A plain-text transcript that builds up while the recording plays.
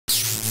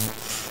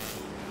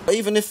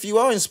Even if you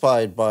are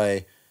inspired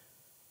by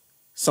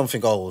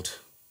something old,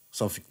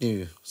 something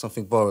new,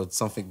 something borrowed,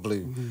 something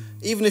blue,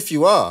 even if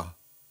you are,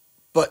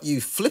 but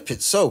you flip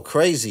it so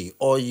crazy,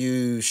 or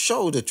you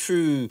show the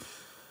true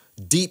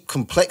deep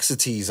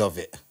complexities of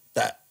it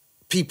that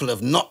people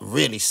have not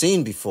really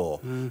seen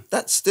before,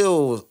 that's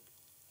still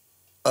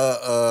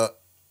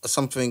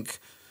something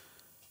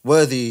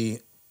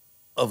worthy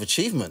of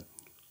achievement.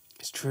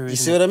 It's true, You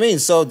see what I mean?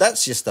 So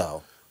that's your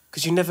style.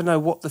 Because you never know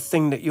what the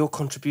thing that you're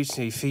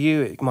contributing to. For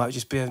you, it might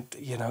just be a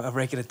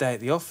regular day at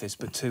the office,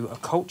 but to a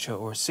culture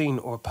or a scene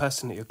or a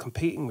person that you're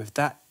competing with,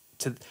 that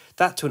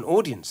to an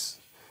audience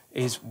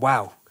is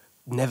wow.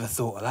 Never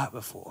thought of that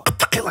before.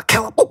 Killa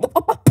Kela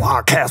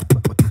podcast.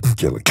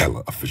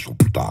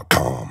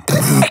 KillaKelaOfficial.com.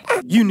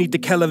 You need the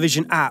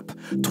Television app.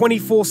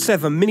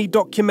 24/7 mini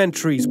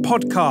documentaries,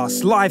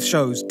 podcasts, live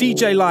shows,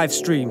 DJ live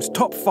streams,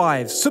 top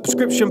 5,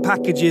 subscription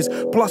packages,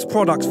 plus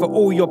products for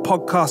all your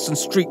podcasts and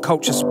street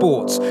culture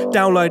sports.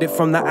 Download it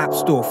from the App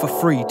Store for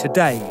free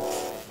today.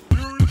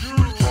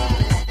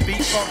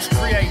 Beatbox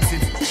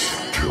created.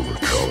 Killa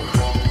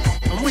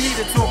Kela. And we're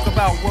here to talk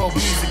about world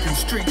music and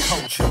street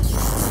culture.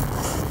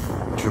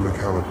 Killa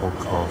Kela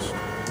podcast.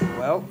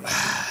 Well,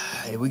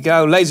 here we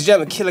go. Ladies and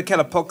gentlemen, Killa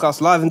Kela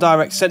podcast, live and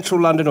direct, central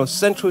London, or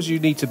central as you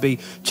need to be,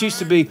 choose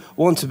to be,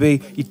 want to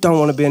be. You don't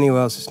want to be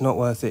anywhere else. It's not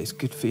worth it. It's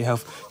good for your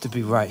health to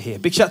be right here.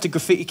 Big shout out to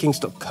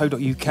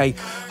graffitikings.co.uk.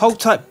 Hold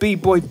tight,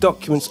 Bboy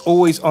documents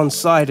always on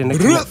side, and they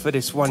come up for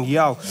this one,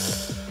 yo.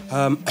 It's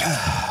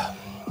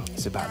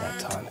about that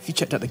time. If you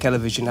checked out the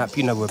Television app,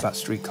 you know we're about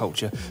street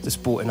culture, the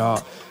sport and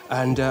art.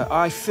 And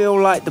I feel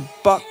like the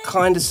buck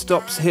kind of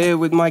stops here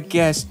with my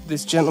guest,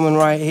 this gentleman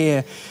right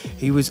here.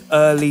 He was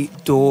early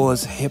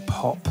doors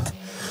hip-hop.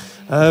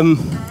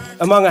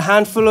 Among a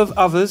handful of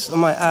others, I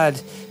might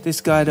add, this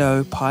guy,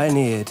 though,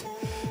 pioneered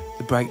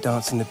the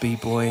breakdance and the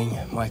b-boying,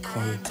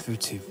 MICRON, through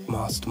to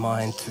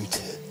Mastermind, through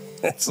to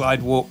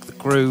Sidewalk, the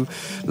Crew,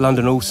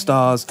 London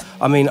All-Stars.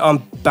 I mean, I'm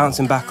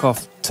bouncing back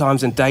off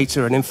times and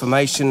data and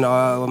information.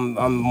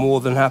 I'm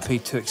more than happy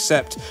to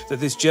accept that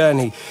this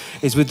journey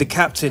is with the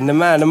captain, the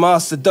man, the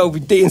master, Dolby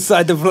D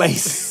inside the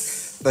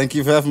place. Thank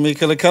you for having me,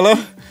 Killa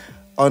Kela.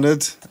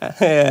 Honoured.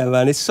 Yeah,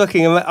 man, it's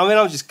fucking. I mean,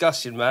 I'm just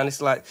gushing, man.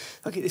 It's like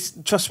this,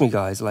 trust me,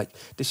 guys. Like,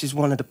 this is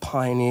one of the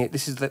pioneer.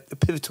 This is the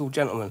pivotal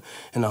gentleman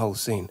in the whole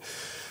scene.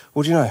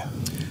 What do you know?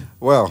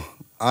 Well,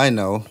 I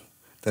know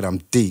that I'm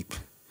deep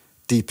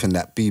in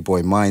that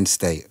b-boy mind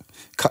state.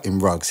 Cutting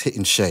rugs,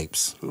 hitting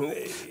shapes,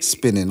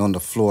 spinning on the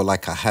floor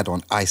like I had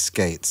on ice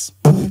skates.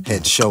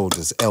 Head,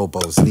 shoulders,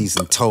 elbows, knees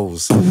and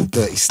toes.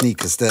 Dirty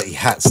sneakers, dirty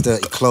hats,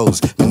 dirty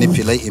clothes.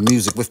 Manipulating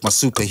music with my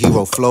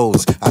superhero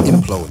flows. I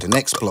implode and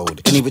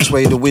explode any which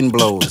way the wind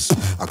blows.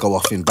 I go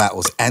off in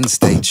battles and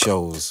stage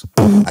shows.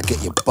 I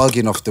get you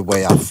bugging off the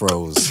way I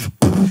froze.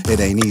 It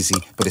ain't easy,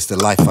 but it's the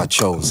life I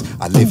chose.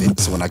 I live it,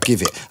 so when I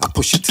give it, I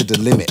push it to the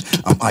limit.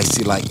 I'm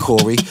icy like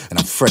Corey, and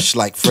I'm fresh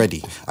like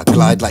Freddie. I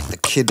glide like the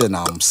kid, and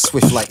I'm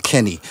swift like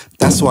Kenny.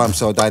 That's why I'm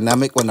so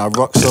dynamic when I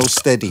rock so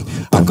steady.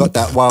 I got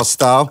that wild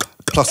style,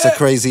 plus a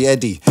crazy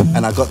Eddie.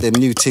 And I got them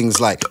new things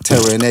like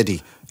Terror and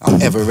Eddie.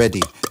 I'm ever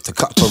ready to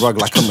cut up a rug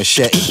like a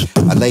machete.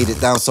 I laid it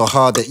down so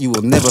hard that you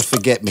will never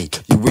forget me.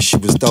 You wish you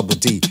was Double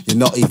D, you're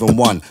not even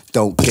one.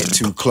 Don't get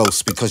too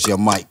close because you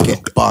might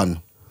get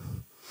bun.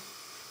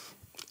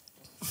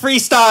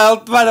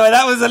 Freestyle, by the way,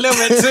 that was a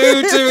little bit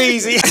too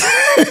easy.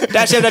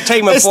 That's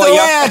entertainment It's for the you.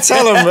 way I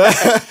tell them, man.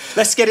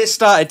 Let's get it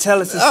started.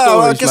 Tell us the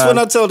stories, I guess man. when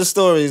I tell the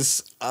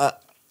stories, I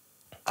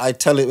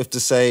tell it with the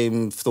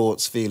same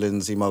thoughts,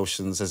 feelings,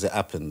 emotions as it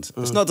happened.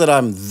 It's not that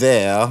I'm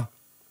there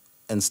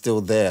and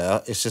still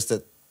there. It's just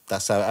that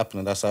that's how it happened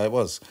and that's how it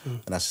was.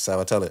 And that's just how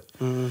I tell it.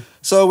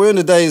 So we're in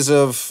the days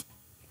of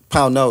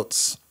pound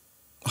notes,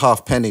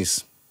 half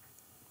pennies.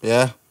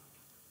 Yeah?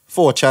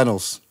 4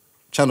 channels.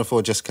 Channel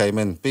 4 just came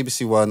in.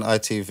 BBC One,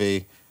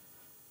 ITV,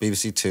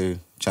 BBC 2,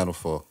 Channel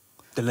 4.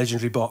 The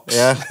legendary box.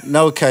 Yeah?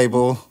 No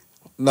cable,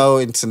 no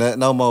internet,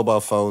 no mobile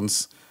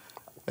phones.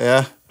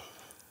 Yeah?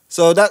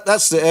 So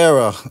that's the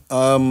era.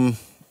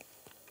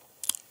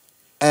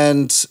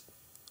 And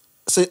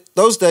so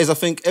those days, I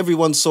think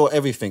everyone saw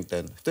everything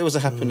then. If there was a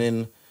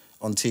happening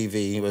on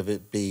TV, whether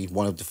it be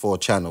one of the 4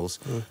 channels,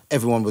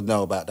 everyone would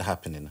know about the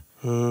happening.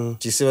 Do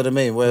you see what I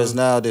mean? Whereas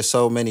now there's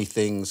so many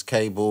things,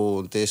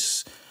 cable,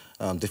 this,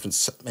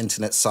 different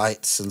internet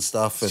sites and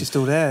stuff. It's just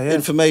all there, yeah.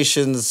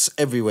 Information's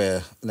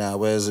everywhere now,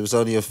 whereas it was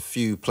only a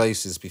few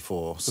places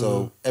before.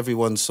 So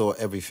everyone saw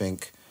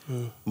everything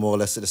more or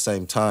less at the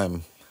same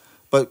time.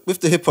 But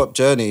with the hip-hop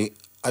journey,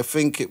 I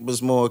think it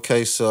was more a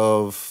case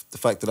of the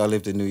fact that I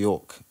lived in New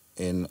York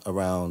in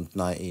around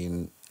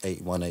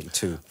 1981,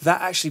 82.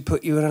 That actually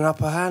put you in an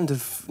upper hand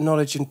of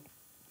knowledge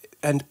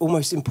and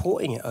almost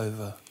importing it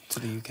over to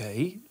the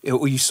UK?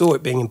 Or you saw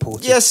it being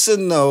imported? Yes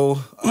and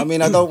no. I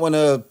mean, I don't want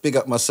to big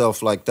up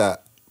myself like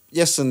that.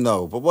 Yes and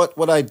no. But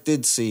what I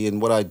did see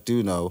and what I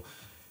do know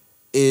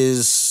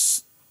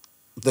is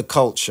the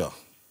culture.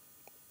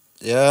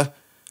 Yeah?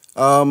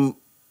 The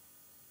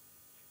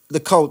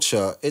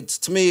culture.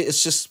 To me,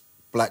 it's just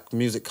black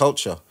music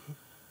culture.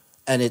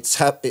 and it's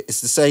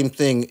the same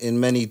thing in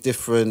many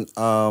different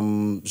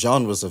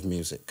genres of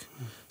music.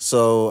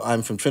 So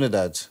I'm from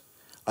Trinidad.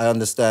 I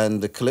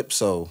understand the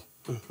calypso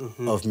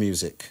of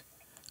music,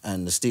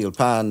 and the steel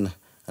pan,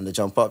 and the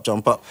jump up,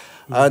 jump up.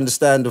 I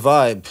understand the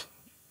vibe,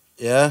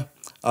 yeah.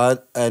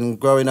 And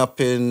growing up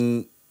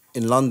in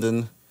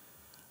London,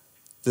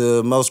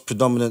 the most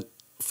predominant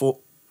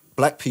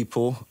black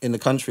people in the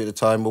country at the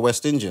time were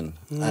West Indian,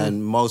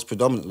 and most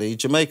predominantly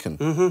Jamaican.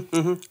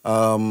 There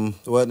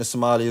weren't the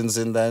Somalians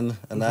in then,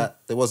 and that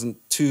there wasn't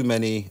too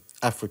many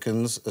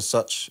Africans as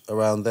such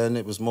around then.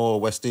 It was more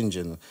West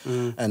Indian,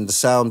 and the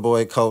sound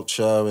boy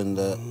culture, and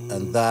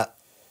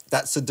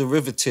that's a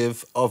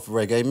derivative of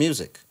reggae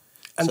music.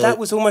 And So- that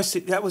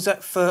was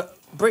for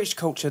British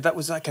culture. That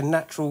was like a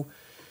natural.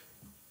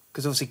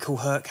 Because obviously Kool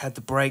Herc had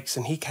the breaks,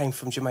 and he came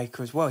from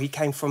Jamaica as well. He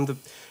came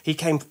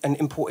and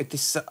imported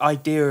this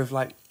idea of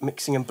like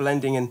mixing and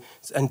blending and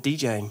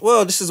DJing.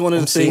 Well, this is one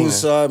of the seeing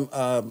things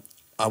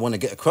I want to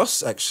get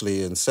across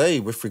actually and say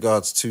with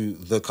regards to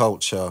the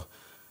culture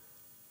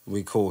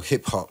we call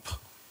hip hop.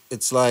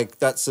 It's like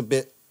that's a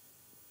bit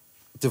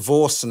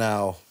divorced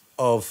now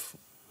of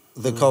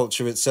the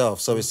culture itself.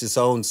 So it's its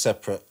own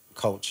separate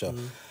culture.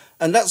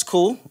 And that's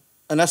cool,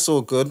 and that's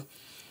all good.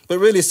 But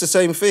really, it's the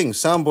same thing.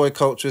 Soundboy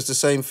culture is the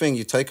same thing.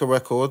 You take a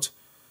record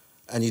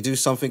and you do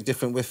something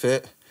different with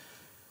it.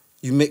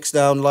 You mix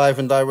down live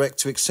and direct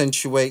to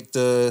accentuate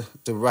the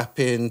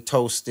rapping,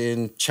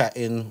 toasting,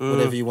 chatting,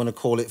 whatever you want to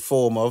call it,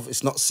 form of.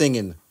 It's not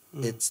singing.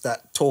 It's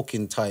that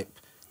talking type,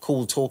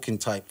 cool talking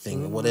type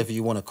thing, or whatever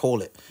you want to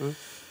call it.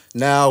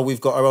 Now we've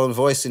got our own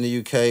voice in the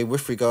UK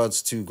with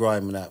regards to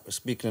grime and that. We're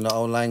speaking in our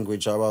own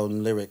language, our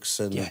own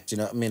lyrics, and do you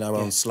know what I mean? Our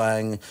own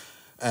slang.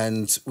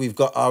 And we've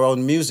got our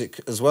own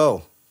music as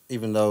well.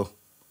 Even though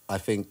I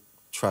think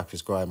trap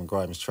is grime and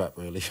grime is trap,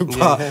 really.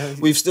 But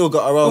we've still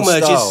got our own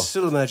style.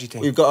 Still a mergy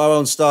thing. We've got our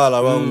own style,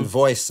 our own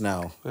voice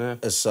now,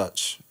 as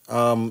such.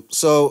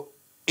 So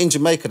in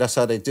Jamaica, that's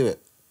how they do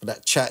it.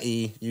 That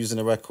chatty, using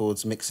the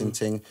records, mixing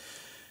thing.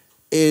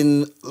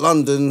 In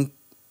London,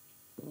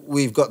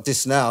 we've got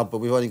this now, but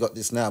we've only got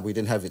this now. We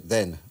didn't have it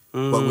then.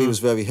 But we was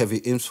very heavy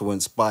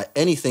influenced by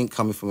anything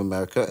coming from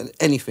America and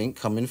anything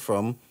coming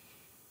from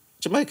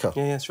Jamaica.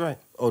 Yeah, that's right.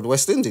 Or the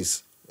West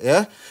Indies.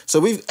 Yeah?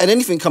 So and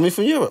anything coming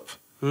from Europe.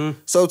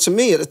 So to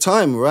me, at the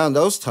time, around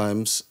those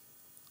times,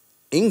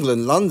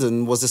 England,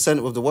 London was the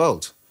centre of the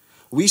world.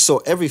 We saw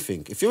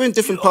everything. If you're in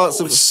different parts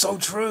of... It's so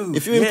true.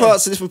 If you're in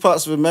different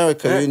parts of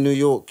America, in New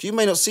York, you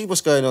may not see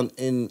what's going on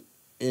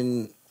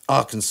in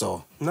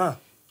Arkansas. No.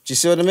 Do you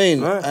see what I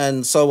mean? Right.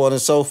 And so on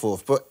and so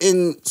forth. But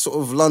in sort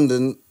of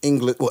London,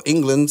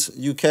 England,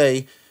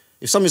 UK,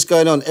 if something's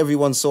going on,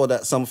 everyone saw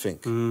that something.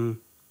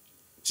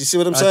 Do you see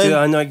what I'm saying?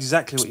 I know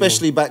exactly what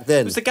Especially you mean. back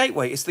then. It's the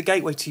gateway. It's the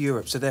gateway to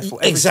Europe. So therefore,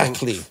 everything,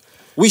 Exactly.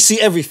 We see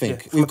everything.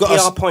 From We've a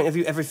got PR point of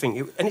view,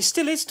 everything, and it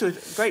still is to a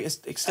great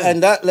extent.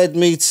 and that led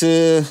me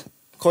to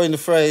coin the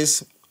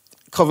phrase,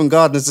 Covent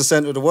Garden is the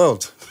centre of the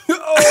world.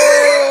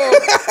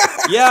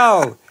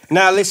 Yo!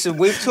 Now listen,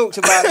 we've talked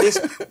about this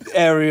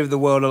area of the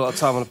world a lot of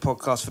time on the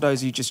podcast. For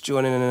those of you just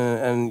joining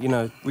and you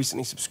know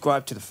recently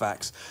subscribed to the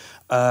facts,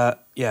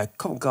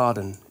 Covent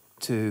Garden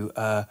to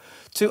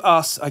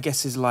us, I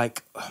guess, is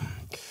like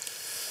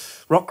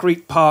Rock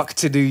Creek Park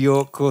to New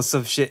York or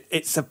some shit.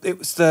 It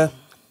was the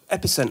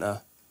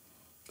epicenter,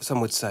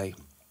 some would say,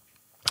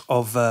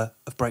 of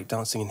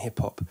breakdancing and hip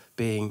hop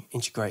being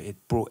integrated,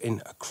 brought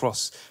in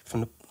across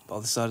from the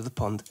other side of the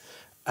pond,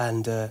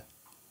 and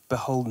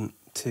beholden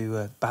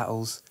to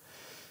battles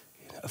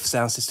of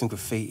sound system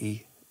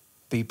graffiti,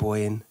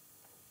 b-boying,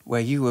 where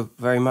you were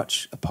very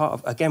much a part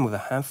of, again with a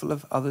handful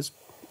of others,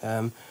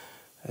 and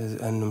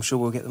I'm sure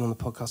we'll get them on the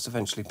podcast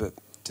eventually. But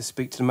to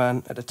speak to the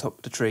man at the top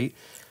of the tree,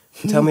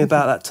 tell me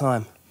about that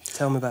time.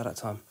 Tell me about that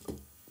time.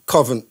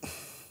 Covent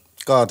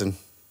Garden,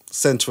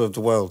 centre of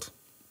the world.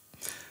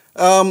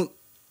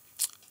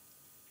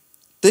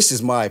 This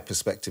is my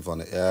perspective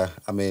on it, yeah.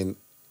 I mean,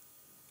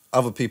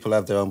 other people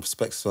have their own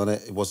perspectives on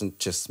it. It wasn't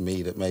just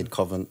me that made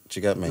Covent, do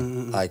you get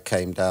me? I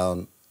came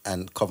down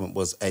and Covent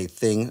was a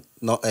thing,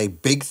 not a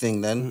big thing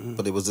then,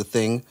 but it was a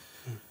thing,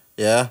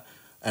 yeah.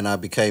 And I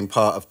became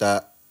part of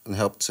that and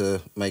helped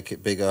to make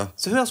it bigger.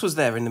 So who else was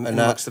there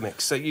amongst the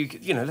mix? So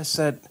you know, let's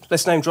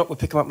name drop. We'll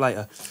pick them up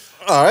later.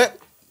 All right.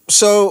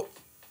 So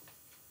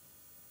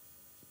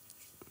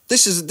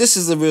this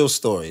is the real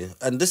story,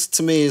 and this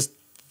to me is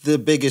the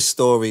biggest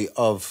story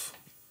of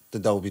the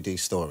Dolby D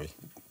story.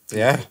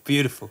 Yeah,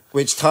 Beautiful.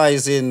 which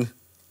ties in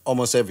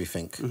almost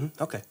everything.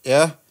 Okay,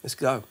 Yeah. let's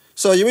go.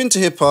 So you're into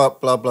hip hop,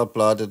 blah blah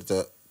blah. Da, da,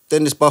 da.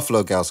 Then this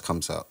Buffalo Gals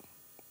comes out.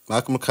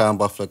 Michael McCown,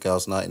 Buffalo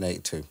Gals,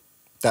 1982.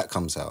 That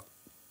comes out.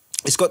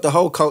 It's got the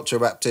whole culture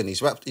wrapped in.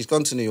 He's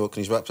gone to New York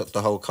and he's wrapped up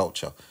the whole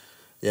culture.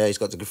 Yeah, he's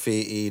got the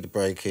graffiti, the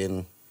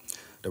breaking,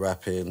 the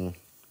rapping,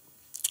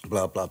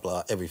 blah blah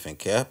blah, everything.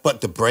 Yeah,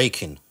 but the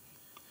breaking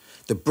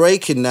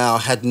now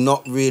had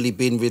not really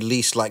been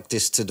released like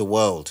this to the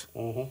world.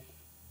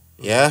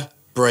 Yeah,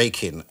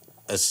 breaking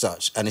as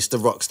such, and it's the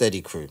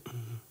Rocksteady crew.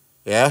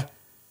 Yeah,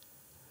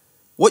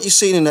 what you've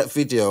seen in that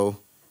video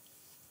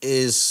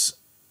is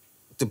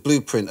the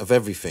blueprint of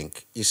everything.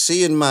 You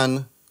see in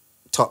man,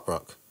 top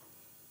rock,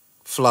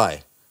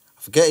 fly.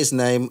 I forget his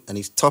name, and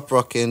he's top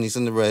rocking, he's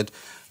in the red,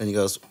 and he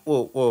goes,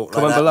 whoa, whoa. Like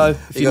Comment that. below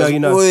if He you know, goes, you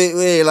know.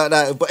 Wait, like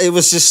that. But it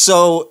was just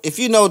so, if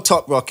you know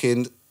top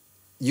rocking,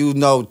 you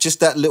know just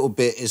that little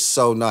bit is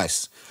so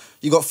nice.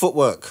 You got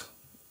footwork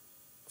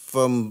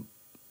from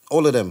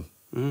all of them.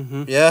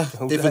 Mm-hmm. Yeah,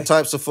 All different day.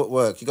 types of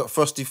footwork. You got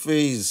frosty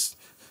freeze,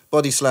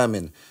 body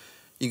slamming.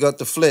 You got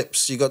the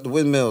flips, you got the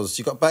windmills,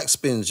 you got back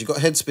spins, you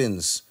got head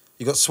spins,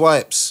 you got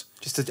swipes.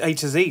 Just a A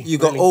to Z. You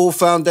got really. all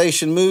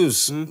foundation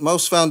moves,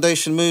 most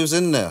foundation moves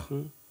in there.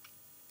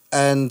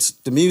 And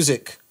the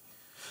music.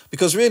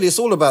 Because really, it's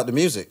all about the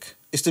music.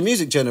 It's the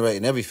music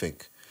generating everything.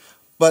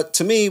 But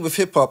to me, with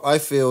hip-hop, I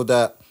feel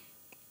that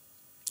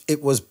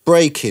it was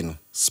breaking,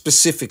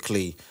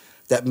 specifically,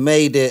 that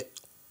made it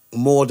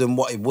more than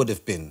what it would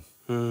have been.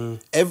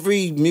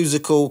 Every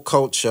musical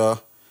culture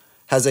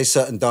has a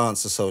certain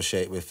dance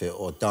associated with it,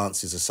 or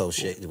dances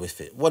associated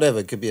with it. Whatever,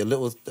 it could be a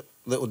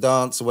little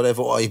dance or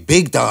whatever, or a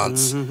big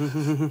dance.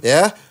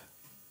 Yeah?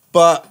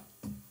 But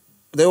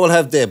they all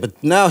have there.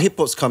 But now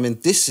hip-hop's coming,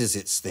 this is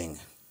its thing.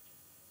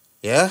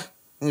 Yeah?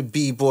 And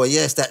B-boy,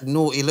 yes, that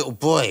naughty little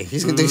boy.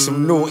 He's going to do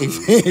some naughty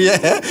thing,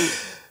 yeah?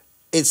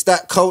 It's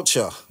that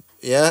culture,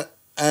 yeah?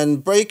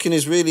 And breaking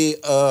is really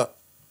a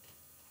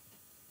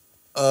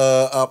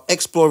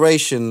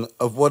exploration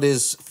of what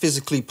is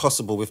physically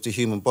possible with the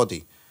human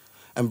body.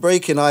 And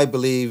breaking, I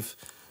believe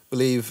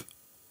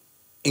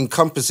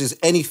encompasses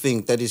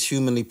anything that is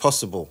humanly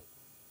possible,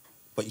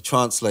 but you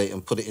translate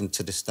and put it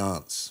into this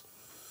dance.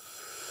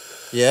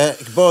 Yeah,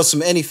 it borrows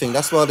from anything.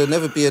 That's why there'll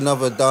never be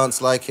another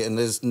dance like it, and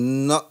there's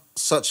not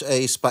such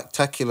a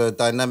spectacular,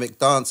 dynamic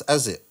dance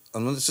as it.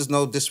 And this is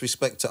no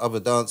disrespect to other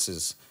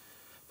dances,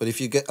 but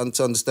if you get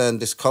to understand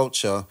this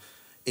culture,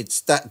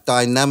 it's that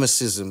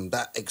dynamicism,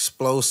 that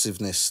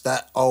explosiveness,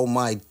 that oh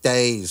my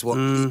days, what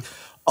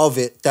of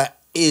it that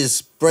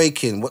is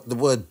breaking, what the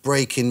word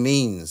breaking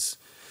means.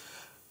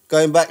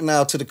 Going back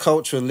now to the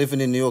culture and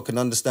living in New York and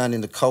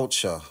understanding the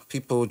culture,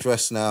 people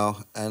dress now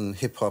and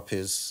hip-hop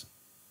is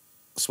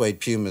suede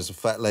pumas and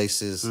fat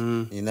laces,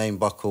 your name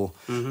buckle.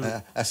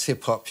 That's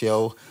hip-hop,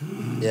 yo.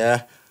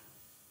 Yeah.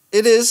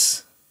 It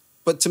is,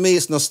 but to me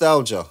it's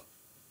nostalgia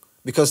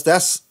because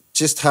that's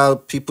just how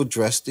people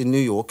dressed in New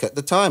York at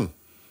the time.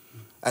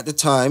 At the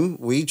time,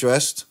 we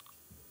dressed...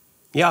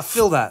 Yeah, I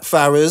feel that.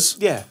 Farrah's.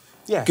 Yeah.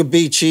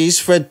 Gabichis,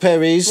 Fred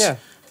Perry's. Yeah.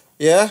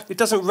 Yeah? It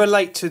doesn't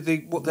relate to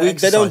what they're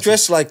They don't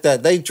dress like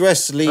that. They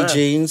dress Lee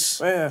jeans.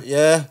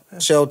 Yeah.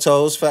 Shell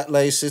toes, fat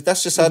laces.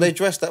 That's just how they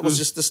dressed. That was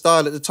just the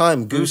style at the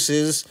time.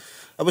 Gooses.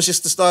 That was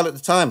just the style at the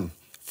time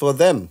for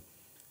them.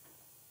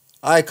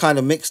 I kind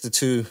of mixed the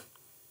two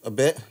a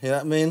bit. You know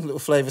what I mean? Little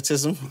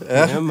flavoritism.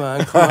 Yeah,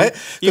 man. Come on.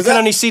 You can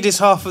only see this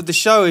half of the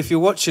show if you're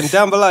watching.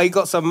 Down below, you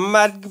got some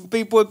mad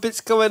B-boy bits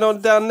going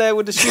on down there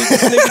with the shoes.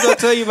 Snippy, I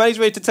tell you, man, he's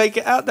ready to take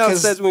it out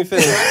downstairs when we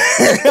finish.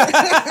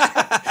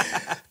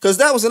 Because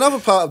that was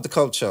another part of the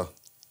culture.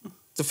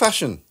 The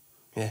fashion.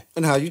 Yeah.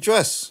 And how you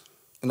dress.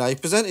 And how you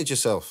presented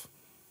yourself.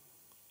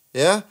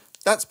 Yeah?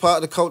 That's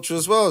part of the culture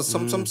as well.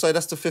 Some say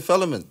that's the fifth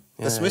element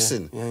that's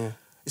missing. Yeah.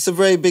 It's a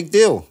very big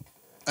deal.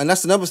 And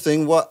that's another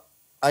thing, what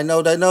I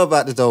know they know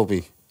about the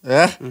Dolby.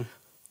 Yeah?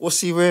 What's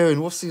he wearing?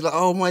 What's he like?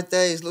 Oh, my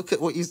days, look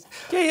at what he's...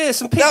 Yeah,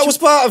 some pictures. That was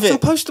part of it. Some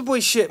poster boy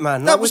shit,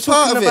 man. That Like, was we're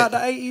part talking of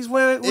about it. the 80s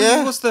where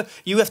Yeah. was the...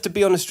 You have to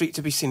be on the street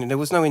to be seen, and there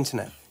was no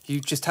internet. You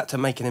just had to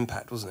make an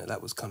impact, wasn't it?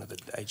 That was kind of the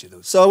age of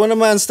those. So when a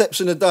man steps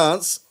in a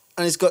dance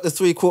and he's got the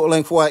 3/4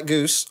 length white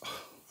goose,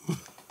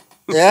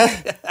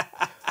 yeah?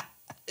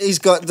 He's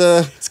got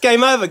the... It's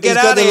game over. Get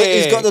out of here.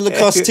 He's got the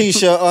Lacoste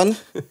T-shirt on.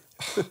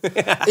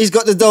 He's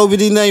got the Dolby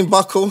D name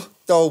buckle.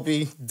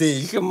 Dolby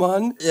D. Come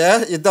on.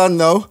 Yeah, you done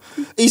know.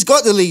 He's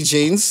got the Lee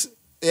jeans.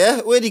 Yeah,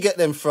 where'd he get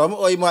them from?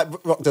 Or he might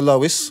rock the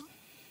Lois.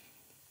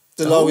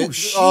 The Lois.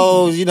 shit.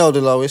 Oh, you know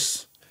the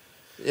Lois.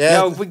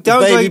 Yeah, Yo, we the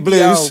don't Baby go-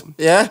 Blues. yo.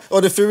 Yeah,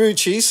 or the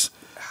Ferrucci's.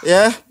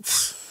 Yeah.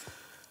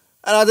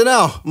 And I don't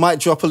know, might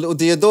drop a little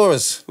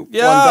Diodoras one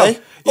day.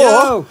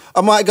 Yo. Or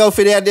I might go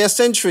for the Ad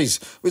Centuries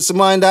with some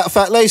mind out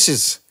fat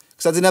laces.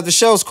 Because I didn't have the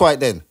shells quite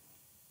then.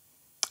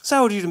 So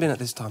how old would you have been at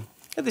this time?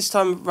 At this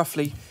time,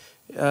 roughly,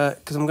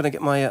 because I'm gonna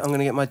get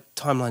my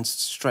timelines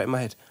straight in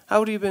my head. How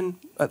old have you been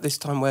at this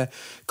time where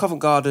Covent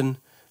Garden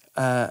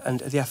and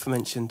the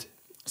aforementioned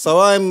So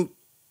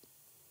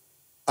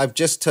I've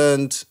just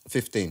turned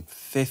 15.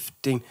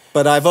 15?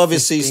 But I've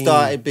obviously 15.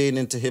 started being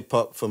into hip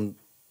hop from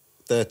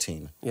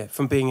 13. Yeah,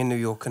 from being in New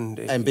York and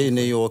And being in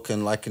New York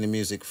and liking the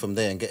music from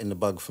there and getting the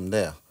bug from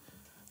there.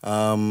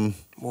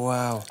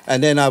 Wow.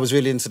 And then I was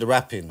really into the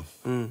rapping.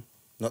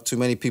 Not too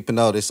many people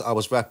know this. I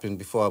was rapping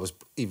before I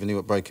even knew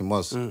what breaking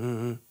was.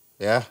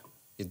 Yeah?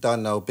 You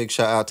done know. Big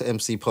shout out to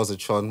MC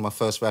Positron, my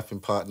first rapping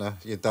partner.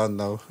 You done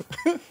know.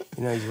 You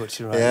know he's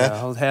watching right Yeah. now.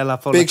 Hold hell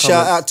up on Big the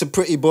shout comments. out to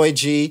Pretty Boy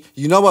G.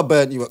 You know I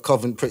burnt you at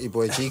Covent, Pretty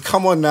Boy G.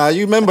 Come on now.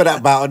 You remember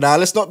that battle now.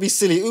 Let's not be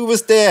silly. Who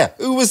was there?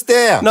 Who was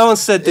there? No one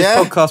said this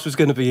Yeah? podcast was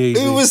going to be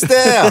easy. Who was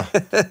there?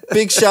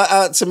 Big shout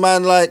out to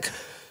man like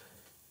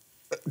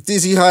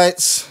Dizzy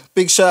Heights,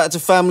 Big shout out to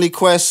Family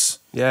Quest.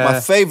 Yeah. My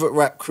favourite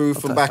rap crew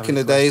Love from that back in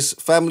Family the days.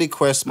 Family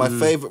Quest, my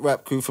favourite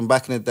rap crew from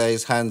back in the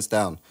days, hands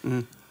down.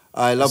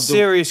 I love the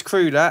Serious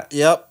crew, that.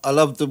 Yep, I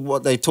loved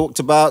what they talked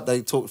about.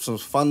 They talked some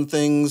fun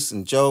things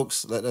and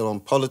jokes, let alone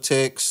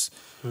politics.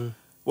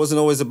 Wasn't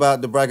always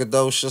about the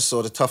braggadocious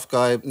or the tough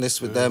guyness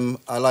with them.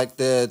 I like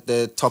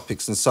their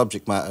topics and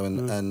subject matter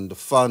and the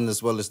fun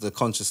as well as the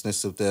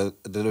consciousness of the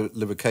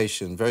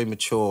lyrication. Very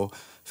mature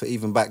for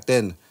even back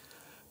then.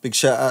 Big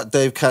shout out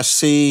Dave Cash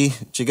C.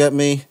 Do you get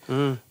me?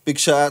 Big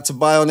shout out to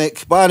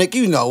Bionic. Bionic,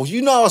 you know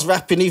I was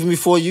rapping even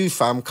before you,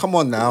 fam. Come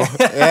on now.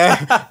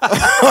 Yeah.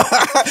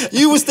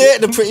 You was there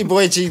at the Pretty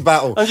Boy G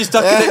battle. I'm just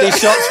ducking at these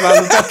shots,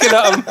 man. I'm ducking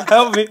at them.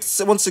 Help me.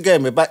 So once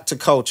again, we're back to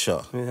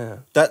culture. Yeah.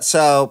 That's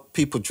how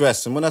people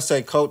dress. And when I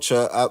say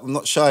culture, I'm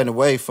not shying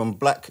away from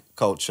black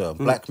culture,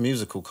 black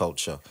musical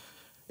culture.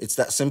 It's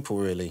that simple,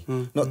 really.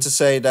 Not to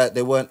say that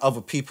there weren't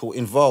other people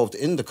involved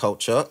in the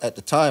culture at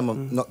the time.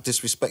 I'm not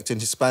disrespecting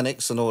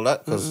Hispanics and all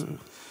that, because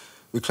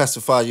we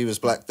classify you as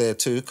black there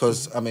too,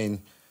 because, I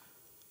mean,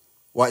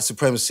 white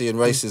supremacy and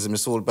racism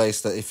is all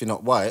based that if you're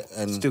not white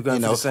and, still going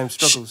you know, through the same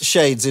struggles.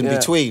 Shades in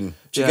between.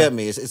 Do you get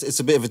me? It's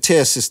a bit of a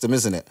tier system,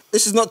 isn't it?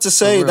 This is not to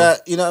say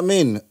that, you know what I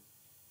mean,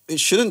 it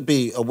shouldn't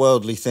be a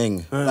worldly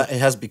thing that it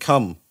has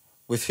become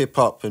with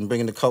hip-hop and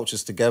bringing the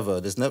cultures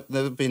together. There's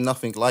never been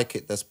nothing like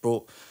it that's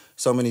brought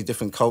so many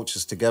different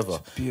cultures together,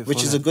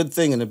 which is a good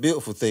thing and a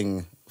beautiful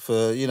thing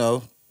for, you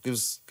know,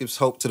 gives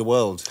hope to the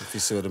world, if you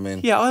see what I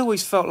mean. Yeah, I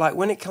always felt like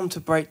when it come to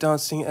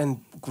breakdancing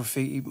and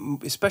graffiti,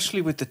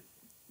 especially with the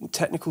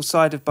technical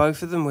side of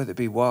both of them, whether it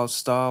be wild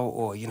style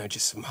or, you know,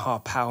 just some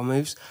hard power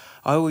moves,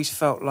 I always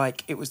felt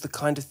like it was the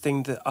kind of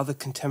thing that other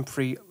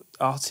contemporary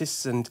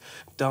artists and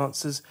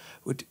dancers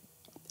would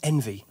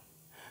envy.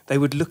 They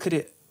would look at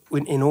it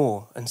in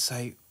awe and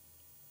say,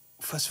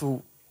 first of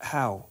all,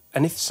 how?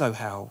 And if so,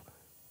 how?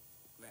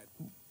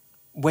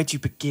 Where do you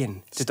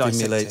begin to dissect it?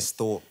 Stimulates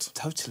thought.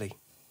 Totally.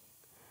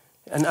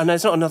 And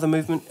there's not another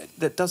movement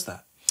that does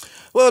that.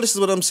 Well, this is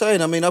what I'm saying.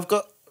 I mean, I've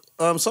got...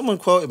 someone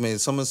quoted me.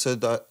 Someone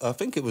said, I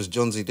think it was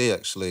John Z D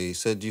actually. He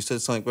said, you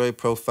said something very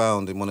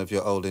profound in one of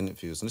your old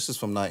interviews. And this is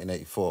from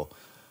 1984.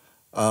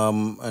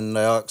 And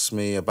they asked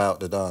me about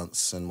the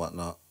dance and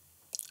whatnot.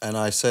 And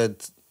I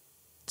said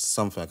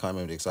something, I can't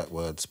remember the exact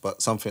words,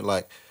 but something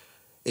like,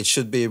 it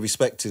should be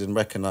respected and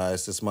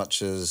recognised as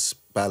much as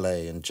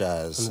ballet and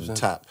jazz 100%. and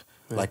tap,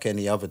 like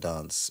any other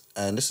dance.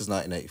 And this is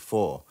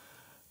 1984.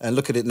 And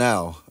look at it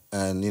now.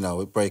 And, you know,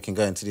 with breaking,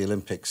 going to the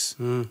Olympics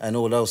and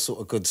all those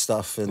sort of good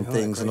stuff and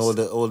things and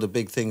all the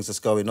big things that's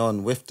going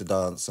on with the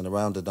dance and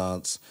around the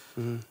dance.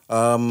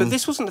 But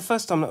this wasn't the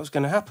first time that was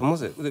going to happen,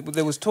 was it?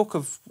 There was talk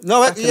of...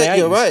 No, back in the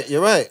 80s.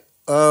 you're right.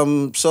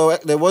 So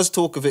there was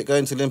talk of it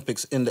going to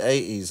Olympics in the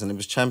 80s and it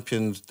was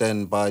championed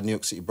then by New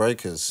York City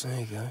Breakers. There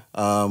you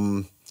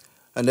go.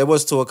 And there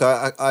was talk,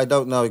 I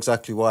don't know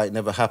exactly why it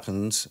never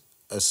happened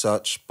as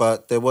such,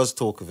 but there was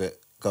talk of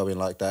it going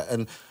like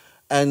that.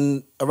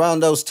 And around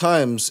those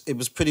times, it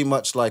was pretty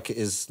much like it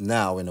is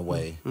now in a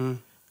way.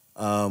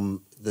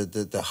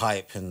 The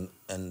hype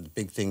and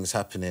big things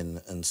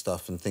happening and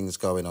stuff and things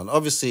going on.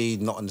 Obviously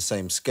not on the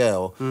same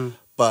scale,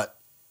 but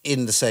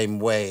in the same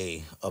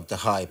way of the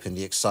hype and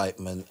the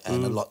excitement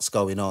and a lot's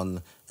going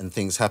on and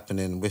things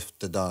happening with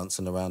the dance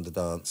and around the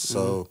dance.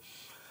 So,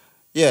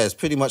 yeah, it's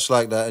pretty much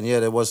like that. And yeah,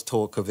 there was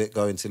talk of it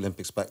going to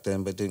Olympics back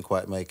then, but didn't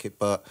quite make it.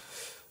 But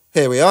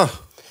here we are.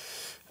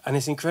 And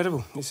it's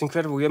incredible. It's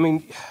incredible. I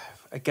mean,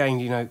 again,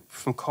 you know,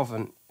 from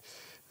Covent,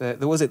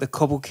 there was it the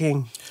Cobble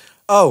King.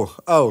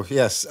 Oh,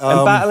 yes.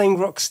 And battling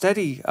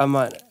Rocksteady, I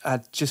might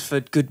add, just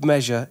for good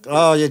measure.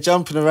 Oh, you're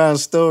jumping around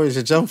stories.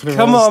 You're jumping around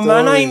Come on, stories.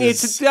 man, I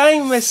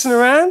ain't messing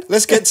around.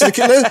 Let's get to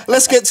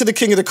the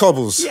king of the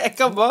cobbles. Yeah,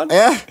 come on.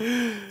 Yeah?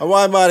 And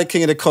why am I the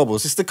king of the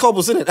cobbles? It's the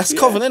cobbles, isn't it? That's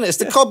Covent, isn't it? It's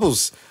the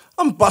cobbles.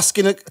 I'm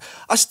busking.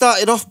 I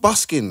started off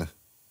busking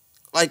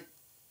like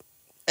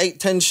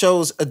 8-10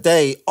 shows a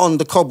day on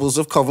the cobbles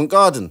of Covent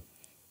Garden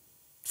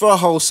for a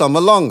whole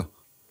summer long.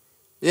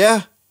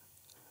 Yeah?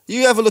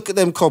 You ever look at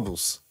them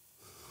cobbles?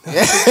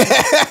 Yeah.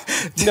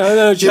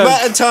 No, The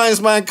amount of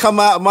times, man, come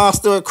out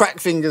master of crack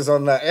fingers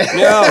on that.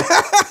 Yo,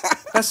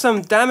 that's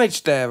some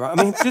damage there, right?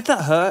 I mean, did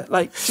that hurt?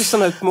 Like, just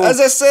on a more... As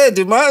I said,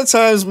 the amount of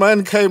times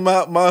man came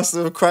out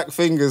master of crack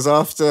fingers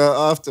after.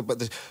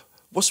 But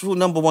what's rule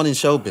number one in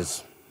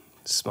showbiz?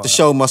 Smart. The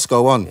show must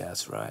go on. Yeah,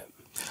 that's right.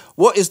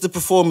 What is the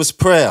performer's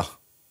prayer?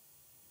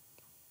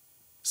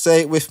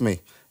 Say it with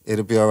me.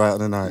 It'll be all right on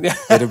the night.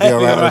 It'll be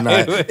all right on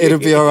the night. It'll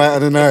be all right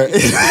on the night.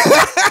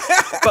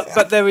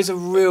 But there is a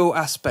real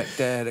aspect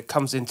there that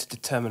comes into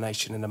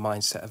determination and the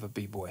mindset of a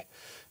b-boy.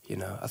 You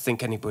know, I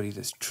think anybody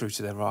that's true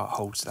to their art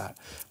holds that.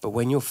 But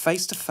when you're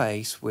face to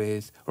face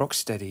with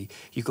Rocksteady,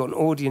 you've got an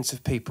audience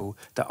of people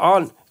that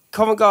aren't...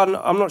 Covent Garden,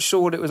 I'm not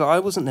sure what it was. I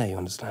wasn't there, you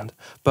understand.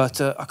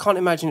 But I can't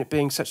imagine it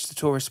being such the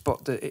tourist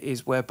spot that it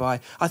is, whereby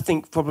I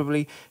think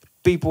probably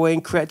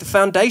b-boying created the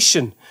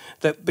foundation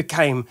that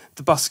became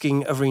the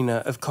busking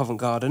arena of Covent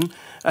Garden.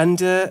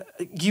 And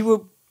you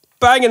were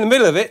bang in the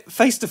middle of it,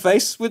 face to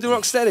face with the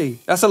Rocksteady.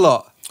 That's a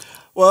lot.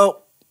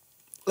 Well,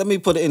 let me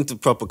put it into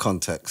proper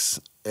context.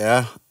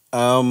 Yeah.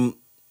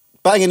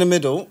 Bang in the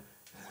middle,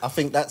 I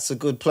think that's a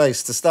good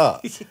place to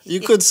start. You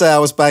could say I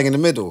was bang in the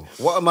middle.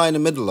 What am I in the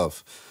middle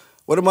of?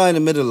 What am I in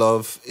the middle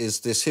of is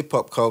this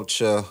hip-hop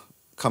culture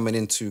coming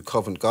into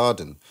Covent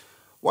Garden.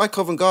 Why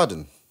Covent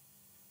Garden?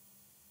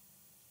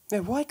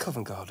 Yeah, why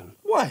Covent Garden?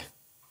 Why?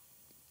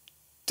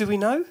 Do we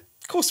know?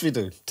 Of course we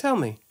do. Tell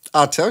me.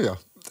 I'll tell you.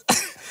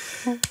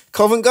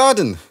 Covent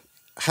Garden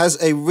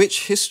has a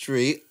rich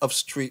history of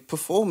street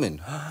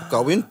performing,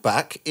 going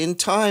back in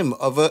time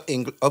of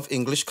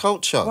English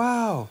culture.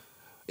 Wow.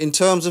 In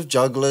terms of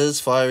jugglers,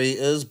 fire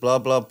eaters, blah,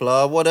 blah,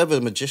 blah,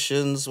 whatever,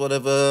 magicians,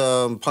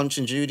 whatever, Punch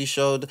and Judy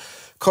showed,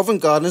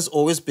 Covent Garden has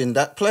always been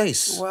that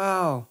place.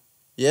 Wow.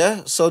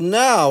 Yeah? So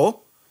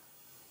now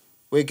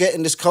we're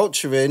getting this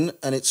culture in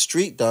and it's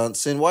street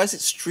dancing. Why is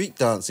it street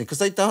dancing? Because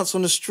they dance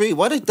on the street.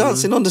 Why are they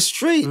dancing on the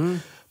street?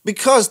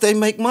 Because they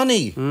make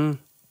money.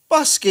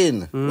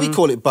 Busking. We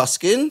call it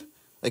busking.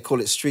 They call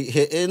it street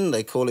hitting.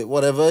 They call it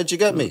whatever. Do you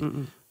get me?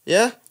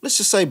 Yeah? Let's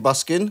just say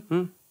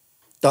busking.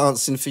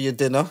 Dancing for your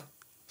dinner.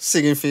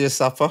 Singing for your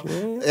supper.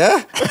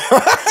 Yeah?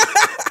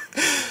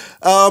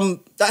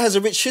 That has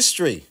a rich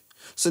history.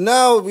 So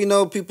now we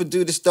know people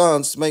do this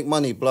dance, make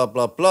money, blah,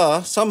 blah,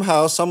 blah.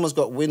 Somehow someone's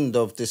got wind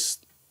of this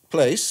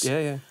place.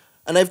 Yeah.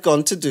 And they've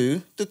gone to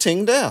do the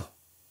thing there.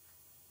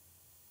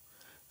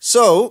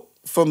 So,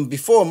 from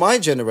before my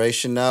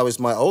generation now is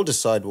my older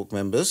Sidewalk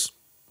members.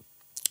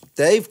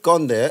 They've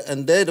gone there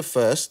and they're the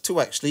first to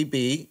actually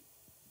be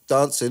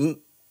dancing,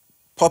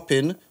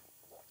 popping,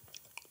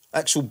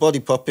 actual body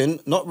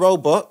popping, not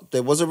robot.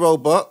 There was a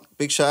robot.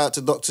 Big shout out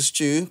to Dr.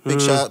 Stew. Big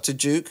shout out to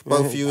Duke.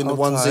 Both of you in the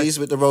onesies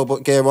with the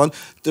robot gear on.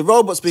 The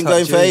robot's been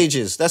going for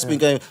ages. That's been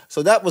going.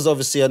 So that was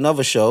obviously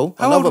another show,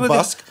 another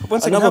busk.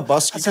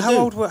 Sorry,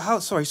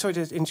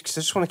 because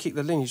I just want to keep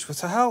the lineage.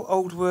 So how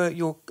old were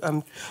your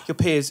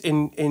peers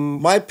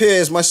in my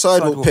peers, my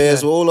sidewalk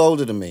peers were all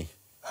older than me.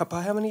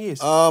 By how many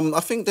years?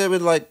 I think they were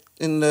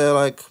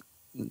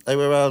they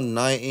were around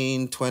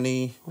 19,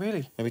 20.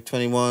 Really? Maybe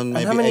 21,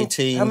 and maybe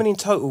 18. How many in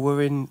total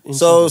were in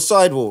so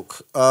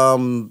Sidewalk?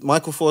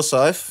 Michael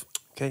Forsyth.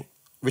 Okay.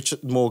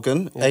 Richard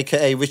Morgan,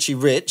 a.k.a. Richie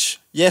Rich.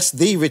 Yes,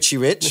 the Richie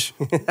Rich.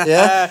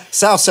 Yeah.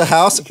 Salsa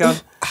House.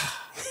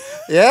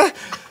 Yeah.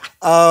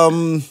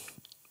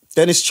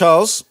 Dennis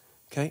Charles.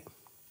 Okay.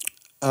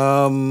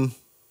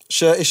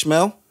 Sher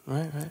Ishmael.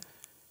 Right.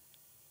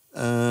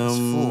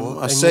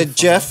 I said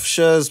Jeff,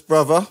 Sher's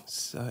brother.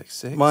 So,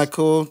 6.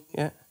 Michael.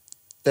 Yeah.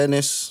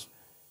 Dennis,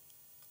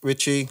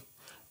 Richie,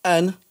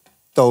 and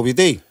Dolby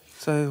D.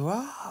 So,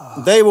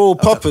 wow. They were all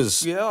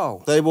poppers. Yeah.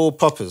 They were all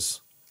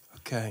poppers.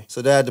 Okay.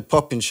 So they had the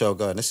popping show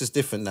going. This is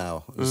different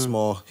now. It's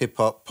more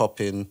hip-hop,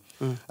 popping,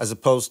 as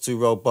opposed to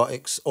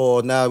robotics.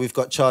 Or now we've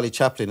got Charlie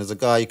Chaplin. There's a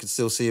guy, you can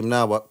still see him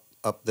now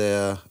up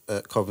there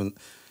at Covent.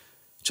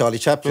 Charlie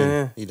Chaplin.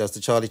 Yeah. He does the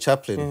Charlie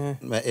Chaplin. Yeah.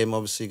 Met him,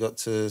 obviously got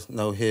to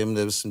know him.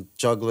 There was some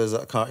jugglers that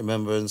I can't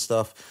remember and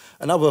stuff.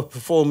 And other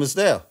performers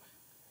there.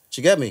 Do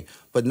you get me?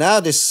 But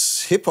now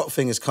this hip-hop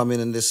thing is coming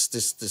and this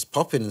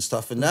popping and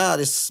stuff. And now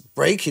this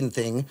breaking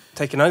thing.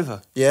 Taking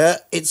over. Yeah.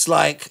 It's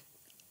like,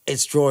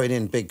 it's drawing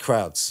in big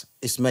crowds.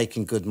 It's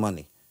making good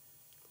money.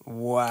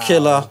 Wow.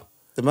 Killa,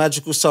 the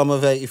magical summer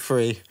of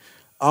 '83.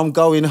 I'm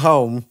going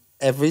home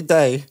every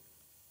day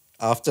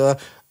after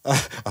a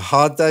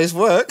hard day's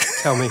work.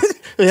 Tell me.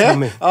 Yeah. Tell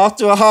me.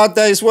 After a hard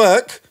day's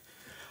work,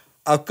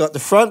 I've got the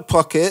front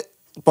pocket,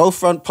 both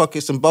front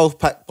pockets and both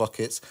back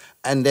pockets,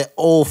 and they're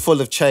all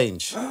full of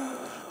change.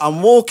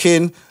 I'm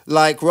walking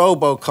like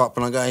RoboCop,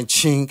 and I'm going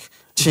chink,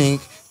 chink,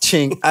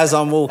 chink as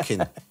I'm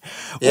walking.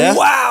 Yeah?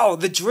 Wow,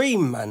 the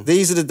dream, man.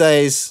 These are the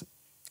days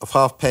of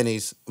half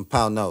pennies and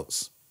pound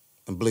notes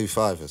and blue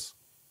fivers.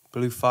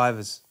 Blue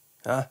fivers,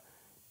 huh?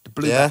 The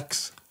blue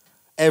backs.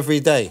 Every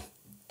day.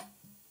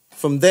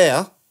 From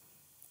there,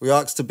 we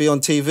asked to be on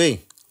TV.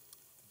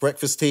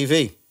 Breakfast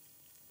TV.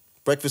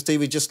 Breakfast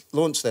TV just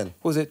launched then.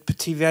 Was it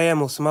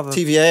TVAM or some other?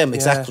 TVAM,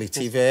 exactly.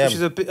 TVAM. Which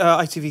is a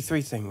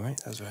ITV3 thing, right?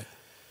 That's right.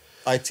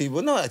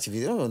 Well, not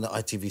ITV. No, not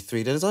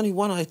ITV3. There's only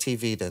one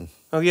ITV then.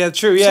 Oh, yeah,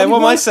 true. Yeah, what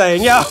am I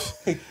saying? Yo!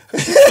 Yo!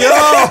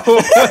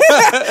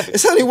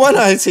 It's only one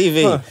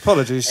ITV. Oh,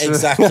 apologies.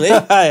 Exactly.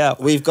 Yeah.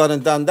 We've gone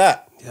and done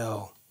that.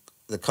 Yo.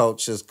 The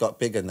culture's got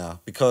bigger now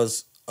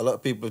because a lot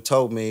of people have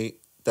told me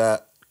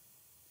that,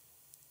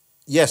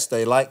 yes,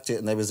 they liked it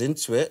and they was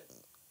into it.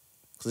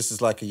 Because this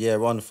is like a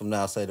year on from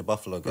now, say, the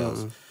Buffalo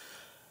Girls.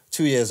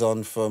 2 years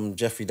on from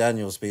Jeffrey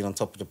Daniels being on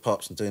top of the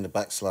pops and doing the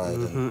backslide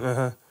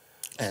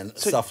and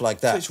stuff like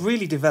that. So it's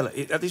really developed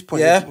at this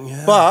point. Yeah,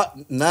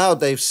 but now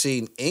they've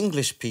seen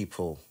English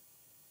people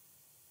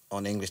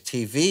on English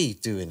TV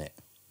doing it.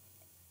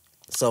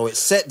 So it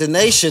set the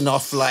nation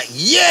off like,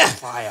 yeah,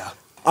 fire.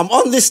 I'm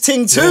on this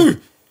thing too. Yeah.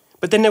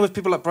 But then there was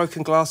people like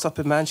Broken Glass up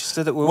in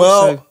Manchester that were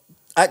also...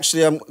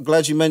 Actually, I'm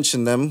glad you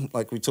mentioned them,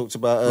 like we talked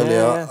about earlier.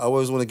 Yeah. I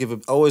always want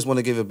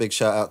to give a big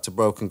shout out to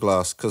Broken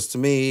Glass because to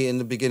me, in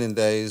the beginning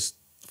days,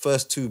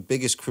 first two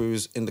biggest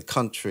crews in the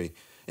country,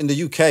 in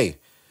the UK,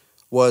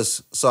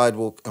 was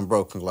Sidewalk and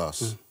Broken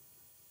Glass.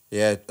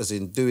 Yeah, as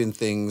in doing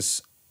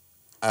things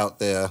out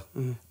there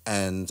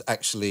and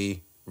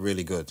actually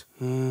really good.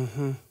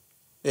 Mm-hmm.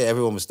 Yeah,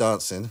 everyone was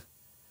dancing,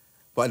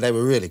 but they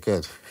were really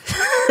good.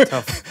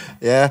 Tough.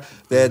 Yeah,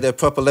 they're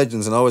proper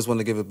legends, and I always want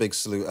to give a big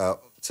salute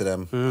out to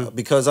them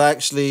because I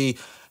actually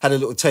had a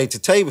little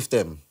tay-to-tay with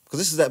them. Because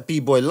this is that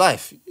B-boy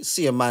life. You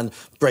see a man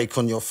break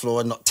on your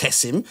floor and not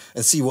test him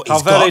and see what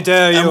he's got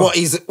and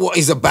what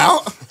he's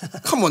about.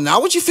 Come on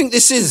now, what do you think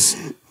this is?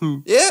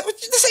 Yeah,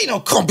 this ain't no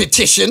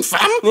competition,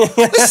 fam.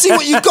 Let's see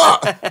what you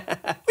got.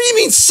 What do you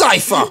mean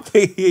cypher?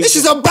 This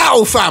is a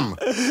battle, fam.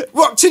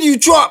 Rock till you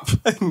drop.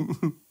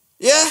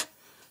 Yeah.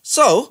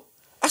 So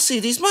I see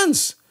these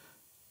mans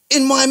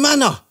in my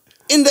manor,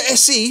 in the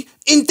SE,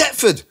 in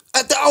Deptford,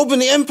 at the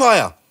Albany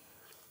Empire.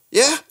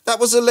 Yeah, that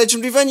was a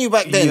legendary venue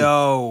back then.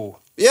 Yo.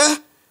 Yeah?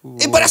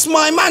 But that's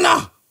my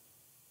manor.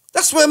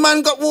 That's where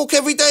man got walk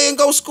every day and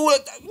go school.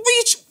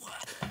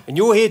 And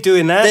you're here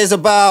doing that? There's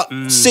about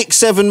 6,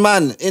 7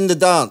 man in the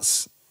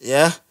dance.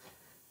 Yeah?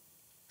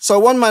 So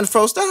one man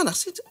throws down. I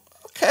said,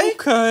 okay.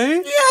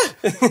 Okay.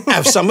 Yeah.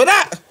 Have some of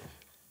that.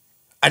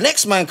 A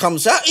next man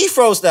comes out. He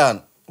throws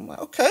down. I'm like,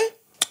 okay.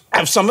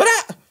 Have some of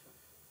that.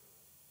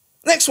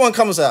 Next one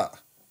comes out.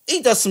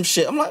 He does some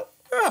shit. I'm like,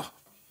 yeah.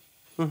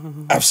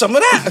 Have some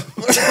of that.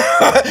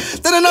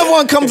 Then another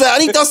one comes out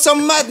and he does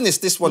some madness.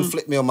 This one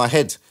flipped me on my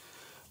head.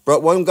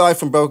 But one guy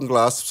from Broken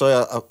Glass,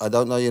 sorry, I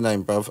don't know your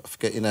name, bruv. I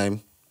forget your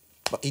name.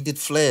 But he did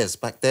flares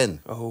back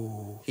then.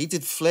 Oh. He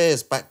did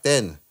flares back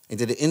then. He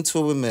did it into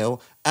a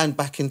windmill and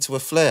back into a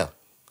flare.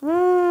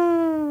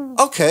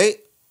 Okay.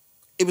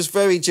 It was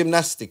very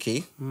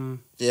gymnastic-y.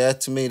 Yeah,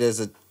 to me,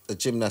 there's a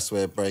gymnast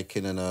way of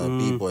breaking and a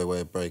B-boy way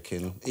of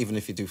breaking, even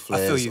if you do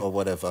flares or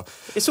whatever.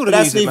 It's all but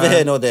that's neither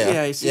here nor there.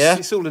 Yeah,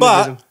 it's all in the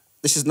but rhythm.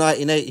 This is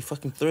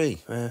 1983.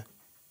 Yeah,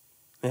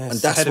 and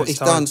that's what he's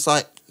done. It's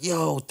like,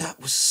 yo, that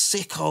was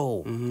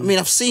sicko. I mean,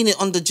 I've seen it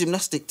on the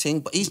gymnastic thing,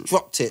 but he's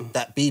dropped it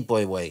that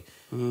B-boy way.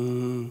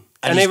 And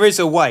there is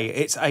a way.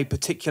 It's a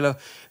particular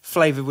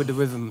flavour with the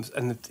rhythms.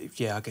 And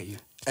yeah, I get you.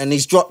 And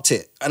he's dropped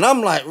it. And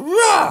I'm like,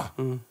 rah!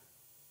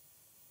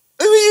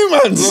 Who are you,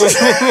 man?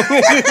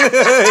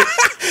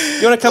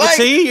 You want a cup of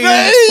tea?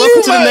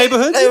 Welcome to the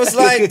neighbourhood. They was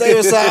like,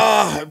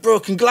 oh,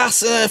 broken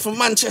glass from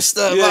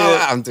Manchester.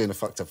 Yeah. I'm doing a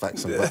fucked up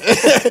accent.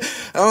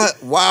 I'm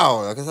like,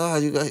 wow. I goes, oh,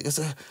 you guys.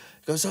 He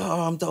goes,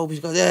 oh, I'm Dolby.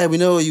 He goes, yeah, we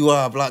know who you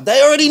are. Like,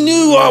 they already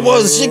knew who I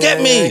was. You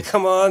get me?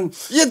 Come on.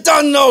 You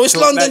don't know. It's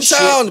London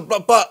sound.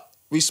 But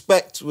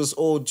respect was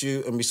all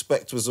due and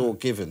respect was all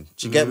given.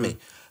 Do you get me?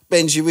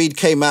 Benji Reed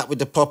came out with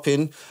the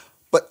popping.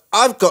 But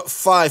I've got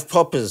 5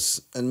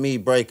 poppers and me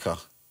breaker.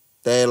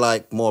 They're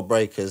like more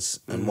breakers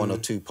and 1 or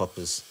 2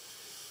 poppers.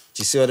 Do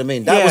you see what I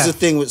mean? That was the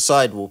thing with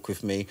Sidewalk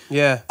with me.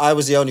 Yeah. I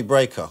was the only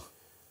breaker.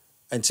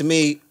 And to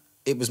me,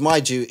 it was my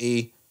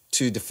duty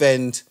to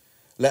defend,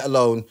 let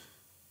alone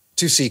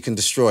to seek and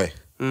destroy.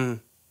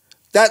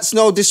 That's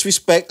no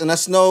disrespect and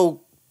that's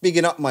no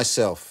bigging up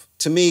myself.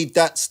 To me,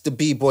 that's the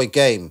B-boy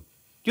game.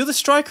 You're the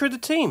striker of the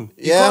team.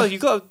 You got, you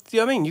know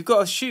what I mean? You've got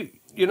to shoot.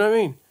 You know what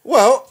I mean?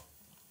 Well...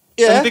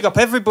 Yeah. And big up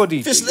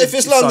everybody. If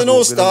it's London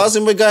All-Stars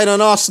and we're going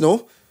on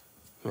Arsenal,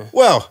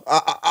 well,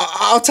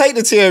 I'll take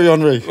the Thierry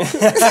Henry.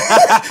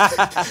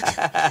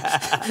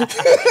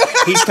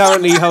 He's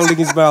currently holding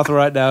his mouth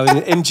right now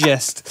in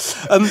jest.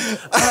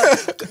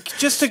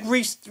 Just to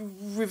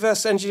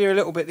reverse engineer a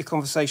little bit the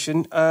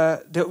conversation,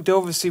 there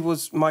obviously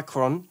was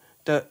MICRON.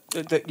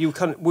 That you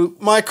kind of...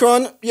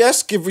 MICRON,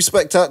 yes, give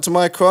respect out to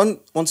MICRON.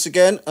 Once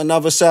again,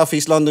 another South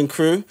East London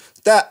crew.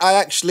 That I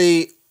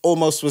actually...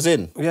 almost was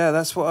in. Yeah,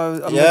 that's what I'm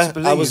meant to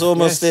believe. I was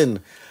almost in.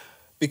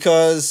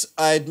 Because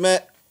I'd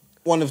met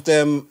one of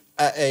them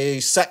at a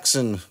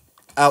Saxon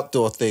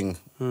outdoor thing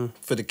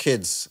for the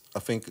kids. I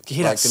think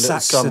like a little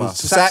summer.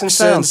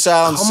 Saxon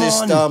sound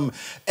system,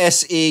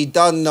 SE,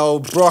 Dunno,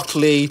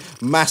 Broccoli,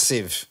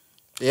 massive.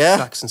 Yeah?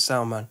 Saxon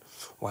sound, man.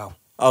 Wow.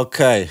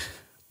 Okay.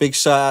 Big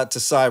shout out to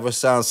Cyber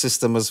Sound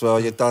System as well.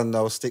 You done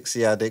know,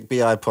 Stixie Addict,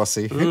 BI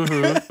Posse.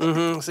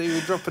 So you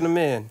were dropping them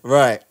in.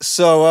 Right.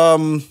 So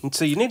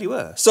so you nearly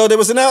were. So there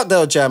was an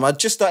outdoor jam. I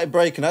just started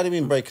breaking. I hadn't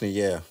been breaking a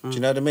year. Do you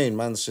know what I mean?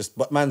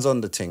 Man's on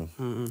the ting.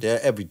 Yeah,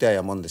 every day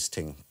I'm on this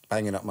ting.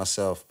 Banging up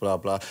myself, blah,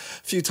 blah. A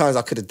few times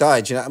I could have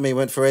died, you know what I mean?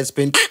 Went for a head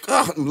spin.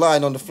 I'm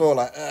lying on the floor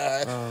like,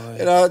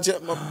 you know,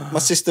 my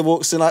sister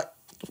walks in like,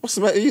 what's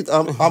the matter with you?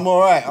 I'm all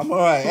right. I'm all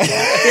right.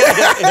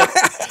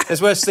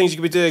 There's worse things you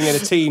could be doing in a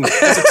teen.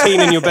 There's a teen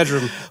in your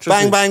bedroom.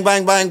 Bang, bang,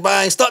 bang, bang,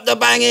 bang. Stop the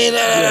banging.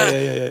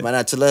 Yeah. Man, I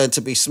had to learn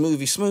to be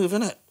smooth,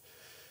 innit?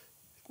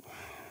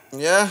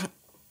 Yeah.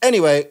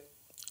 Anyway,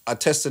 I'm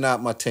testing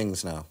out my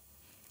tings now.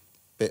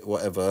 Bit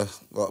whatever.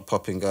 Got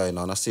popping going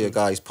on. I see a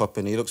guy, he's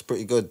popping. He looks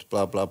pretty good,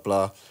 blah, blah,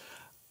 blah.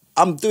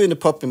 I'm doing the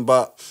popping,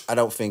 but I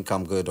don't think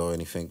I'm good or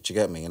anything. Do you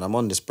get me? And I'm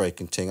on this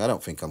breaking ting. I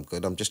don't think I'm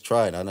good. I'm just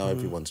trying. I know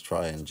everyone's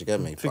trying. Do you get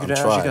me? Figured it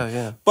out as you go,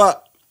 yeah.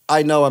 But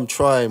I know I'm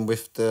trying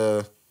with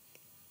the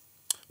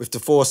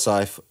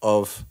foresight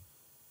of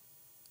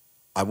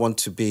I want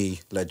to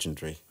be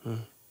legendary.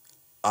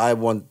 I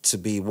want to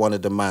be one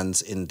of the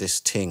mans in this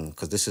ting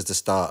because this is the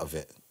start of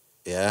it.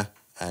 Yeah?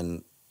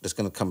 And there's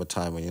going to come a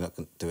time when you're not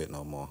going to do it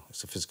no more.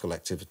 It's a physical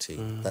activity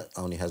that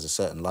only has a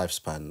certain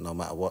lifespan, no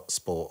matter what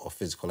sport or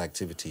physical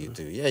activity you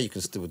do. Yeah, you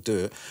can still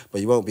do it,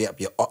 but you won't be at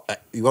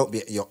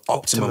your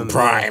optimum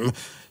prime. Yeah.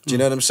 Do you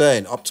know what I'm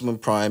saying? Optimum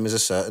prime is a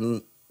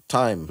certain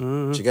time.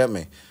 Do you get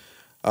me?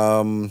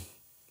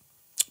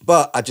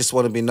 But I just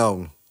want to be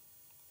known.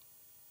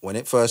 When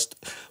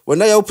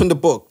they opened the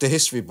book, the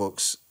history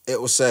books, it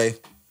will say,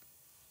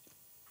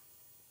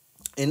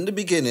 in the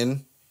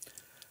beginning,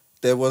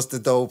 there was the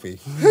Dolby.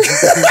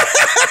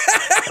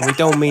 And we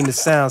don't mean the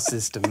sound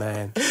system,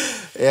 man.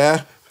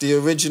 Yeah, the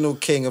original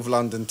king of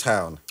London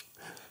town.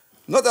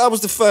 Not that I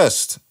was the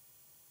first.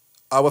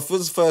 I was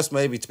the first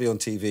maybe to be on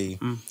TV.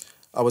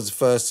 I was the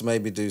first to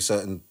maybe do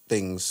certain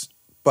things.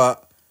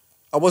 But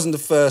I wasn't the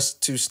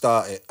first to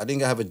start it. I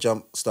didn't have a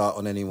jump start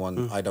on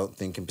anyone, I don't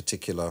think, in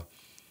particular,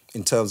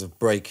 in terms of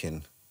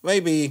breaking.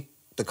 Maybe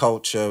the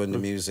culture and the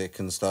music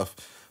and stuff,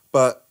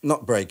 but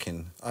not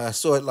breaking. I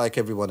saw it like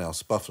everyone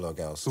else, Buffalo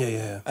Girls.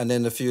 Yeah. And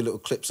then a few little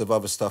clips of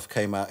other stuff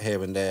came out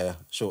here and there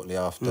shortly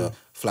after.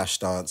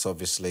 Flashdance,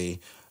 obviously.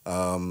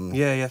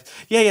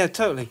 Yeah,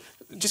 totally.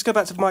 Just go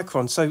back to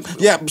MICRON. So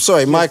yeah,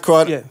 sorry,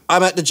 MICRON. Yeah.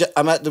 I'm at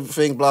the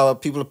thing. Blah.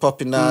 People are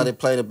popping now. They're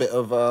playing a bit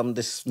of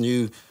this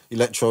new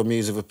electro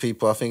music with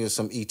people. I think it's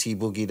some ET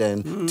boogie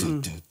then.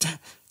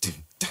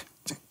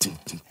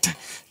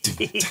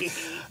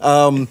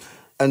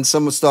 And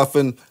some stuff.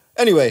 And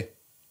anyway,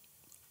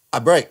 I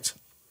braked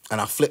and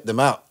I flipped them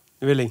out.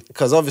 Really?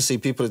 Because obviously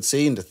people had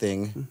seen the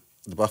thing,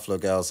 the Buffalo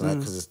Girls, and that,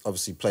 because it's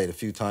obviously played a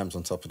few times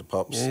on Top of the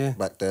Pops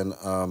back then.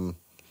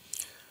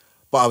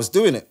 But I was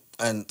doing it.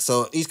 And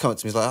so he's coming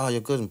to me, he's like, oh,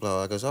 you're good, and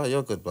blah. I goes, oh,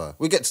 you're good, blah.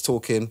 We get to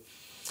talking.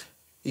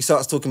 He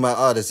starts talking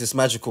about, there's this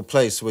magical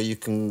place where you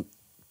can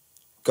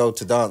go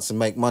to dance and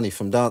make money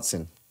from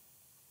dancing.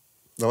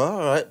 Oh, all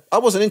right. I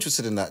wasn't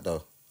interested in that,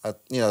 though. I'd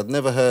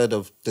never heard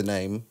of the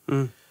name,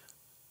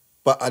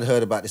 but I'd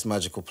heard about this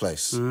magical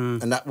place.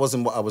 And that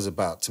wasn't what I was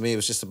about. To me, it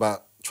was just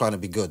about trying to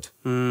be good.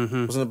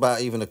 It wasn't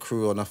about even a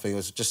crew or nothing. It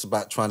was just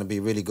about trying to be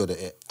really good at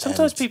it.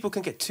 Sometimes people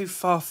can get too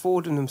far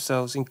forward in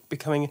themselves in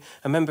becoming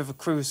a member of a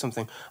crew or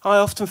something. I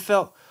often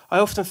feel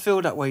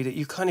that way, that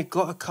you kind of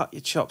got to cut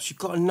your chops. You've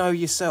got to know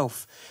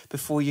yourself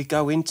before you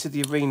go into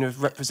the arena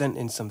of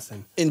representing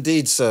something.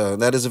 Indeed, sir.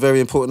 That is a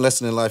very important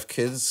lesson in life,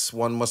 kids.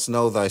 One must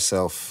know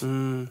thyself.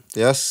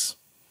 Yes?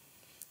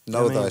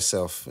 Know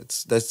thyself.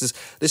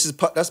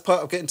 That's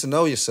part of getting to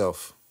know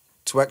yourself,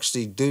 to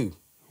actually do.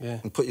 Yeah.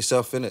 And put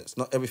yourself in it. It's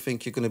not everything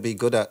you're going to be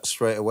good at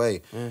straight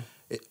away. Yeah.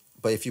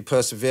 But if you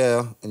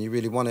persevere and you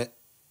really want it,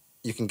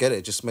 you can get it.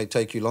 It just may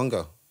take you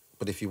longer.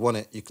 But if you want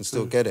it, you can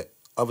still get it.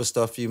 Other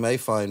stuff you may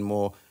find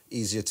more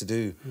easier to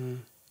do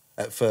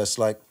at first,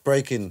 like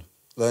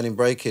learning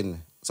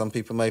breaking. Some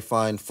people may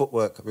find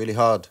footwork really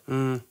hard,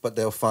 but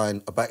they'll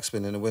find a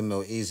backspin and a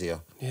windmill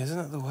easier. Yeah, isn't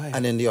that the way?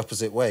 And in the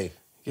opposite way.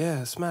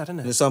 Yeah, it's mad, isn't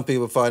it? And then some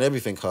people find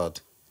everything hard.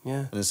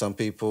 Yeah. And then some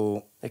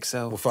people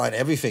will find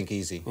everything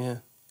easy. Yeah.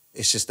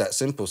 It's just that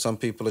simple. Some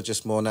people are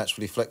just more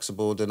naturally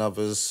flexible than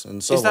others,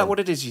 and so on. Is that what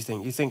it is, you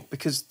think? You think,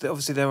 because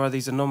obviously there are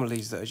these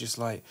anomalies that are just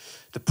like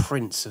the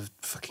prince of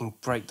fucking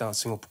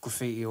breakdancing or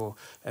graffiti or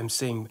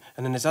MCing,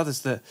 and then there's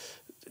others that,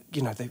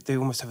 they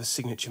almost have a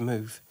signature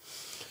move.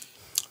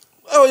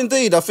 Oh,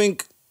 indeed. I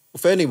think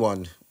for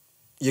anyone,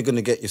 you're going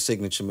to get your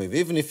signature move.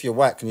 Even if you're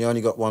whack and you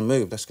only got one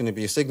move, that's going to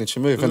be your signature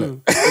move,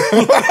 isn't it?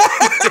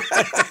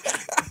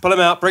 Pull him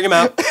out, bring him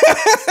out.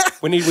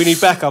 We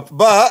need backup.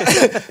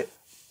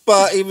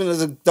 But even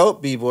as a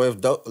dope B-boy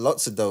of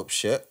lots of dope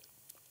shit,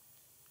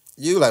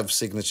 you'll have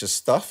signature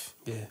stuff.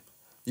 Yeah.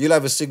 You'll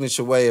have a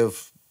signature way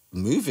of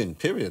moving,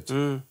 period.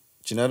 Do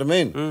you know what I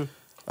mean?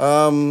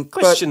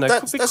 Question, but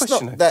though. That's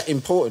not that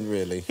important,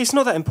 really. It's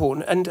not that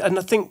important. And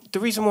I think the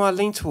reason why I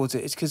lean towards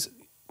it is because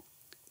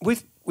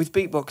with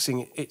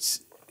beatboxing,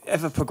 it's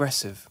ever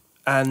progressive.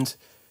 And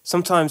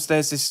sometimes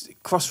there's this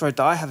crossroad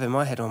that I have in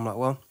my head. I'm like,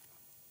 well,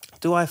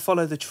 do I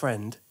follow the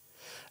trend?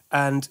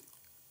 And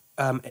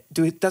will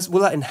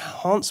that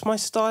enhance my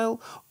style,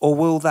 or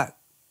will that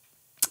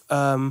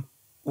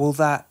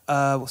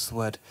what's the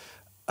word?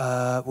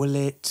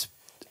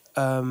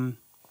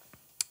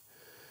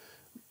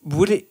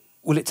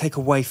 Will it take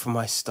away from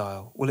my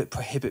style? Will it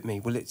prohibit me?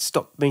 Will it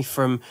stop me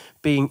from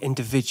being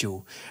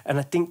individual? And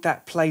I think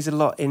that plays a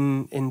lot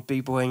in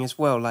b-boying as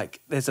well. Like,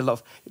 there's a lot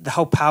of the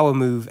whole power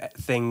move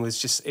thing was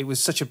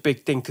such a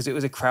big thing because it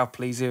was a crowd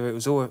pleaser. It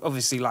was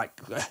obviously like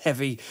a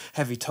heavy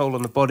toll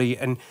on the body,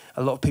 and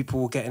a lot of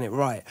people were getting it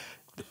right.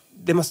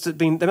 There must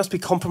be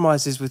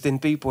compromises within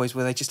b-boys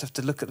where they just have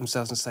to look at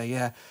themselves and say,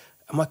 yeah,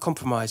 am I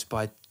compromised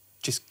by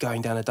just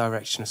going down a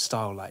direction of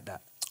style like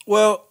that?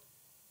 Well,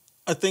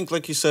 I think,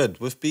 like you said,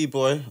 with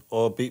b-boy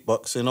or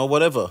beatboxing or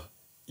whatever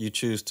you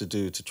choose to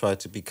do to try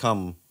to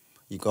become,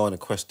 you go on a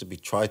quest to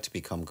try to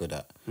become good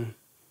at.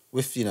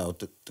 With,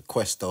 the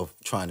quest of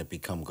trying to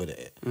become good at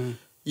it.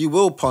 You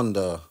will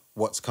ponder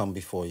what's come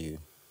before you.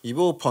 You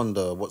will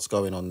ponder what's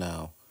going on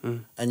now.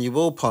 And you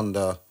will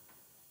ponder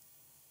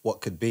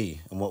what could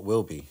be and what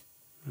will be.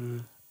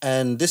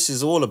 And this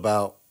is all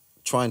about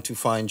trying to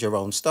find your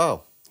own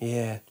style.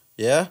 Yeah.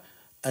 Yeah?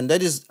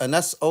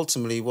 that's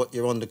ultimately what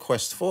you're on the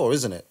quest for,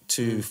 isn't it?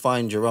 To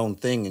find your own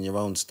thing and your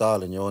own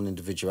style and your own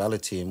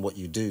individuality in what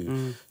you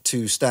do,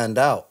 to stand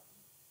out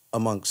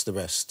amongst the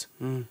rest,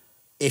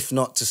 if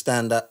not to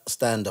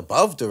stand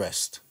above the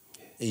rest,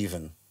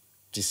 even.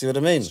 Do you see what I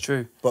mean? It's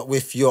true. But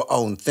with your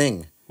own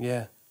thing.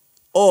 Yeah.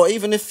 Or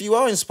even if you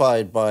are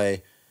inspired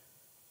by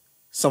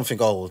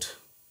something old,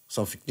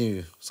 something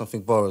new,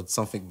 something borrowed,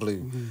 something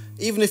blue,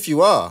 even if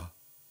you are,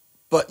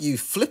 but you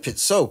flip it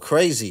so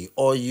crazy,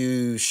 or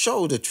you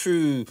show the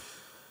true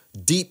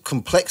deep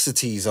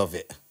complexities of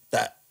it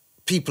that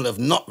people have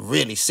not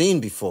really seen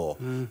before,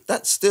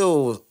 that's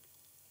still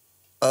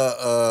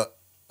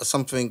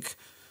something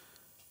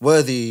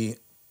worthy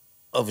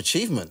of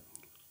achievement.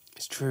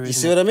 It's true. You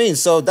see what I mean?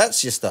 So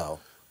that's your style.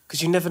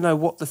 Because you never know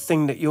what the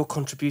thing that you're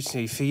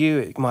contributing to. For you,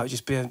 it might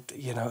just be a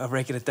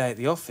regular day at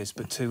the office,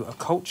 but to a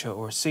culture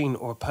or a scene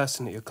or a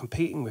person that you're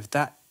competing with,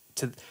 that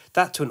to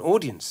an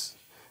audience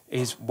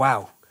is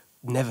wow.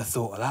 Never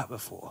thought of that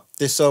before.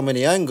 There's so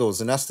many angles,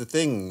 and that's the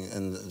thing,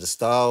 and the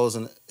styles,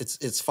 and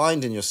it's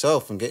finding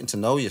yourself and getting to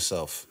know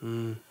yourself.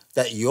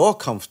 That you're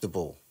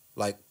comfortable.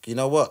 Like, you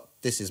know what?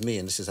 This is me,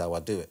 and this is how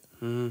I do it.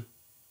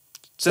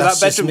 So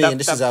that's that bedroom, just me, and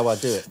this is how I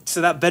do it.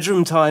 So that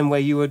bedroom time where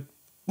you were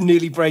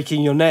nearly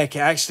breaking your neck, it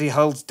actually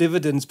holds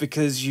dividends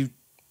because you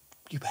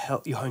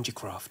honed your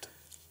craft.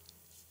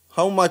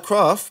 Honed my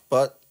craft,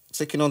 but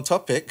sticking on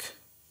topic,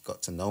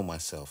 got to know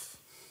myself.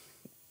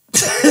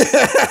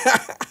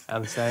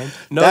 I'm saying,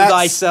 know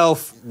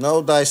thyself.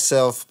 Know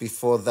thyself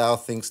before thou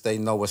thinkst they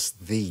knowest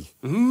thee.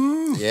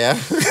 Yeah.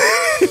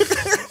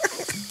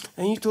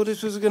 And you thought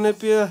this was going to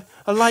be a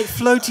light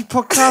floaty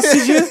podcast,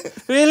 did you?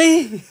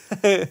 Really?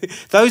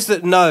 Those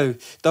that know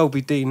Dolby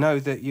D know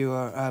that you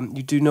are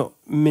you do not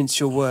mince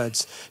your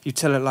words. You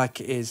tell it like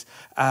it is.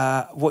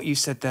 What you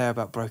said there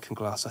about broken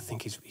glass, I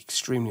think, is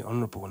extremely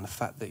honourable, and the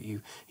fact that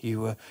you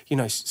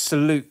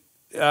salute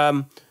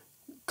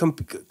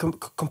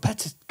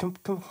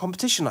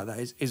competition like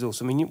that is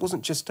awesome. I mean, it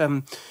wasn't just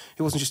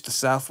the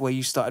South where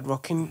you started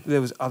rocking.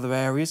 There was other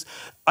areas.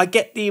 I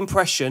get the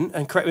impression,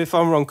 and correct me if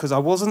I'm wrong, because I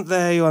wasn't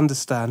there. You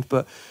understand,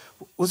 but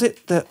was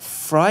it that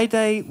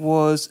Friday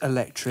was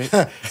Electric,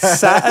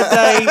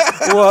 Saturday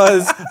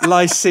was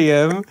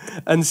Lyceum,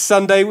 and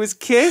Sunday was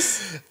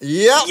Kiss?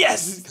 Yep.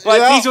 Yes.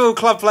 Right, these are all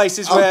club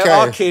places where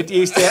our kid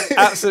used to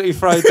absolutely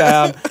throw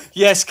down.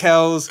 Yes,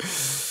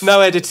 Kels.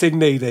 No editing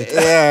needed.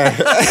 Yeah.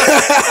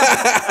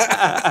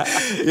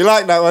 You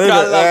like that one, isn't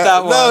I love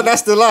that one. No,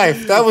 that's the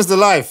life. That was the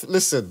life.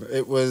 Listen,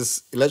 it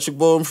was Electric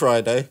Ballroom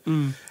Friday,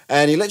 and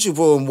Electric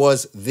Ballroom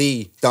was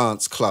the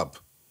dance club.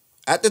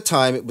 At the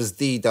time, it was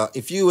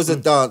if you was a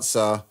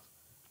dancer,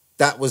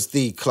 that was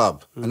the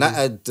club. And that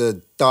had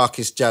the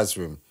darkest jazz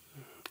room.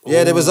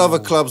 Yeah, there was other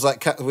clubs like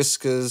Cat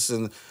Whiskers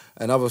and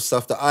other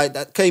stuff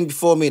that came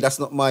before me. That's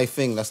not my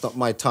thing. That's not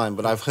my time.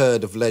 But I've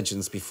heard of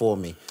legends before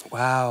me.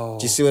 Wow.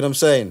 Do you see what I'm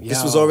saying? Yeah.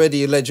 This was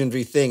already a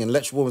legendary thing. And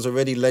Electric Ballroom was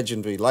already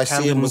legendary.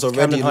 Lyceum was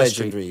already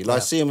legendary.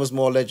 Lyceum was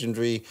more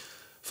legendary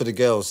for the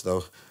girls,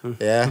 though.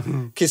 Yeah?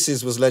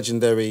 Kisses was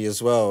legendary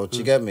as well. Do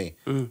you get me?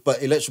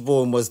 But Electric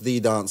Ballroom was the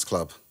dance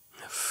club.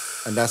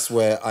 And that's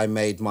where I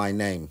made my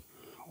name.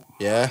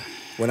 Yeah?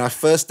 When I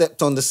first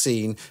stepped on the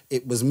scene,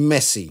 it was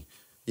messy.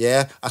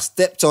 Yeah? I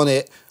stepped on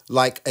it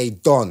like a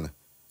don.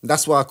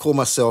 That's why I call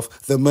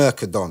myself the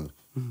Mercadon.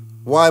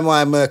 Why am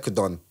I a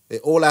Mercadon?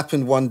 It all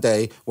happened one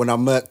day when I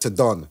murked a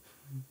don.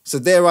 So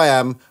there I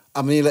am.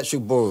 I'm in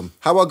Electric Ballroom.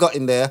 How I got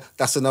in there,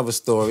 that's another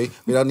story.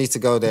 We don't need to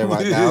go there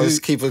right now. Let's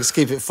keep it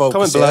focused.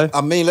 Comment below.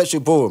 I'm in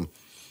Electric Ballroom.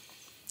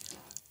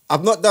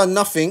 I've not done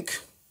nothing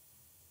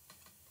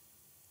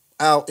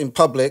out in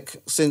public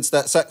since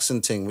that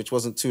Saxon thing, which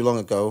wasn't too long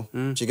ago.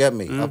 Do you get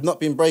me? I've not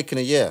been breaking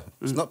a year.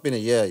 It's not been a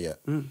year yet.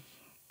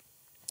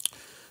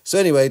 So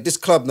anyway, this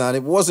club now,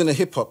 it wasn't a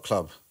hip-hop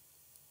club.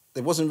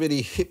 There wasn't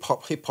really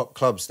hip-hop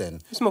clubs then.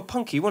 It was more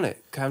punky, wasn't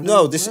it, Camden?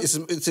 No, this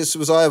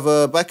was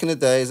either, back in the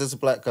days, as a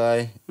black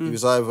guy, he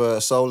was either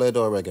a soul head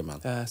or a reggae man.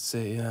 I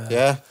see, yeah.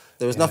 Yeah?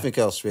 There was nothing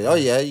else really. Oh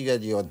yeah, you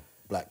had your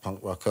black punk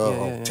rocker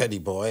or Teddy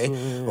Boy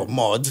or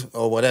Mod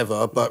or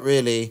whatever, but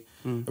really,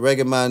 a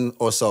reggae man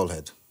or soul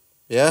head.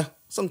 Yeah?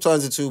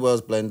 Sometimes the two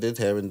worlds blended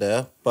here and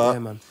there,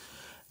 but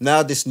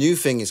now this new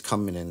thing is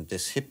coming in,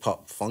 this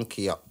hip-hop,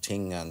 funky up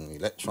thing and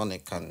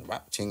electronic and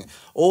rap thing.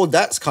 All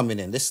that's coming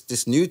in.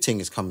 This new thing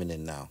is coming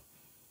in now.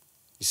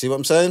 You see what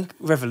I'm saying?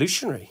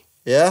 Revolutionary.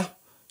 Yeah?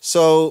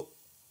 So,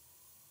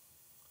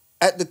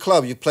 at the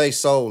club, you play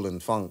soul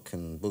and funk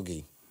and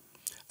boogie.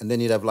 And then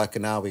you'd have like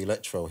an hour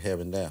electro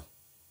here and there.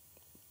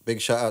 Big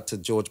shout out to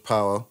George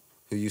Power,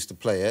 who used to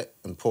play it,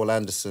 and Paul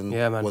Anderson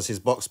was his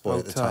box boy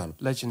at the time.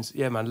 Legends,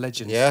 yeah, man,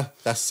 legends. Yeah,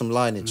 that's some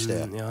lineage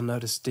there. Yeah, I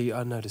noticed.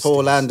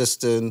 Paul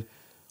Anderson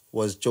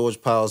was George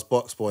Power's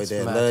box boy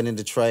there, learning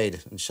the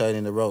trade and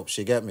showing the ropes.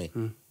 You get me?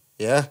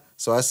 Yeah.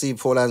 So I see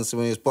Paul Anderson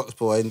when he was box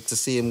boy, and to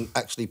see him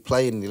actually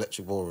play in the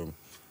Electric Ballroom.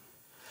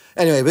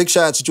 Anyway, big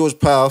shout out to George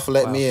Power for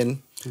letting me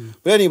in.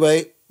 But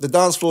anyway, the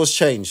dance floor's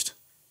changed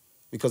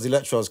because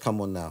electro's come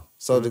on now.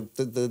 So the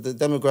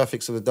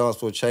demographics of the dance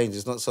floor changed.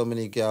 There's not so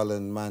many gal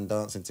and man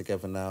dancing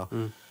together now.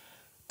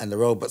 and the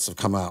robots have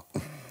come out.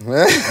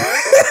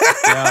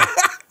 Yeah.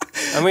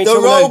 And we ain't The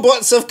talking no-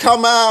 robots have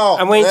come out.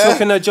 And we ain't yeah?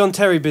 talking no John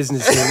Terry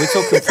business here. We're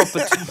talking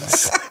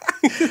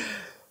proper.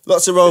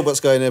 Lots of robots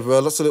going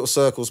everywhere. Lots of little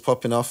circles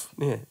popping off.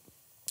 Yeah.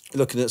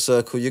 Looking at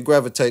circle, you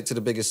gravitate to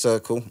the biggest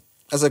circle.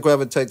 As I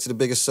gravitate to the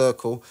biggest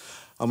circle,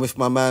 I'm with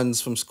my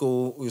mans from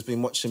school who's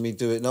been watching me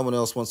do it. No one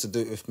else wants to do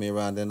it with me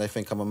around there. And they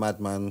think I'm a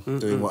madman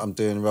doing what I'm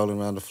doing, rolling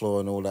around the floor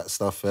and all that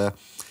stuff. Yeah.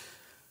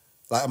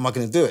 Like, am I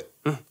going to do it?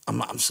 I'm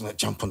just going to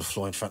jump on the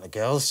floor in front of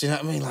girls. Do you know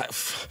what I mean? Like,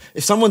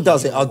 if someone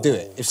does it, I'll do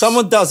it. If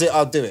someone does it,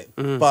 I'll do it.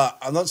 But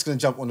I'm not just going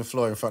to jump on the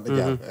floor in front of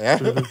girls. Yeah?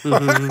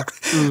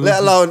 Let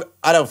alone,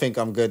 I don't think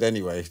I'm good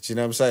anyway. Do you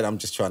know what I'm saying? I'm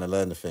just trying to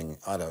learn the thing.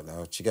 I don't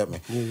know. Do you get me?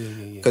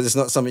 Yeah. Because it's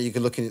not something you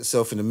can look at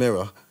yourself in the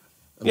mirror.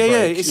 and Yeah,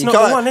 break. it's You not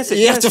can't- the one, is it?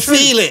 You Yeah, have to it's true.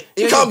 feel it.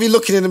 You Yeah, can't be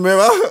looking in the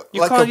mirror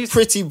like can't a use-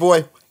 pretty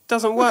boy.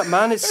 Doesn't work,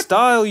 man. It's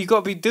style. You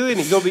got to be doing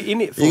it. You got to be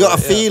in it for You got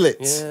to it. feel it.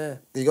 Yeah.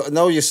 You got to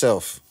know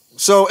yourself.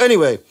 So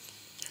anyway,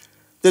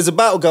 there's a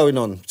battle going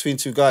on between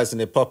two guys and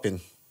they're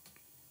popping.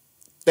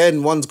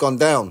 Then one's gone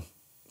down,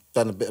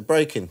 done a bit of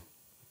breaking.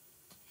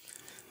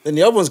 Then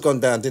the other one's gone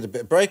down, did a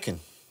bit of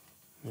breaking.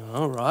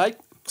 All right.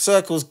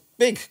 Circle's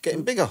big,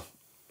 getting bigger.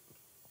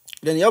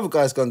 Then the other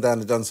guy's gone down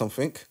and done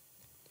something.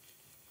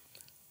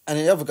 And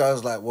the other guy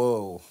was like,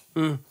 whoa.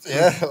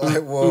 Yeah,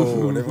 like,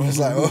 whoa. And everyone's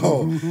like,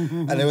 whoa.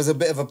 And there was a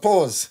bit of a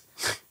pause.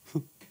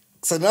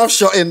 So now I've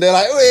shot in, they're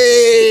like,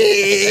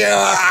 wee,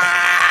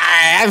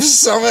 have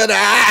some of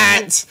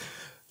that.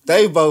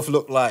 They both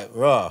look like,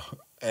 raw.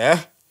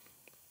 Yeah?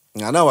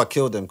 I know I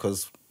killed them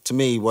because to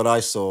me, what I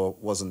saw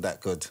wasn't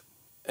that good.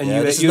 And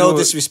Yeah, there's you'd no already-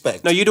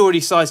 disrespect. No, you'd already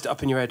sized it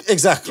up in your head.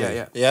 Exactly.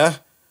 Yeah. Yeah?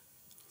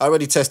 I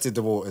already tested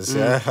the waters,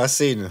 yeah? I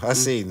seen.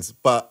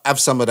 But have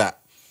some of that.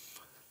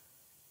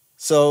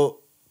 So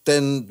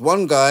then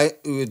one guy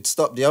who had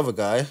stopped the other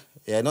guy,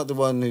 yeah, not the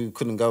one who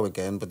couldn't go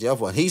again, but the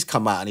other one, he's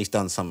come out and he's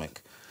done something.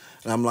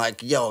 And I'm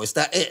like, yo, is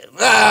that it?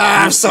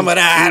 Have some of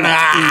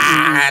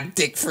that.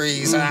 Dick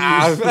freeze. So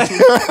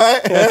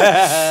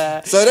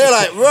they're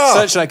like, raw.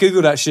 Search that,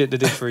 Google that shit, the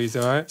dick freeze,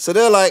 all right? So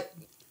they're like,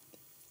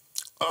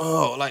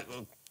 oh, like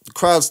the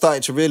crowd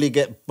started to really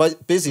get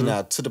busy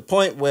now to the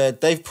point where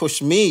they've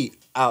pushed me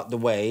out the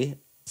way,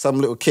 some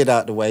little kid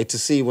out the way to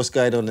see what's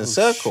going on in the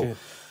circle. shit.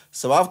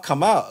 So I've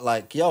come out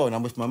like, yo, and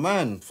I'm with my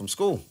man from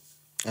school.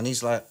 And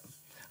he's like,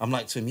 I'm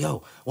like to him,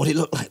 yo, what it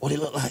look like? What it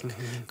look like?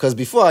 Because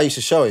before I used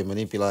to show him and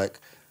he'd be like,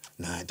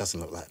 nah, it doesn't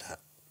look like that.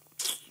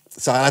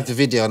 So I had the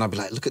video and I'd be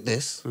like, look at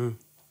this.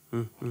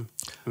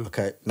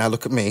 Okay, now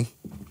look at me.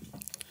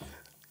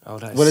 Oh,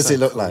 that is What does so it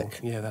look cool. like?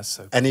 Yeah, that's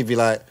so cool. And he'd be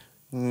like,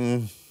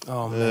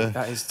 Oh, man,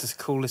 that is the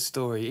coolest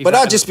story. but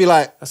I'd just be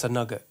like, That's a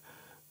nugget.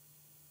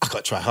 I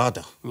got to try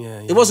harder.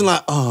 Yeah. It wasn't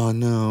like, oh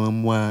no,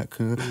 I'm whack.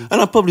 And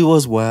I probably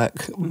was whack.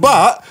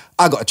 But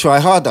I got to try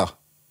harder.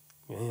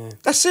 Yeah.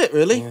 That's it,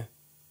 really. Yeah.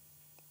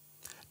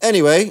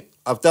 Anyway,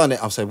 I've done it.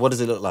 I'm saying, what does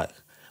it look like?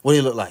 What do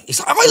you look like? He's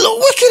like, oh, it look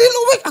wicked, it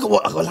look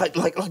wicked. I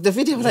go like the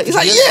video. Like, he's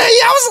like, yeah.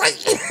 I was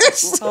like,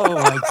 yes. Oh,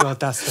 my God,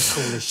 that's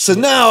the coolest So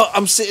shit. now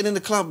I'm sitting in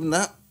the club and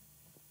that.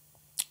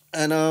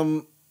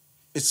 And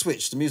it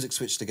switched. The music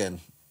switched again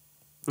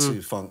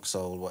to funk,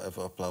 soul,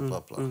 whatever, blah, blah,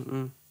 blah.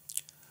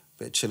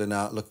 Bit of chilling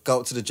out. Look, go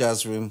up to the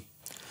jazz room.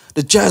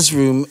 The jazz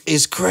room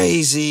is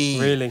crazy.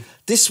 Really?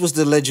 This was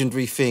the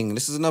legendary thing.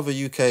 This is another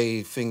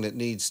UK thing that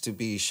needs to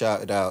be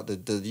shouted out.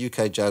 The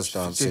UK jazz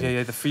dancing.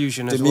 Yeah, the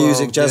fusion The as well.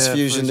 music, jazz Yeah,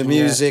 fusion, the yeah.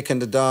 music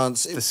and the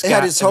dance. It scat,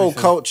 had its whole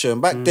everything. culture.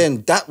 And back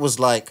then, that was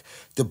like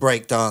the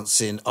break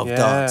dancing of Yeah,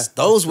 dance.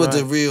 Those were that's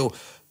the right. real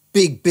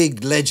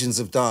big legends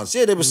of dance.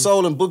 Yeah, there were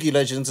soul and boogie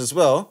legends as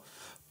well.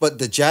 But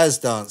the jazz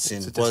dancing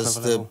It's a different was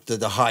level.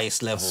 the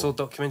highest I level. saw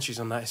documentaries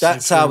on that. It's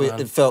That's so how true, it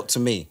man. felt to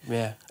me.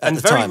 Yeah. at And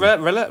the very time.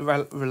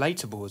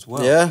 relatable as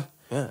well. Yeah.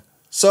 Yeah.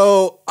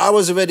 So I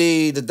was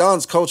already, the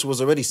dance culture was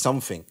already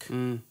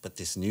something. But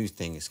this new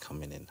thing is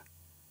coming in.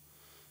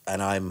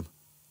 And I'm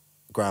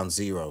ground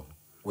zero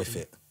with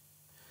it.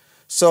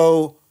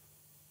 So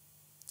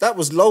that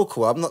was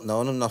local. I'm not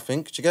known, I'm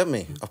nothing. Do you get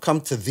me? I've come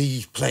to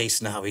the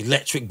place now,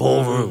 Electric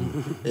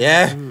Ballroom.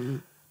 Yeah?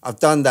 I've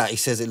done that. He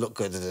says it looked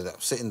good. I'm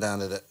sitting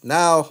down at it.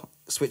 Now,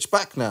 switch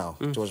back now.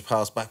 George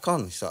Powell's back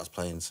on. He starts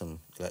playing some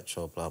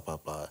electro, blah, blah,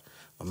 blah.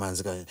 My man's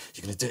going,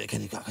 you're going to do it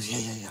again? He goes,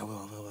 yeah, I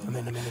will. A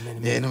minute.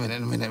 Yeah, in a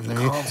minute.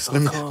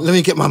 Calm. Let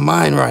me get my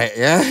mind right,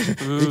 yeah?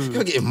 You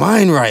gotta get your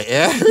mind right,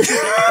 yeah?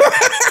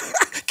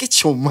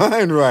 Get your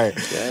mind right.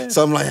 Yeah.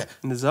 So I'm like,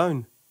 In the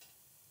zone.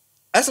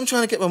 as I'm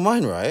trying to get my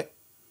mind right,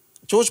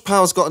 George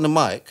Powell's got on the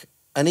mic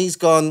and he's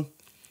gone,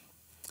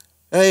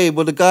 hey,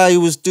 well, the guy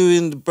who was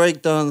doing the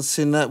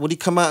breakdancing, would he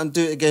come out and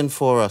do it again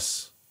for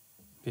us?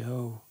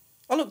 Yo.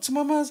 I looked to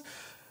my man's,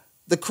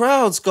 the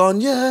crowd's gone,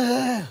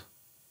 yeah.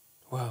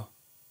 Wow.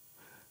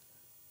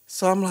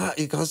 So I'm like,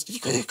 he goes, you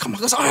gotta come on.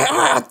 He goes, all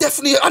right,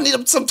 definitely, I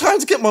need some time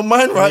to get my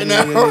mind right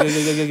now.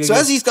 Yeah. So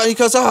as he's going, he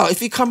goes,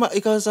 if you come out, he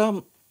goes,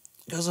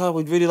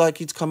 we'd really like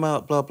you to come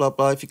out, blah, blah,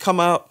 blah. If you come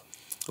out,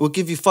 we'll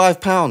give you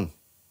 £5.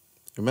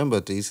 Remember,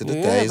 these are the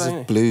Yeah, days baby.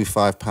 of blue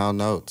 £5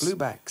 notes.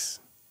 Bluebacks.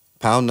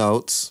 Pound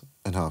notes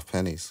and half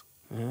pennies.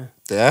 Yeah.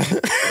 Yo.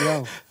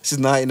 This is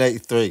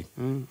 1983.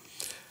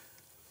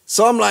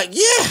 So I'm like,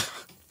 yeah.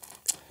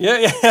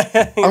 Yeah.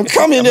 I'm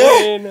coming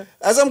now.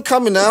 As I'm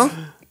coming now,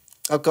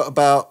 I've got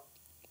about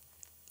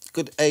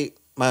good 8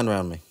 men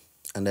around me,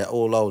 and they're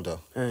all older.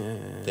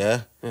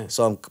 Yeah.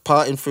 So I'm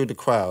parting through the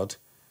crowd,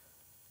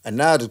 and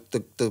now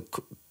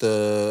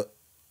the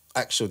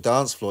actual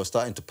dance floor is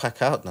starting to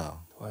pack out now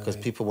because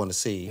people want to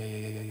see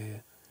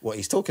what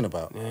he's talking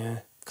about. Yeah.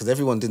 Because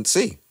everyone didn't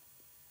see.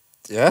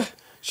 Yeah.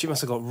 She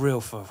must have got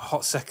real for a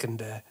hot second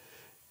there.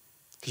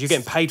 Because you're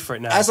getting paid for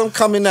it now. As I'm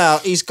coming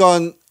out, he's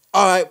gone,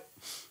 all right,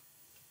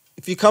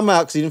 if you come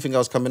out, because he didn't think I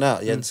was coming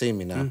out, he hadn't seen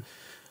me now,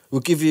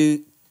 we'll give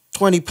you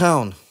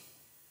 £20.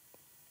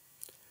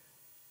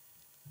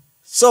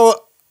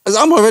 So, as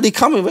I'm already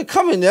coming, we're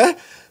coming, yeah?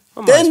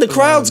 Then the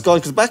crowd's gone,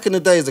 because back in the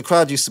days, the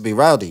crowd used to be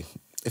rowdy.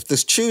 If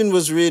this tune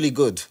was really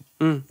good,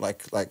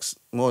 like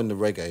more in the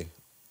reggae,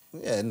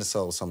 in the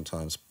soul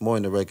sometimes, more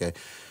in the reggae,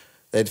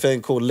 they had a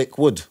thing called lick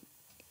wood.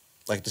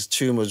 Like this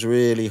tune was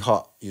really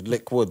hot, you'd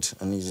lick wood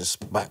and you just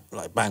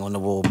bang on the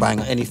wall, bang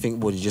anything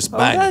wood, you just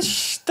bang.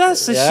 That's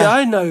the shit.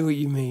 I know what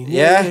you mean.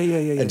 Yeah.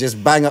 And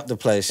just bang up the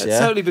place. It's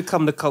totally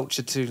become the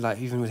culture too, like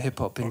even with hip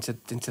hop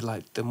into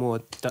like the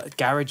more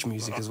garage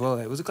music as well.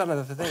 It was a kind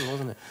of a thing,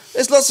 wasn't it?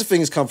 There's lots of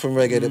things come from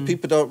reggae that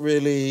people don't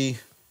really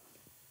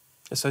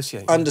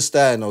associate,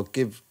 understand or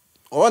give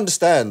or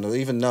understand or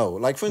even know.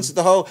 Like for instance,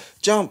 the whole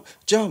jump,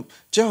 jump,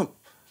 jump.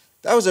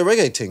 That was a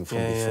reggae thing from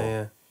before.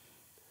 Yeah.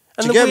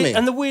 Do you get me?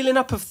 And the wheeling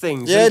up of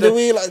things. Yeah, the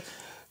wheel,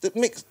 the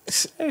mix,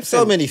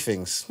 so many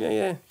things.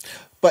 Yeah.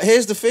 But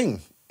here's the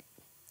thing.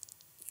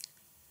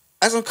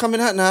 As I'm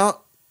coming out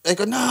now, they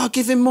go, no,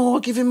 give him more,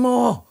 give him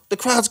more. The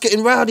crowd's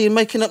getting rowdy and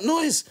making up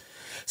noise.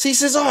 So he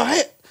says, all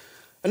right.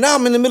 And now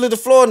I'm in the middle of the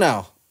floor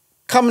now,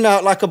 coming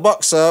out like a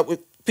boxer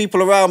with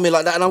people around me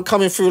like that, and I'm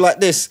coming through like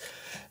this.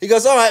 He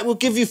goes, all right, we'll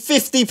give you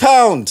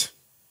 £50.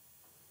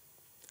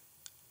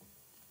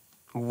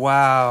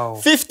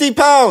 Wow.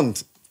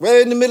 £50.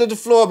 We're in the middle of the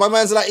floor. My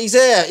man's like, he's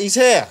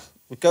here.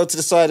 We go to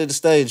the side of the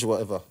stage or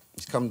whatever.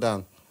 He's come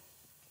down.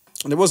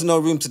 And there wasn't no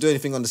room to do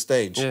anything on the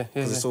stage.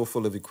 Because it's all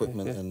full of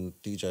equipment and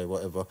DJ,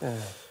 whatever.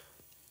 Yeah.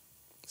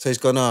 So he's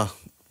gone, you're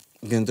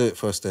going to do it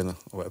first then, or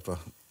whatever.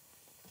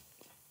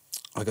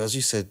 I go,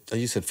 you said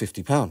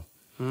 £50.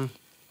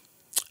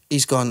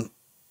 He's gone,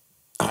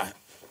 all right.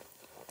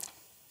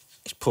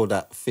 He's pulled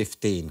out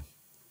 15.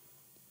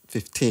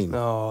 15.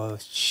 Oh,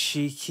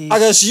 cheeky. I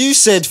goes, you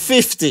said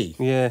 50.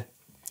 Yeah.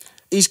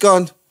 He's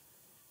gone,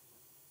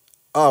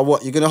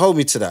 what, you're going to hold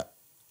me to that?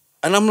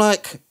 And I'm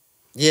like,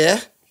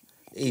 yeah.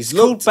 He's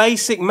looked... called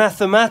basic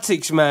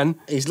mathematics, man.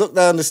 He's looked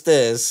down the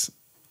stairs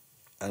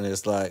and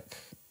it's like...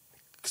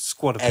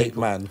 squad of 8 people.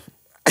 man.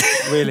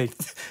 Really?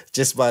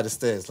 Just by the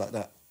stairs, like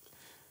that.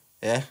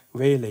 Yeah?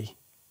 Really?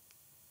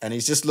 And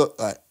he's just looked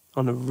like...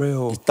 on a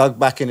real... He's dug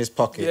back in his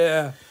pocket.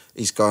 Yeah.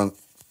 He's gone,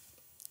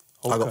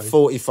 I got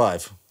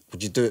 45.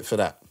 Would you do it for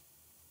that?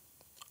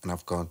 And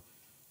I've gone,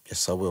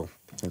 yes, I will.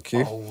 Thank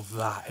you. Oh,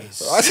 that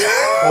is...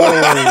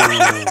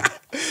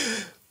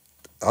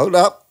 Hold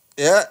up.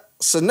 Yeah.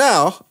 So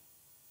now,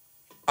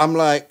 I'm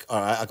like,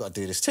 all right, I got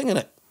to do this thing,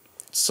 innit?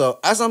 So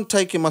as I'm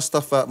taking my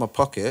stuff out of my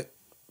pocket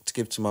to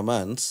give to my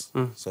mans,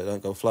 so they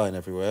don't go flying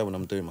everywhere when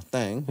I'm doing my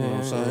thing, you know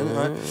what I'm saying?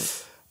 Right?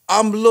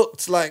 I'm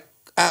looked like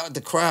out of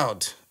the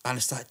crowd, and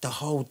it's like the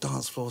whole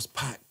dance floor's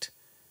packed.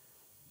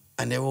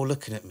 And they're all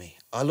looking at me.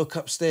 I look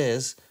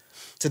upstairs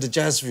to the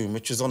jazz room,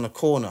 which is on the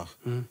corner,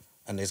 and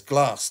there's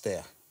glass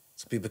there.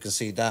 So people can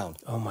see down.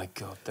 Oh my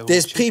God.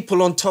 There's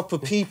people on top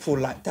of people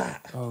like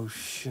that. Oh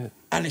shit.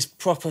 And it's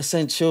proper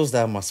sent chills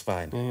down my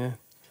spine. Yeah.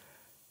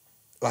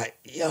 Like,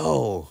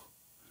 yo.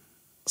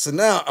 So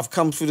now I've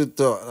come through the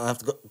door and I have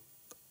to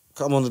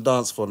come on the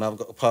dance floor and I've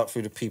got to part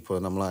through the people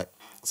and I'm like,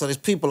 so there's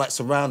people like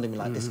surrounding me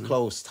like this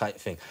close type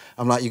thing.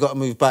 I'm like, you got to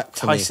move back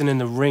for Tyson me. in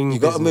the ring. You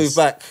got to move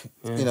back,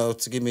 you know,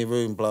 to give me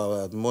room, blah,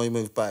 blah. The more you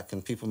move back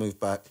and people move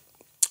back.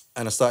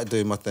 And I started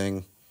doing my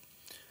thing.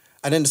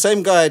 And then the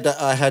same guy that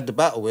I had the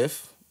battle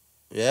with,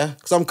 yeah,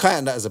 because I'm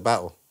counting that as a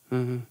battle.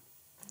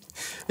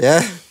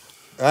 Yeah,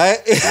 right?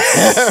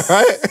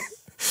 Right?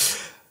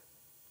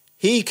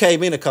 He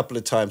came in a couple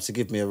of times to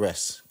give me a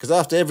rest. Because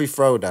after every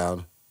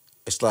throwdown,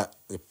 it's like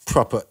you're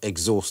proper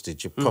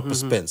exhausted, you're proper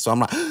spent. So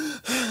I'm like,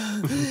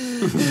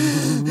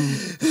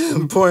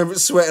 I'm pouring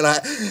sweat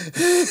like,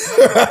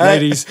 right?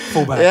 Ladies,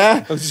 fall back.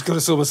 Yeah. I've just got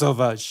to sort myself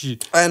out.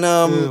 Shit.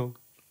 And,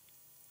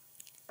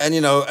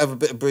 you know, have a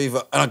bit of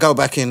breather. And I go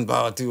back in, but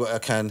I'll do what I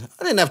can.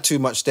 I didn't have too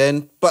much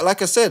then. But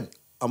like I said,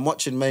 I'm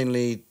watching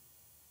mainly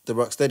the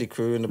Rocksteady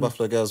Crew and the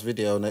Buffalo Girls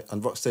video.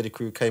 And Rocksteady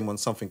Crew came on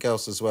something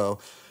else as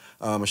well.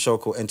 A show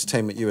called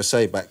Entertainment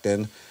USA back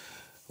then,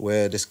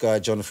 where this guy,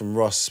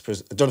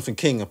 Jonathan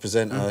King, a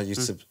presenter,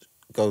 used to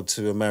go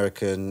to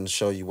America and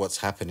show you what's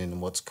happening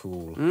and what's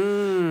cool.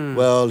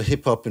 Well,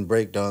 hip-hop and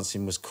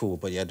breakdancing was cool,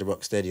 but you had the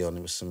Rocksteady on.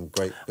 It was some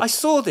great... I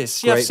saw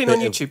this. Yeah, I've seen it on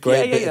YouTube.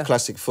 Great bit of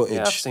classic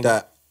footage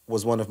that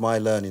was one of my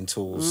learning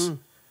tools.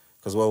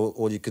 Because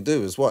all you could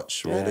do is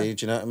watch, really.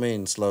 Do you know what I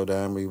mean? Slow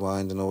down,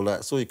 rewind and all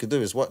that. So all you could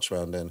do is watch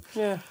around then.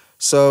 Yeah.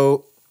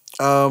 So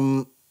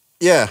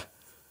Yeah.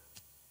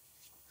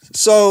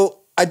 So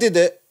I did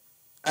it,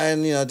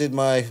 and I did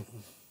my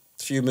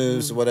few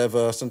moves or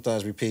whatever.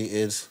 Sometimes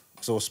repeated,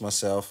 exhaust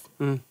myself.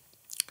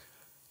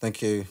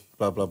 Thank you.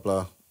 Blah blah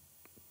blah.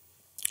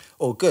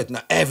 All good.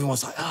 Now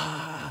everyone's like,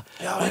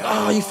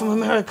 you from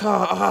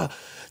America?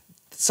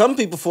 Some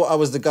people thought I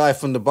was the guy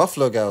from the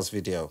Buffalo Gals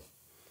video,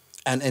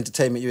 and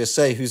Entertainment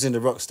USA, who's in the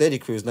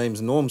Rocksteady crew. His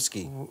name's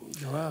Normski.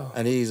 Wow.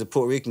 And he's a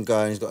Puerto Rican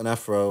guy, and he's got an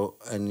afro,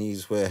 and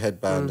he's wear a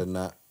headband and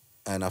that.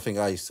 And I think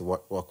I used to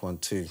rock one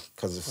too,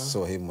 because I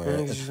saw him wear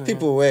it.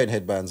 People were wearing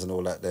headbands and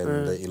all that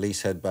then, the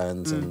Elise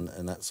headbands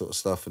and that sort of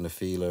stuff, and the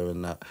feeler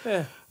and that.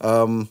 Yeah.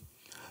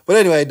 But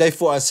anyway, they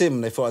thought I was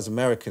him, they thought I was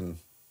American,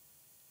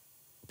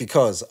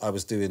 because I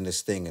was doing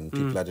this thing and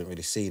people hadn't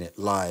really seen it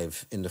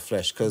live in the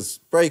flesh. Because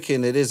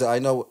breaking, I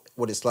know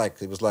what it's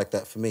like. It was like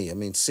that for me. I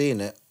mean, seeing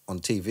it on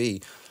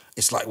TV,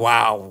 it's like,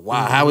 wow,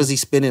 how is he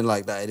spinning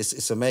like that?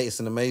 It's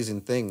an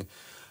amazing thing.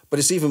 But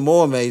it's even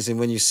more amazing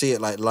when you see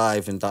it like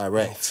live and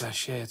direct.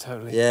 Flash, yeah,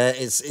 totally. Yeah, it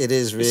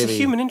is really. It's a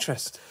human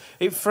interest.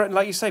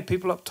 Like you say,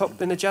 people up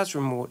top in the jazz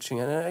room watching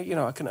it. And,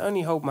 I can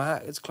only hold my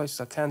hat as close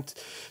as I can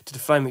to the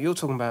flame that you're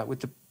talking about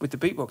with the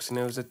beatboxing.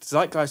 There was a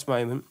zeitgeist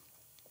moment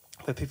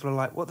where people are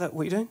like, "What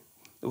are you doing?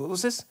 What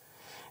was this?"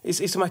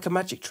 It's like a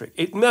magic trick.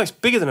 No, it's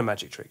bigger than a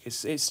magic trick.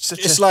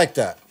 It's like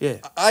that. Yeah.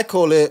 I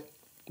call it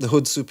the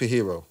hood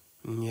superhero.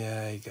 Yeah,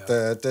 there you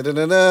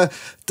go.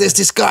 There's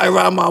this guy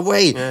around my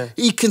way. Yeah.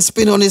 He can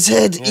spin on his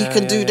head. He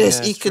can do this.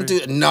 He can do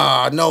it.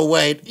 Nah, no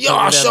way. Yo,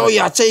 I'll show you.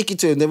 I'll take you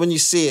to him. And then when you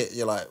see it,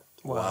 you're like,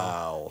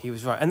 wow. He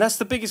was right. And that's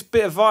the biggest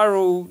bit of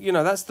viral,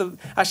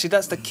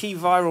 that's the key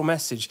viral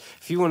message.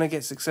 If you want to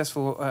get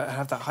successful,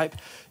 have that hype,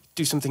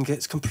 do something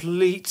that's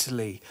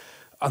completely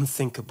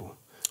unthinkable.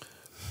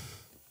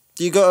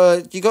 You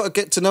gotta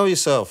get to know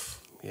yourself.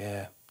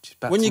 Yeah.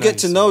 When you get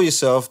to know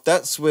yourself,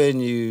 that's when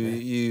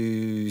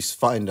you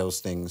find those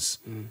things.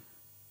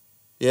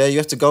 Yeah, you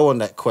have to go on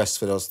that quest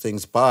for those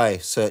things by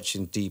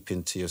searching deep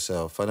into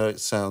yourself. I know it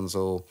sounds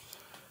all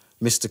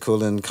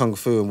mystical and kung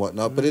fu and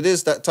whatnot, but it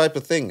is that type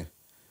of thing.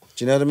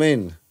 Do you know what I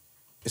mean?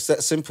 It's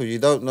that simple. You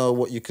don't know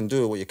what you can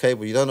do or what you're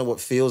capable. You don't know what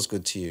feels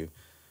good to you.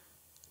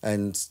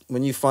 And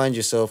when you find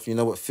yourself, you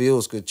know what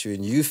feels good to you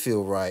and you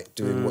feel right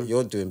doing what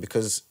you're doing,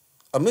 because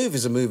a move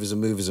is a move is a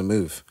move is a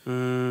move.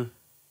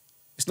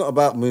 It's not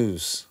about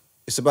moves.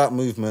 It's about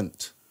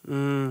movement.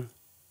 And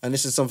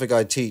this is something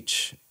I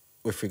teach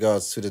with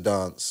regards to the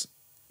dance.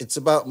 It's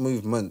about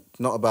movement,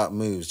 not about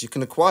moves. You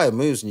can acquire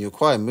moves and you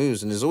acquire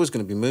moves, and there's always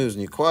going to be moves,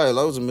 and you acquire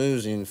loads of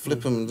moves and you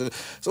flip them.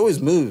 It's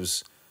always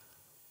moves.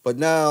 But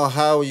now,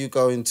 how are you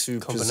going to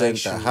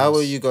present that? How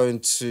are you going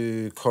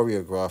to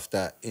choreograph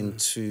that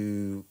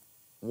into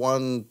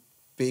one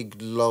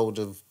big load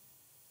of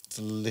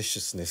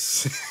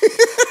deliciousness?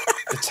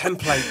 The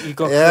template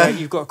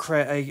you've got to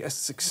create a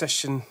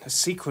succession, a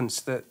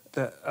sequence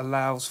that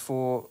allows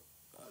for,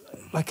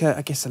 like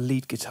I guess a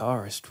lead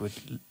guitarist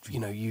would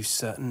use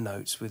certain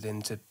notes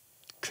within to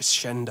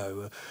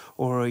crescendo,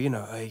 or a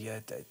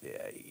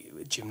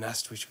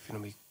gymnast, which be a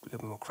little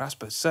bit more crass,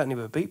 but certainly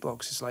with a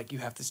beatbox, it's like you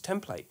have this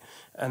template,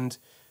 and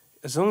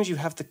as long as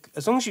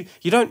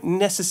you don't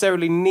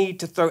necessarily need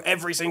to throw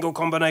every single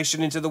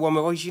combination into the one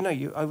where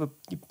you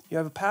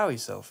overpower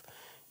yourself.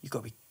 You've got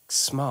to be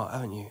smart,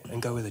 haven't you?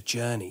 And go with a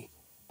journey.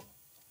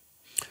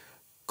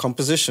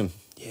 Composition.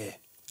 Yeah.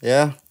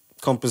 Yeah?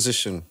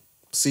 Composition.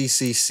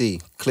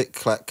 CCC.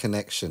 Click-clack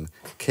connection.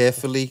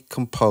 Carefully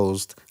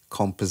composed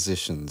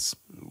compositions.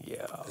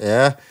 Yeah.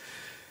 Yeah?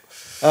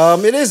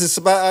 It is. It's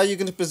about how you're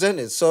going to present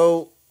it.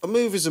 So a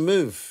move is a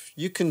move.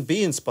 You can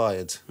be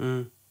inspired.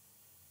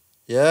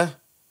 Yeah?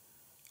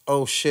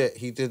 Oh, shit.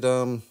 He did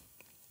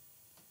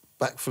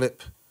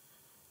backflip.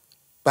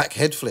 Back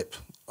head flip.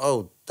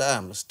 Oh,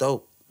 damn. That's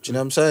dope. Do you know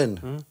what I'm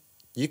saying?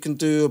 You can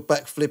do a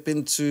backflip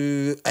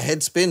into a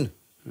head spin.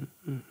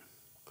 Do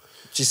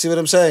you see what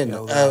I'm saying?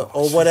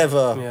 Or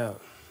whatever. Yeah.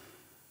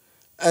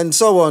 And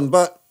so on.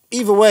 But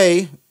either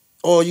way,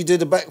 or you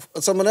did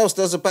someone else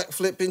does a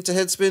backflip into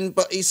head spin,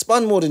 but he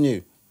spun more than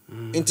you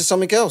into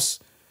something else.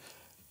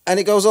 And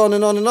it goes on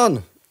and on and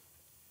on.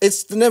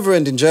 It's the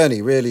never-ending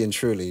journey, really and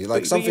truly.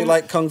 Like something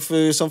like kung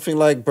fu, something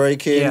like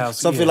breaking,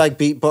 something like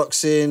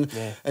beatboxing,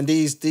 and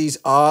these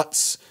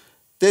arts.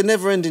 They're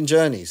never-ending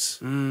journeys.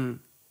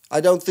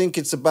 I don't think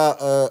it's about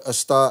a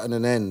start and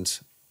an end.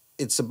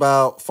 It's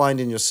about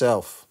finding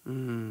yourself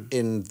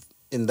in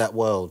that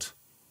world.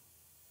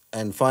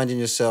 And finding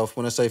yourself,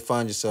 when I say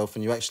find yourself,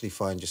 and you actually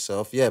find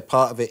yourself,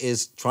 part of it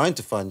is trying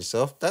to find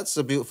yourself. That's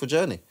a beautiful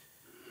journey.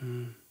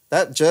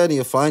 That journey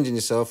of finding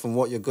yourself and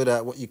what you're good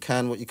at, what you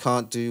can, what you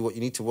can't do, what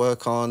you need to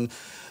work on,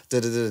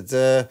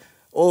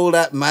 all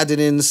that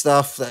maddening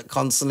stuff that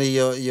constantly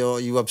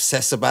you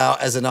obsess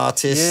about as an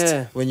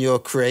artist when you're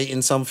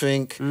creating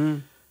something.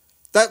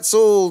 That's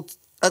all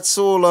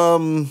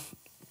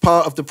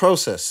part of the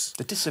process.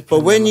 The discipline.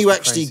 But when you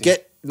actually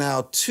get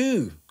now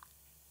to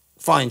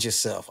find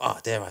yourself,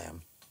 there I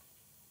am.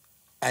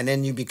 And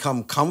then you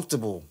become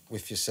comfortable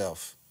with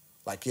yourself.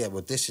 Like,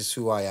 well, this is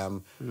who I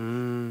am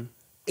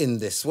in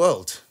this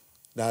world.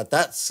 Now,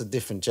 that's a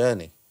different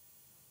journey.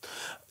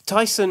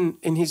 Tyson,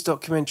 in his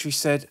documentary,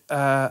 said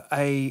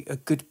a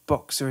good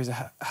boxer is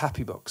a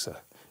happy boxer.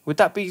 Would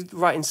that be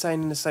right in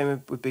saying the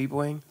same with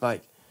b-boying?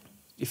 Like,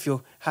 if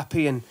you're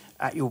happy and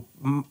at your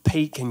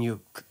peak and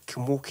you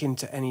can walk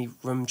into any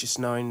room just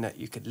knowing that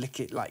you could lick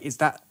it, like, is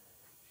that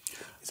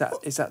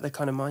the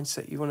kind of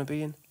mindset you want to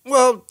be in?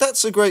 Well,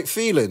 that's a great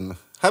feeling.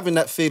 Having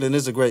that feeling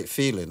is a great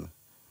feeling.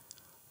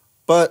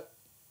 But,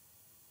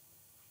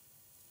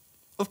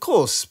 of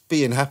course,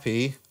 being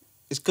happy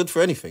is good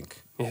for anything.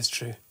 Yeah, it's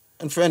true.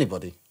 And for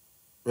anybody,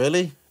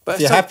 really. But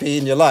if you're happy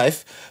in your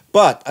life.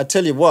 But I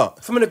tell you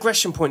what. From an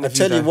aggression point of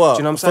view, I tell you do what.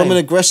 you know what I'm saying? From an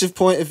aggressive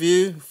point of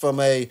view, from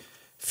a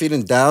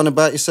feeling down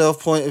about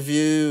yourself point of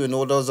view, and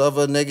all those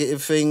other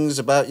negative things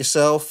about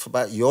yourself,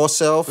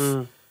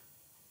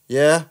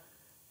 yeah,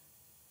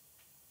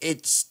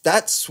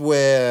 that's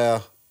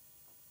where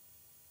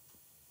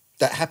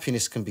that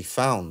happiness can be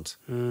found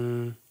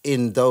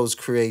in those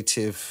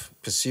creative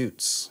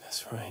pursuits.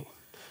 That's right.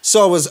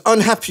 So as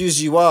unhappy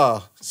as you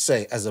are,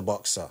 say, as a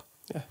boxer,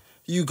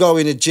 you go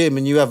in a gym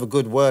and you have a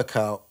good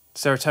workout.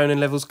 Serotonin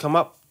levels come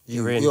up,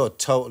 you're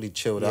totally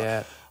chilled Yeah.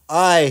 out.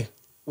 I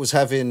was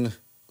having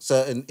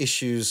certain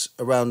issues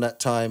around that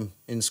time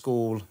in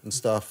school and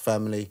stuff,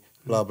 family,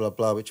 blah, blah,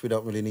 blah, which we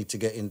don't really need to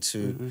get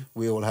into.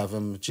 We all have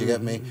them. Do you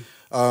get me?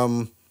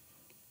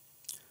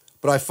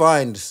 But I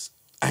find, as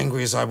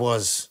angry as I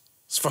was,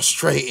 as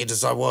frustrated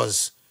as I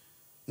was,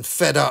 and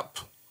fed up,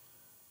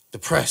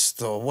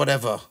 depressed or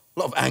whatever, a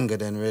lot of anger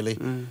then really,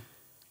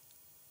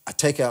 I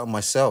take it out on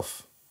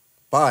myself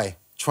by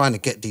trying to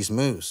get these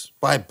moves,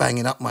 by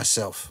banging up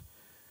myself.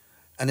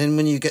 And then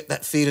when you get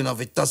that feeling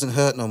of it doesn't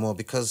hurt no more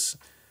because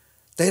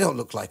they don't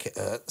look like it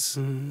hurts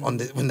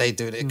when they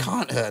do it. It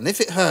can't hurt. And if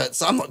it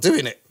hurts, I'm not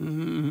doing it.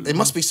 There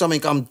must be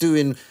something I'm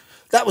doing.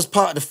 That was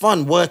part of the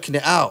fun, working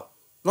it out.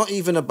 Not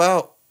even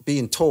about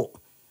being taught.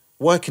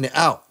 Working it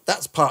out.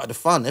 That's part of the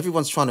fun.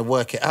 Everyone's trying to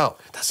work it out.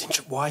 That's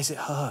interesting. Why does it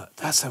hurt?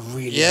 That's a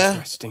really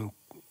interesting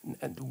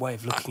way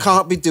of looking at it. I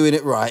can't be doing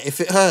it right if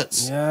it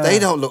hurts. Yeah. They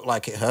don't look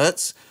like it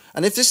hurts.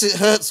 And if it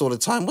hurts all the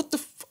time,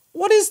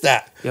 what is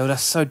that? Yo,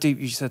 that's so deep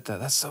you said that.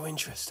 That's so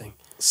interesting.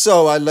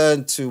 So I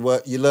learned to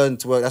work. You learn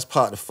to work. That's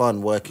part of the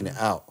fun, working it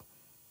out.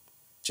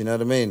 Do you know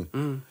what I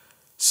mean?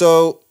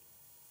 So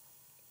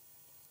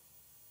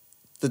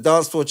the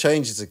dance floor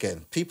changes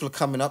again. People are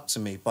coming up to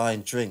me,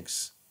 buying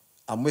drinks.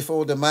 I'm with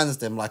all the mans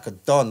them like a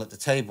don at the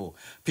table.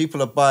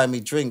 People are buying me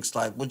drinks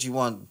like, what do you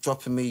want?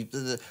 Dropping me.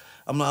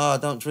 I'm like, oh, I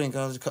don't drink.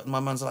 My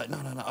man's like, no.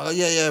 Oh,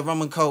 yeah,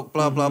 rum and coke,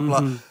 blah, blah,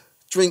 blah.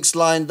 Drinks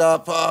lined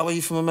up. Oh, where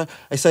you from, man?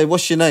 They say,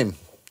 what's your name?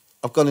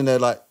 I've gone in there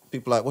like,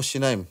 people like, what's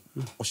your name?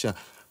 What's your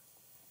name?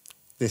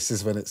 This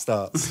is when it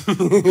starts. You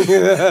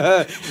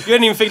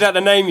haven't even figured out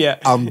the name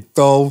yet. I'm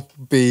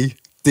Dolby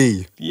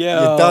D.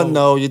 Yeah. You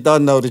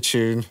don't know the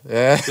tune.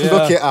 Yeah.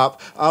 Look it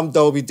up. I'm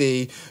Dolby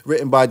D,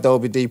 written by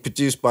Dolby D,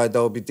 produced by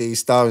Dolby D,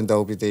 starring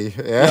Dolby D.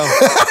 Yeah.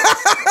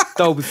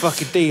 Dolby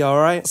fucking D, all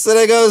right? So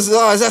they goes,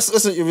 oh,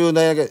 that's your real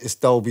name. I go, it's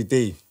Dolby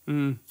D.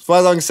 As far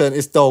as I'm concerned,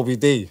 it's Dolby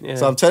D. Yeah.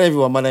 So I'm telling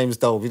everyone my name is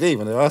Dolby D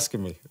when they're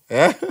asking me.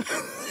 Yeah. And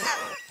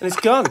it's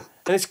gone.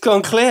 And it's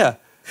gone clear.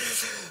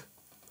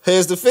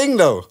 Here's the thing,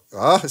 though.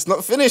 It's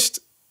not finished.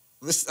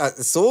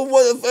 It's all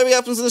what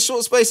happens in a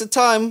short space of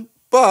time,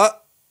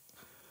 but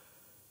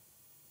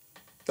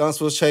dance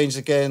floor's changed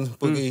again.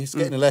 Boogie, it's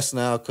getting less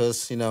now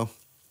because,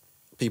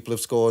 people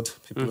have scored,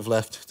 people have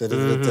left.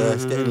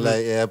 It's getting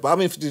late, yeah. But I'm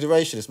in for the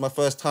duration. It's my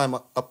first time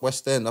up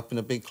West End, up in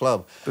a big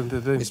club. Boom,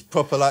 boom, boom. It's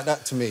proper like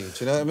that to me. Do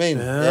you know what I mean?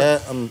 Yeah.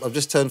 I've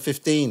just turned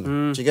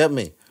 15. Do you get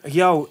me?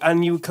 Yo,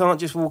 and you can't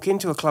just walk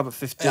into a club at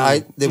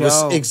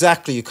 15.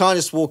 Exactly. You can't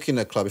just walk in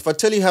a club. If I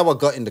tell you how I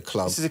got in the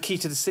club. This is a key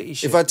to the city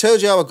shit. If I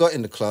told you how I got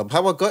in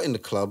the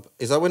club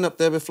is I went up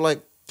there with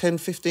like 10,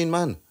 15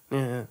 man.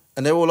 Yeah.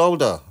 And they're all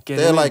older.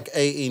 They're like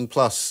 18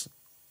 plus.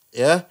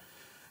 Yeah?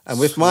 And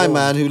with my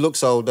man who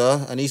looks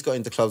older, and he's got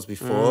into clubs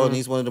before, and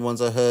he's one of the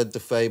ones I heard the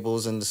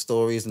fables and the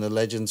stories and the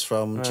legends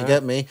from. Do you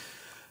get me?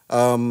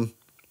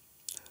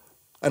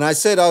 And I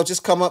said, I'll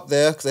just come up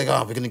there, because they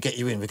go, we're going to get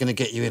you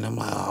in. I'm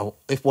like, oh,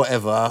 if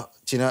whatever.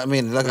 Do you know what I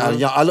mean? Like,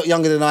 I look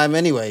younger than I am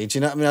anyway. Do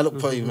you know what I mean? I look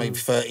probably maybe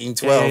 13,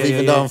 12,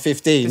 even though I'm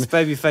 15. This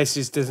baby face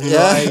just doesn't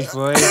know age,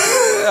 boy.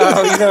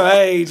 Oh, you know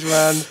age,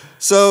 man.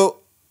 So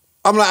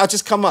I'm like, I'll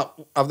just come up.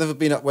 I've never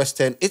been up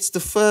West End. It's the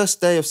first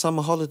day of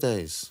summer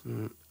holidays.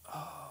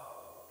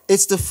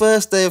 It's the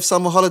first day of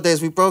summer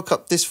holidays. We broke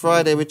up this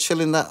Friday. We're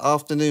chilling that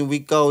afternoon. We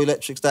go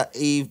electrics that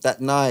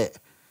that night.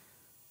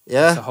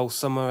 Yeah? It's a whole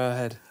summer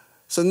ahead.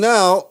 So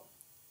now,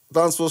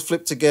 dance floor's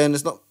flipped again.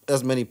 There's not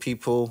as many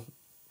people.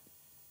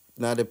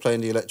 Now they're playing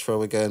the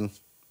electro again.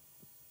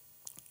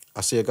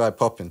 I see a guy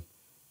popping.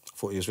 I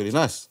thought he was really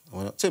nice. I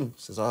went up to him.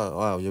 He says, oh,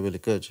 wow, you're really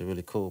good. You're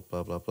really cool,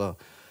 blah, blah, blah.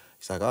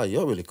 He's like, oh,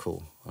 you're really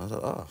cool. I was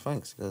like, oh,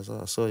 thanks. He goes,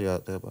 oh, I saw you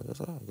out there. But I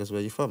goes, oh. He goes, where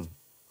are you from?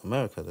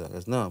 America. I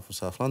goes, no, I'm from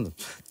South London.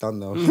 Don't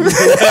know. He's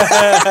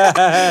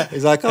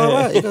like, oh,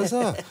 right. He goes,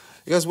 oh.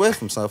 He goes, we're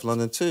from South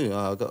London too.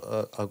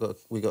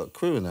 We got a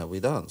crew in that. We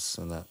dance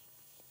and that.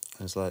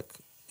 And it's like,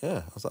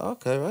 yeah. I was like,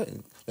 okay, right.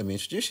 Let me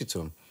introduce you to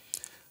him.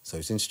 So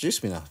he's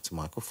introduced me now to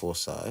Michael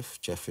Forsyth,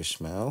 Jeff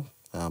Ishmael.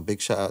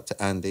 Big shout out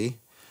to Andy.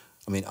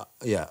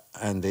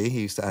 Andy.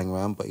 He used to hang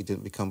around, but he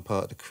didn't become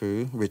part of the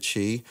crew.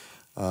 Richie,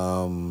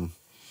 Cher,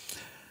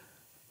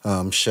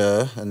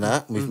 and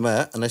that. We've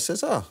met, and they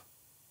says,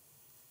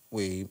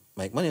 we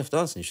make money off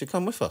dancing. You should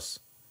come with us.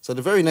 So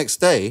the very next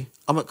day,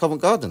 I'm at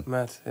Covent Garden.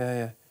 Mad,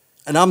 yeah.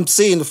 And I'm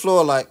seeing the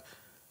floor like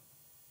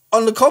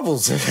on the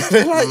cobbles.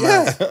 They're like,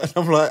 yeah. And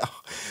I'm like,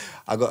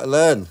 I got to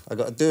learn. I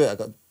got to do it. I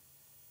got to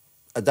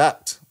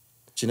adapt.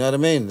 Do you know what I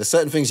mean? There's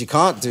certain things you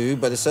can't do,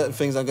 but there's certain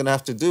things I'm going to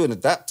have to do and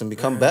adapt and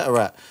become better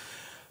at.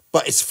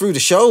 But it's through the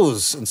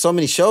shows and so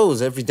many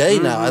shows every day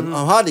now. I'm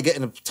hardly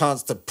getting a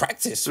chance to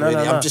practice, really.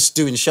 No. I'm just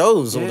doing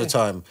shows all the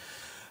time.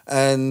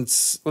 And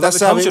that's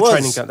how it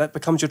was. That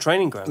becomes your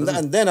training ground.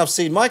 And then I've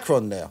seen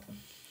MICRON there.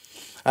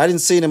 I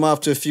didn't see him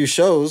after a few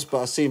shows,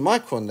 but I've seen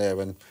MICRON there,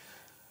 and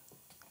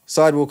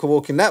Sidewalker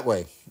walking that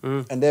way,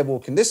 and they're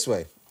walking this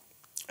way.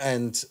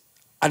 And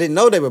I didn't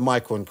know they were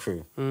MICRON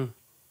crew.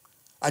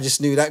 I just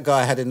knew that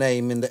guy had a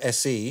name in the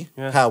SE,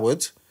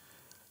 Howard.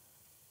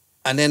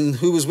 And then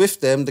who was with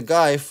them? The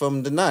guy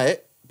from the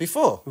night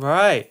before.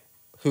 Right.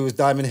 Who was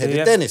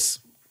Diamond-Headed Dennis.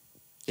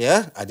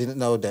 Yeah, I didn't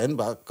know then,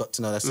 but I got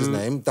to know that's his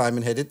name,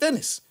 Diamond-Headed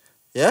Dennis.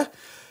 Yeah?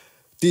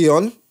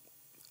 Dion,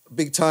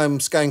 big-time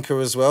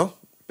skanker as well.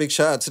 Big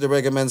shout-out to the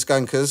Reggae Men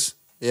Skankers.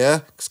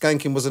 Yeah?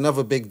 Skanking was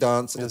another big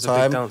dance at the time.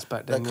 It was a big dance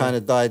back then. That kind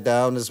of died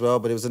down as well,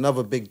 but it was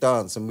another big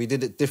dance, and we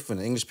did it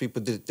different. English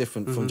people did it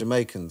different from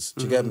Jamaicans.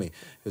 Do you get me?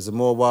 It was a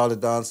more wilder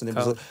dance, and it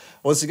was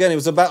once again, it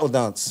was a battle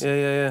dance.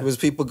 Yeah. It was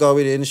people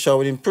going in,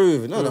 showing,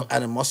 improve. No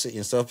animosity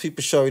and stuff.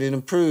 People showing in,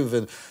 improve,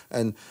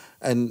 and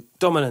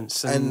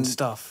dominance and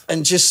stuff.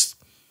 And just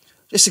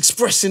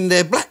expressing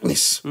their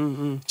blackness.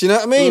 Do you know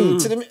what I mean?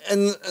 To them,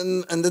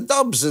 and the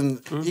dubs, and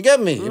you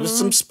get me? It was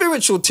some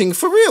spiritual thing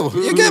for real.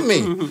 You get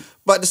me?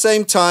 But at the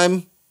same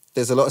time,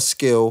 there's a lot of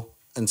skill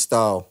and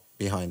style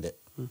behind it.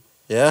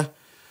 Yeah?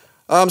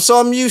 So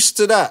I'm used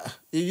to that.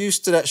 You're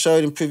used to that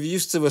showing improve. You're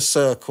used to a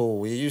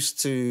circle. You're used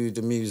to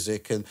the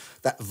music and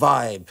that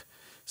vibe.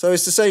 So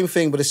it's the same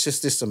thing, but it's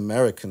just this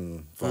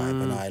American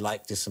vibe, and I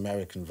like this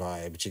American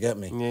vibe. Do you get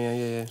me?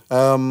 Yeah.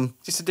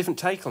 Just a different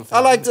take on things. I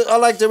like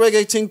the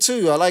reggae thing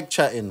too. I like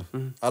chatting.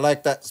 I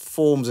like that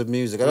forms of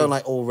music. I don't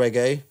like all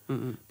reggae,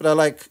 but I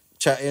like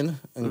chatting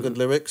and good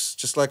lyrics,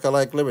 just like I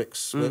like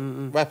lyrics with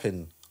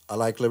rapping. I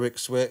like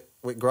lyrics with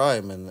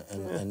grime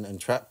and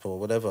trap or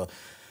whatever.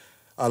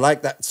 I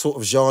like that sort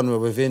of genre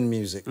within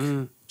music.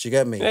 Do you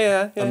get me?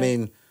 Yeah. I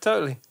mean,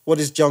 totally.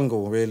 What is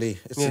jungle, really?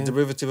 It's a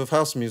derivative of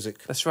house music.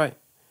 That's right.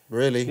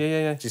 Really?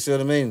 Yeah. Do you see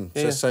what I mean?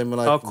 Yeah, so same with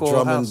like hardcore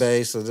drum house. and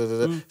bass. So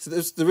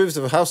it's the roots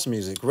of house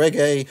music.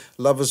 Reggae,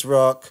 lovers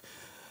rock,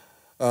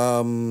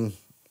 sound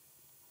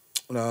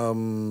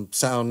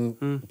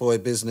boy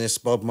business,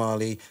 Bob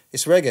Marley.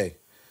 It's reggae.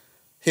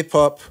 Hip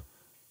hop,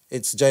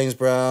 it's James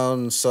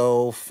Brown,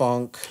 soul,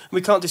 funk. We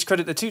can't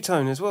discredit the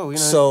two-tone as well, you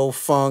know. Soul,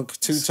 funk,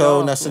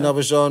 two-tone, that's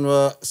another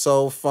genre.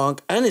 Soul,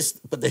 funk.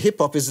 But the hip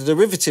hop is a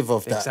derivative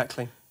of that.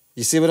 Exactly.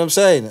 You see what I'm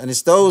saying? And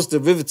it's those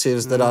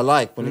derivatives that I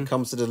like when it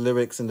comes to the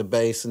lyrics and the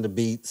bass and the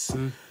beats.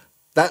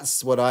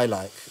 That's what I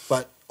like.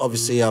 But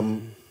obviously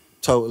I'm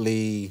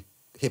totally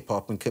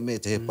hip-hop and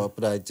committed to hip-hop,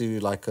 but I do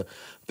like a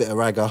bit of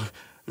ragga.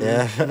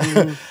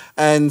 Yeah.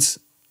 And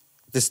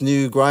this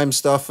new grime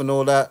stuff and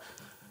all that,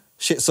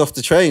 shit's off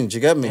the train. Do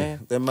you get me? Yeah.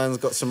 Them man's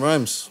got some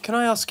rhymes. Can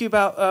I ask you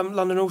about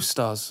London All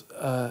Stars?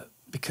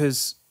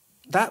 Because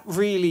that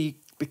really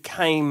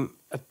became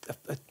a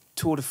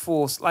tour de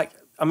force. Like,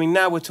 I mean,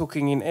 now we're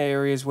talking in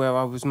areas where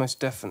I was most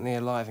definitely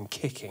alive and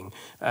kicking,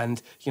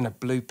 and you know,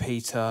 Blue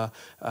Peter,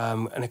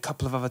 and a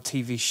couple of other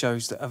TV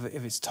shows that of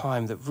its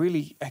time that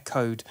really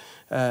echoed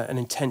an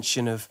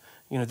intention of,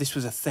 you know, this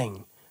was a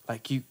thing.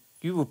 Like you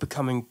were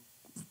becoming,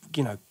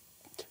 you know,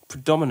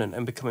 predominant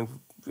and becoming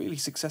really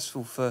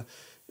successful for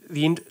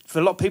a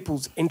lot of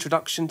people's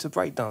introduction to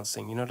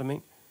breakdancing. You know what I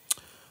mean?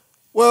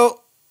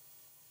 Well,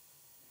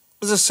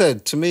 as I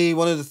said, to me,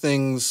 one of the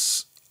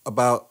things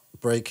about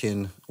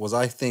breaking was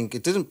I think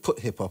it didn't put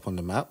hip-hop on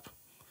the map,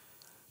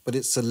 but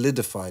it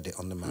solidified it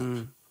on the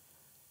map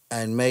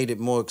and made it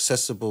more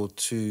accessible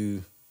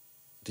to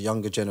the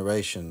younger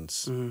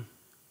generations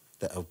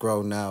that have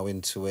grown now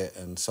into it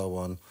and so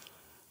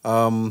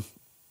on.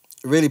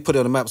 Really put it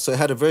on the map. So it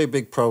had a very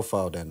big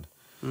profile then.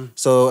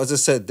 So as I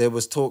said, there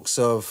was talks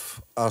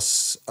of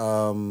us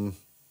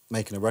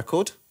making a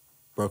record.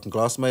 Broken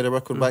Glass made a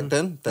record back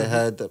then. They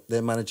had,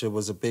 their manager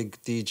was a big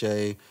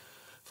DJ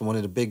from one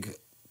of the big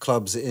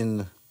clubs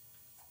in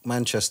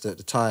Manchester at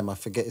the time. I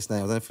forget his name.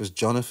 I don't know if it was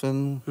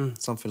Jonathan,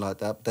 something like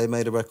that. They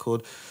made a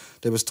record.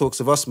 There was talks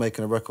of us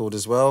making a record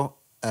as well,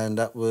 and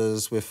that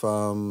was with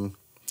Paul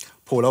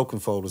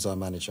Oakenfold was our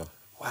manager.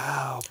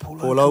 Wow,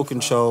 Paul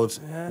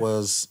Oakenfold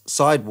was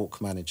Sidewalk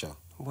manager.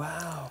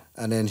 Wow.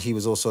 And then he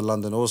was also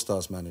London All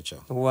Stars manager.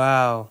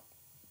 Wow.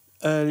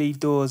 Early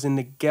doors in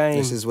the game.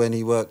 This is when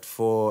he worked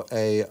for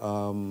a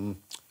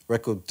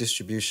record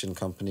distribution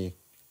company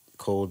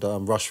called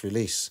Rush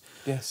Release.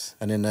 Yes.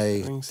 And then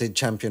they did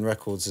Champion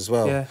Records as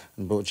well. Yeah.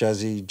 And brought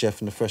Jazzy, Jeff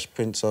and the Fresh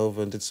Prince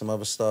over and did some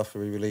other stuff.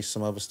 We released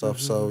some other stuff.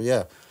 So,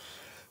 yeah.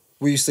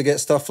 We used to get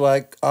stuff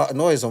like Art of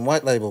Noise on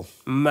white label.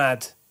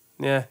 Mad.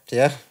 Yeah.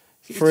 Yeah.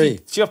 Free.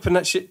 You're dropping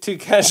that shit too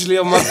casually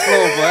on my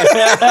floor, boy.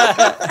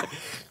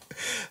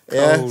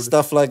 Yeah,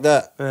 stuff like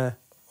that. Yeah.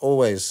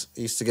 Always.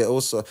 Used to get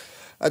also...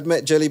 I'd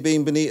met Jelly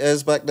Bean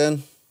Benitez back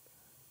then.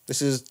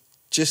 This is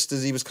just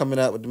as he was coming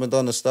out with the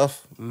Madonna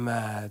stuff.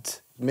 Mad.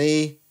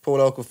 Me, Paul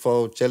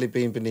Okafor, Jelly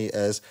Bean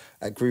Benitez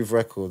at Groove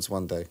Records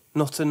one day.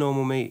 Not a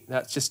normal meet.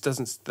 That just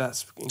doesn't...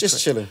 That's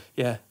Just chilling.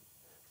 Yeah.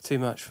 Too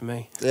much for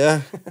me.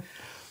 Yeah.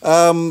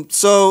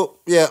 So,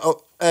 yeah,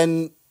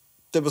 and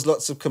there was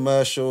lots of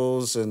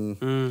commercials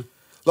and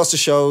lots of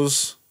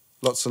shows.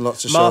 Lots and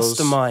lots of shows.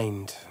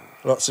 Mastermind.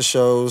 Lots of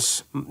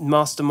shows.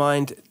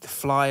 Mastermind, the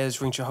flyers,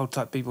 Ring Your Whole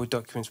Type, Bboy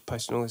documents,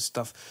 posting all this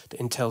stuff, the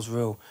intel's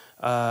real.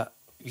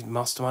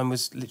 Mastermind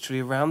was literally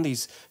around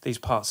these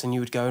parts, and you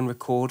would go and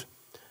record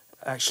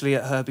actually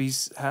at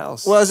Herbie's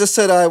house. Well, as I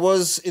said, I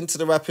was into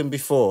the rapping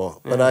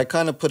before, but I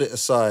kind of put it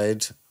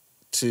aside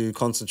to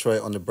concentrate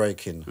on the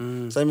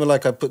breaking. Same with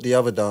like I put the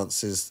other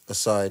dances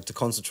aside to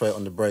concentrate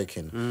on the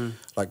breaking,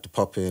 like the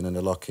pop-in and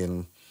the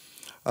lock-in,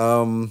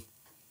 to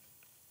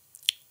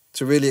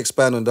really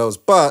expand on those.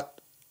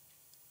 But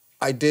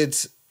I did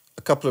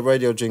a couple of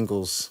radio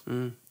jingles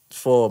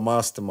for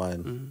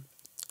Mastermind,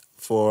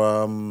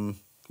 for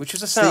which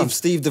was a sound.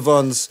 Steve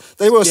Devon's.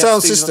 They were a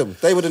sound Steve system.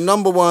 They were the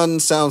 #1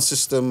 sound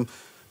system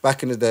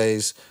back in the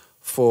days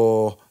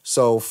for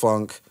soul,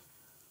 funk,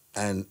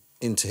 and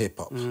into hip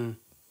hop.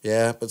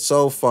 Yeah, but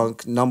soul,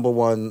 funk,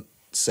 #1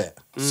 set.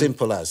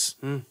 Simple as,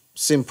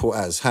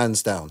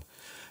 hands down.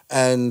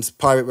 And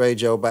Pirate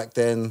Radio back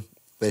then,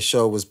 their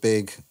show was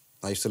big.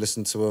 I used to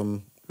listen to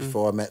them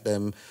before I met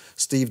them.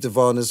 Steve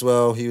Devon as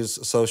well, he was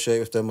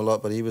associated with them a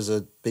lot, but he was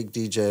a big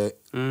DJ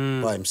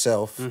by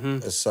himself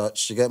as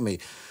such. You get me?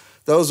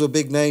 Those were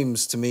big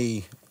names to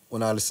me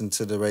when I listened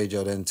to the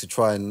radio then to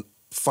try and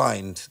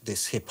find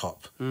this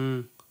hip-hop.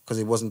 Because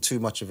it wasn't too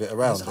much of it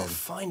around It was a then. lot of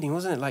finding,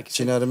 wasn't it? Like,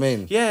 Do you know what I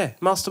mean? Yeah,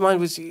 Mastermind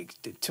was,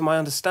 to my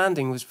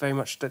understanding, was very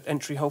much the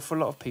entry hole for a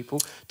lot of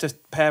people to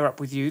pair up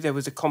with you. There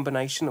was a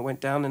combination that went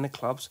down in the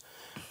clubs.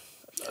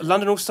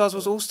 London All Stars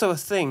was also a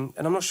thing,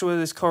 and I'm not sure whether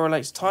this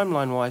correlates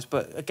timeline-wise,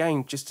 but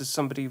again, just as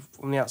somebody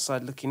from the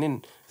outside looking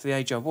in, for the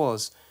age I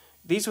was,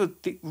 these were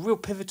the real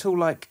pivotal,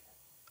 like,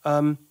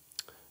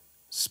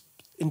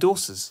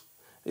 endorsers.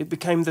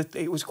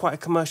 It was quite a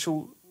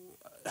commercial,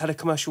 had a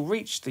commercial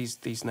reach,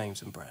 these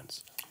names and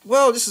brands.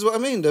 Well, this is what I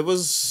mean. It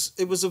was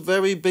a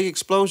very big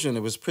explosion.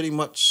 It was pretty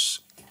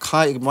much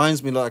it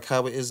reminds me like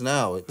how it is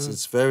now.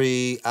 It's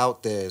very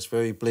out there. It's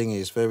very blingy.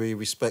 It's very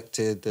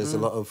respected. There's a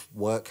lot of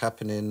work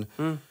happening,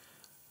 and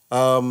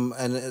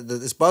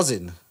it's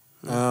buzzing.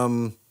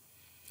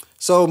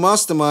 So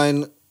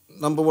Mastermind,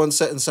 #1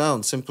 set and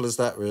sound. Simple as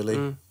that,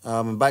 really.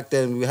 And back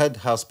then we had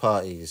house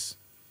parties,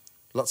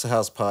 lots of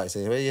house parties.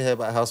 Where you hear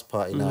about a house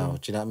party now?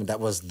 Do you know what I mean? That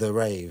was the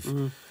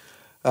rave.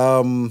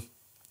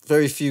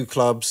 Very few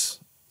clubs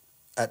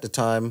at the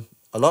time.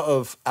 A lot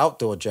of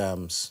outdoor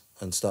jams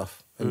and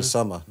stuff in the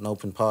summer, and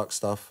open park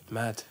stuff.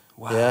 Mad.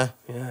 Wow.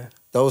 Yeah.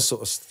 Those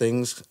sort of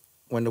things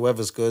when the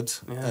weather's good.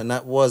 Yeah. And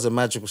that was a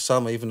magical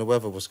summer, even the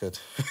weather was good.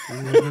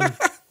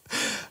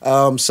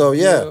 So,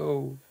 yeah.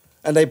 Yo.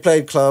 And they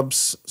played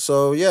clubs,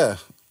 so, yeah.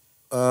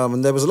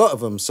 And there was a lot of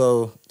them,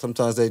 so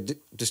sometimes they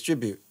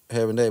distribute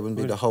here and there. It wouldn't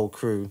be the whole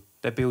crew.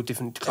 They build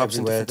different clubs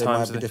everywhere. and different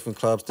times. There might be different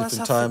clubs,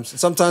 different times.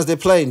 Sometimes they're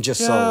playing just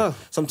soul.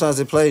 Sometimes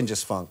they're playing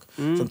just funk.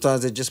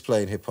 Sometimes they're just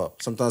playing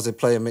hip-hop. Sometimes they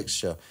play a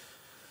mixture.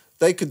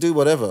 They could do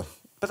whatever.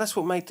 But that's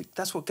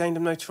what gained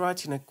them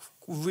notoriety in a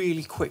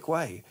really quick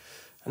way.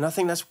 And I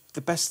think that's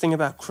the best thing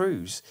about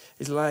crews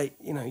is like,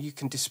 you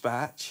can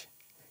dispatch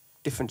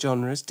different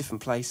genres,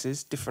 different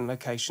places, different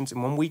locations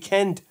in one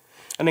weekend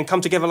and then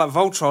come together like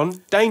Voltron.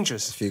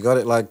 Dangerous. If you got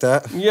it like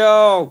that.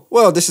 Yo!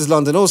 Well, this is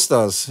London All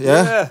Stars,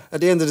 yeah?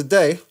 At the end of the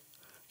day,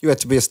 you had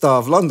to be a star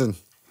of London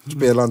to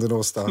be a London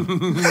All Star.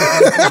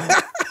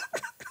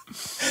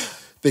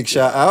 Big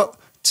shout out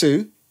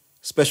to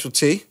Special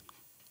T,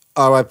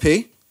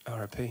 R.I.P.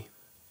 R.I.P.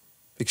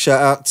 Big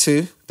shout out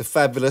to the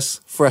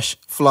fabulous, fresh,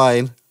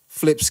 flying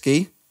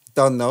Flipski,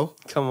 don't know.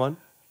 Come on.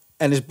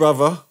 And his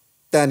brother,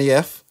 Danny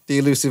F, the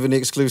elusive and the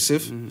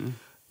exclusive.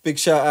 Big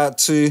shout out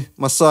to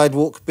my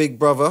sidewalk big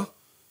brother,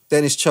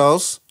 Dennis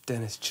Charles.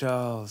 Dennis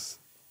Charles.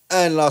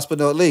 And last but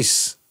not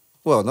least,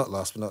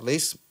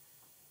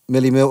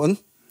 Millie Milton.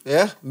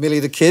 Yeah,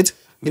 Millie the Kid.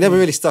 He never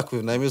really stuck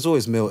with a name, it was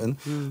always Milton.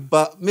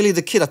 But Millie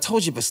the Kid, I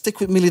told you, but stick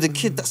with Millie the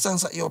Kid. That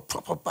sounds like you're a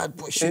proper bad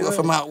boy shooter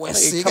from out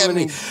west. So you get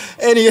me?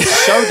 Any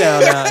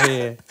showdown out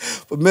here.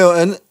 But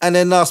Milton, and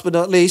then last but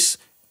not least,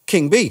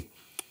 King B.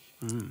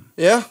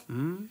 Yeah?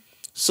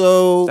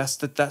 So that's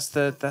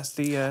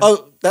the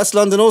oh, that's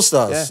London All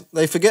Stars. Yeah.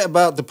 They forget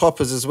about the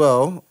poppers as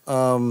well,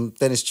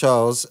 Dennis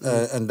Charles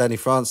and Danny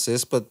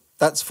Francis, but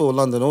That's for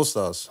London All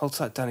Stars. Hold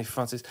tight, Danny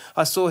Francis.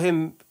 I saw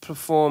him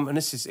perform, and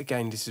this is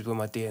where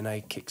my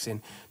DNA kicks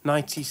in.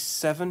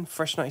 97,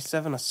 fresh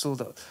 97. I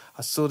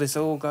saw this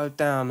all go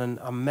down, and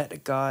I met a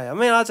guy. I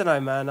mean, I don't know,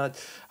 man.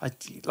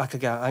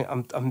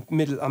 I'm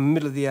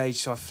middle of the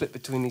age, so I flip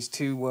between these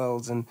two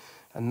worlds, and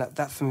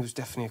that for me was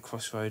definitely a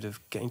crossroad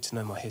of getting to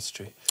know my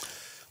history.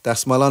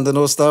 That's my London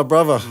All Star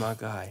brother, My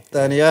guy,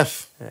 Danny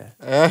F.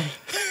 Yeah.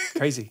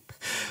 Crazy.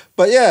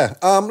 But yeah,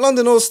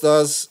 London All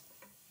Stars.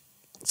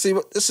 See,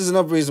 this is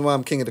another reason why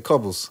I'm king of the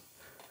cobbles.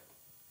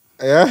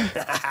 Yeah?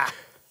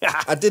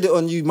 I did it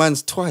on you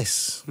mans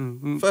twice.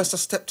 First I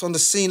stepped on the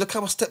scene. Look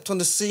how I stepped on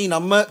the scene. I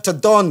murked a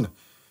Don.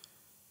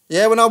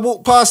 Yeah, when I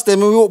walked past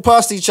them and we walked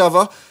past each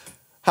other,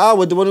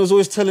 Howard, the one who was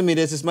always telling me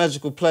there's this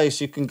magical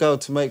place you can go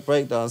to make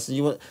breakdance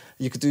and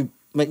you could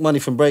make money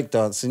from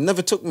breakdance. He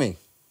never took me.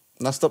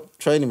 And I stopped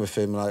training with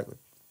him. Like,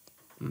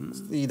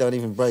 you don't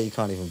even break. You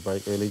can't even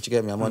break, really. Do you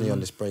get me? I'm only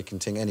on this breaking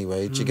thing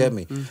anyway. Do you get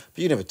me? But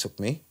you never took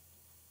me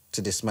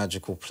to this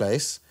magical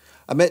place.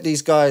 I met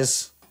these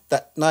guys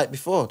that night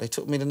before. They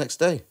took me the next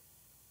day.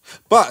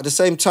 But at the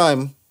same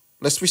time,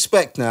 let's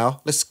respect now.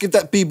 Let's give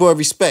that B-boy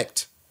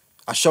respect.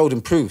 I showed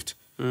and proved.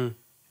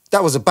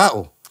 That was a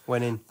battle.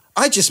 Went in.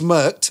 I just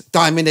murked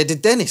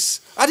Diamond-Headed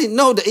Dennis. I didn't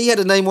know that he had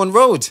a name on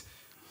road.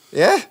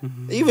 Yeah?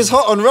 He was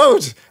hot on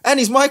road. And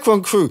his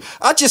MICRON crew.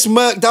 I just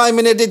murked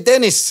Diamond-Headed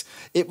Dennis.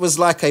 It was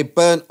like a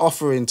burnt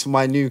offering to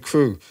my new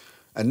crew.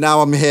 And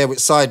now I'm here with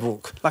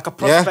Sidewalk. Like a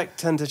prospect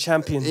turned to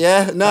champion.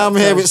 Yeah, now I'm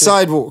here with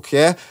Sidewalk,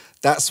 yeah?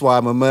 That's why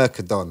I'm a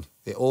murker Don.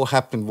 It all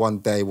happened one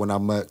day when I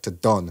murked a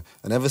Don.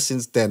 And ever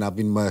since then, I've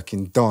been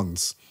murking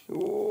Dons.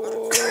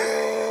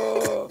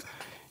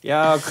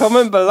 Yeah,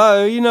 comment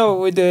below. You know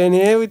what we're doing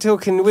here.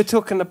 We're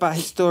talking about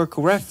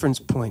historical reference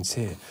points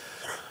here.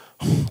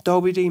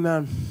 Dolby D,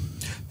 man.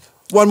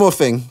 One more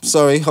thing.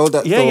 Sorry, hold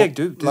that thought. Yeah,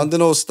 do.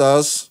 London All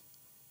Stars.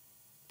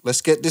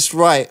 Let's get this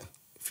right.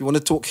 If you want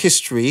to talk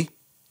history,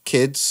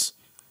 kids,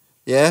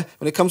 yeah?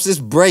 When it comes to this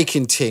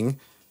breaking thing,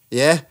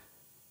 yeah?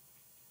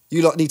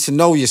 You lot need to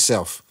know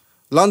yourself.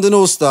 London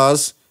All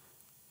Stars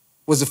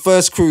was the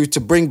first crew to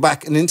bring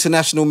back an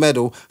international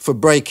medal for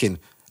breaking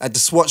at the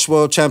Swatch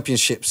World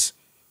Championships.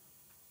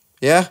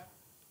 Yeah?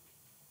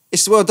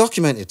 It's well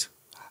documented.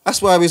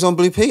 That's why we was on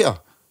Blue Peter.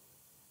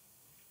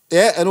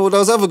 Yeah? And all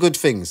those other good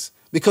things.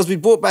 Because we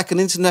brought back an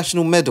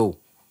international medal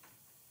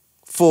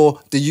for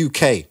the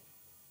UK.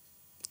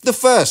 The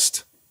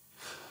first.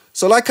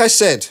 So like I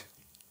said,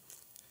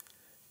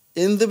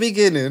 in the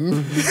beginning,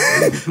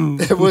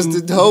 there was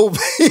the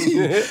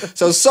Dolby.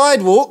 So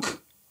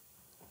Sidewalk,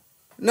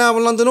 now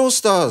we're London All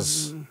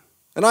Stars.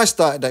 And I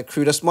started that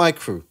crew, that's my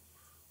crew.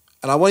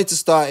 And I wanted to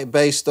start it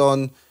based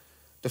on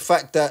the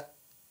fact that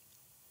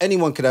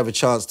anyone could have a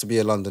chance to be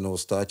a London All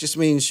Star. It just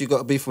means you got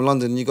to be from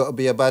London and you got to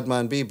be a bad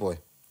man B-boy.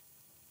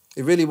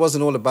 It really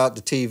wasn't all about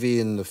the TV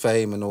and the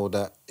fame and all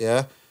that,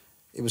 yeah?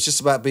 It was just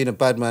about being a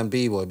bad man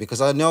B-boy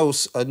because I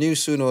knew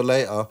sooner or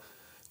later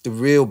the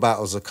real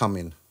battles are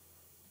coming.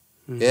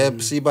 Yeah,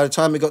 see, by the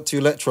time we got to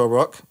Electro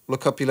Rock,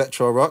 look up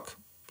Electro Rock,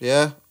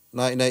 yeah,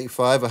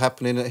 1985, a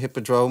happening at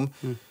Hippodrome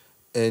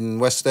in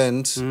West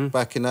End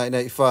back in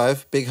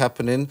 1985, big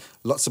happening,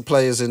 lots of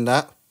players in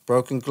that,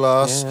 Broken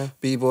Glass,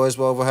 B-Boys,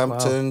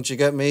 Wolverhampton, do you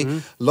get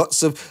me?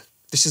 Lots of,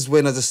 this is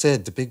when, as I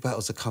said, the big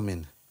battles are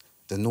coming.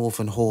 The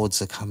Northern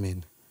Hordes are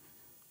coming.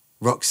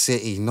 Rock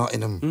City,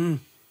 Nottingham.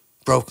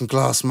 Broken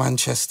Glass,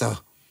 Manchester.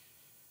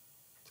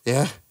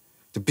 Yeah?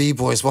 The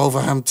B-Boys,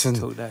 Wolverhampton.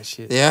 Talk that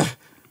shit. Yeah?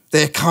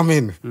 They're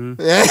coming.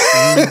 Yeah?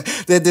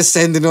 They're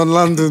descending on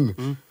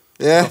London.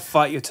 Yeah?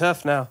 Fight your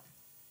turf now.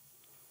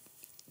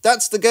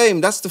 That's the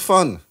game. That's the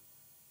fun.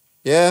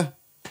 Yeah?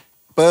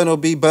 Burn or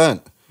be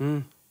burnt.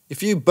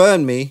 If you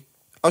burn me,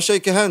 I'll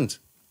shake your hand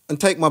and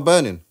take my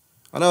burning.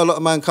 I know a lot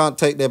of men can't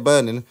take their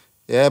burning.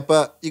 Yeah,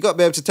 but you got to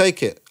be able to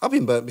take it. I've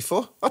been burnt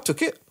before. I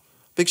took it.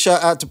 Big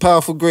shout out to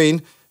Powerful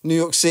Green, New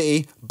York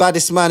City,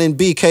 baddest man in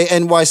BK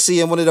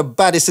NYC and one of the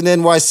baddest in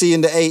NYC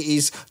in the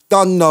 80s.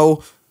 Done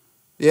know.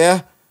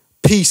 Yeah?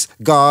 Peace,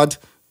 God.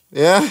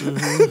 Yeah?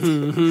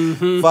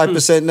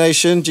 5%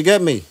 Nation. Do you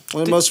get me?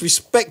 One of the most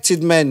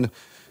respected men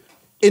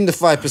in the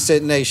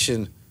 5%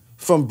 Nation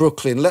from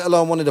Brooklyn, let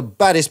alone one of the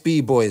baddest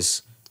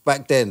B-boys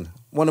back then.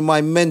 One of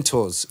my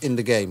mentors in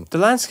the game. The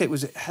landscape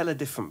was hella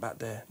different back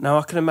there. Now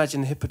I can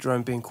imagine the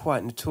Hippodrome being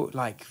quite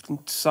like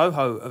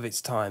Soho of its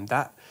time.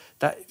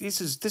 This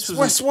was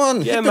West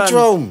One, yeah,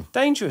 Hippodrome. Man,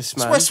 dangerous,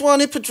 man. It's West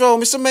One,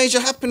 Hippodrome. It's a major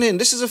happening.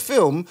 This is a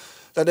film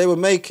that they were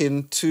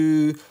making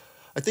to,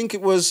 I think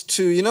it was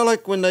to, you know,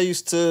 like when they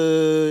used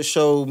to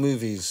show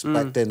movies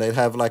back then, they'd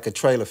have like a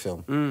trailer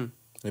film.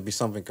 There'd be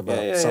something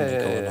about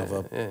something or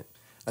another. Yeah.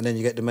 And then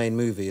you get the main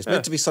movie. It's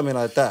meant to be something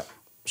like that,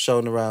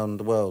 shown around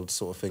the world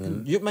sort of thing.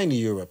 And mainly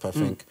Europe, I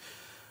think.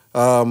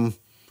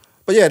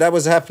 But yeah, that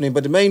was happening.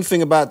 But the main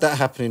thing about that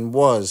happening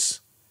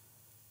was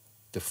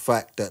the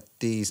fact that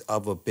these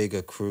other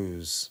bigger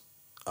crews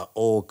are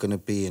all going to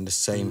be in the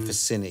same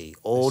vicinity.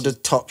 All the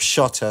top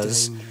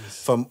shotters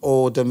from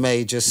all the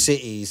major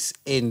cities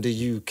in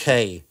the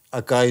UK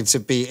are going to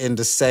be in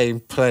the same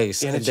place.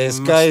 The And energy there's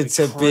must going be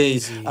to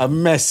crazy. be a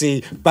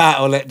messy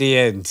battle at the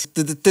end.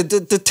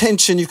 The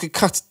tension, you could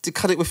cut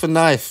it with a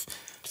knife.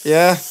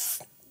 Yeah?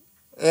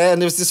 Yeah,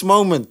 and there was this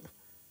moment.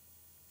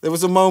 There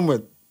was a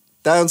moment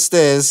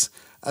downstairs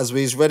as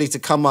we was ready to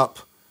come up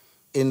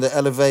in the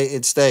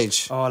elevated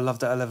stage. Oh, I love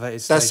the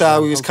elevated stage. That's how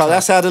man. we was Hold coming. tight.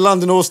 That's how the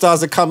London All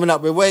Stars are coming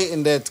up. We're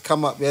waiting there to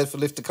come up, yeah, for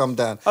lift to come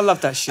down. I love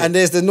that shit. And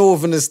there's the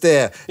Northerners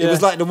there. It Yeah.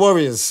 was like the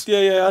Warriors.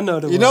 Yeah, I know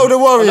the You know the I know the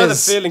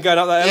Warriors? feeling going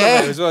up that Yeah.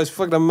 elevator as well. It's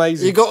fucking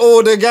amazing. You got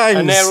all the gangs.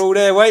 And they're all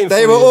there waiting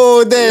They for were you.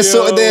 all there,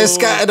 sort of there, Yo.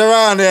 scattered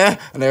around, yeah.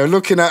 And they were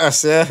looking at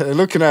us, yeah. They're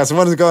looking at us.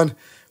 One's gone.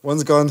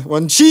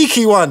 One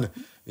cheeky one.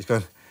 He's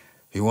gone,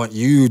 we want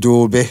you,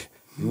 Dolby.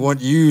 We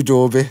want you,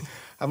 Dolby.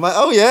 I'm like,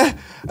 oh yeah.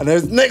 And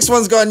the next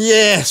one's gone,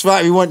 yes,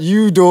 right, we want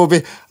you, Dolby.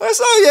 I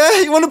said, oh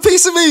yeah, you want a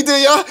piece of me, do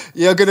you?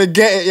 You're gonna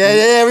get it,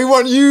 yeah, we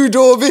want you,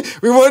 Dolby.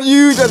 We want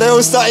you. And they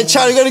all started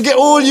chatting, you're gonna get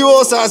all you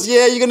also. I said,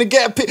 yeah, you're gonna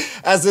get a piece.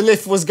 As the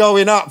lift was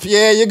going up,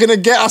 yeah, you're gonna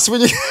get us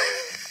when you...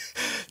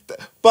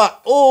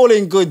 But all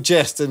in good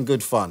jest and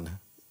good fun.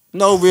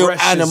 No real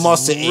Fresh as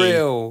animosity,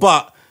 real.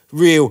 but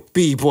real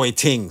B-boy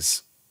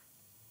things.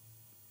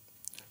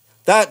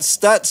 That's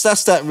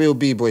that real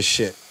B-boy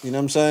shit. You know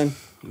what I'm saying?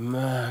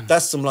 Man,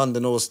 That's some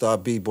London All-Star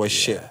B-boy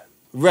shit.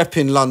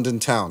 Repping London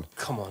town.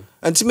 come on.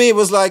 And to me, it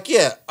was like,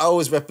 yeah, I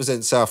always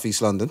represent South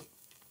East London.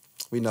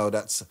 We know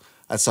that's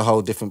a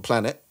whole different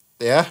planet.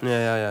 Yeah?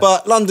 Yeah.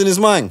 But London is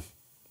mine.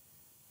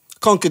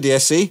 Conquered the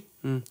SE.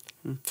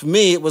 For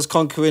me, it was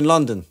conquering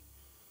London.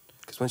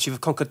 Because once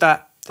you've conquered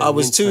that, then I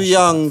was the too international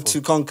young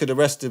platform. to conquer the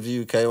rest of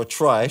the UK, or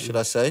try, should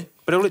I say.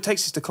 But all it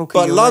takes is to conquer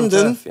But your London-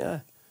 own turf, yeah.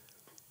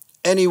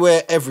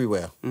 Anywhere,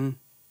 everywhere. Mm.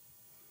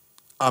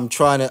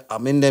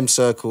 I'm in them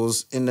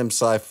circles, in them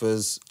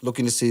ciphers,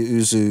 looking to see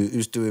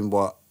who's doing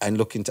what, and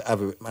looking to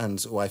have it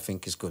man's who I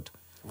think is good.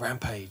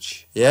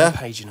 Rampage. Yeah?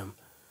 Rampaging them.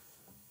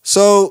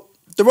 So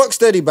the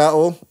Rocksteady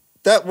battle,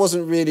 that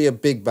wasn't really a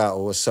big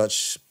battle as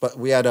such, but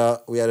we had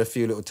a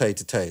few little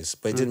tay-to-tays,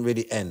 but it didn't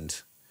really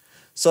end.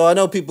 So I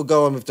know people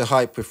go on with the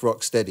hype with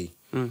Rocksteady.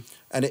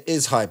 And it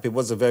is hype. It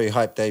was a very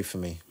hype day for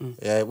me.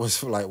 Yeah, it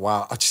was like,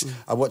 wow.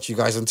 I watch you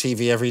guys on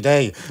TV every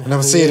day, and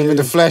I'm seeing them in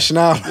the flesh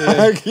now.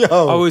 Like,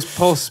 yo. I was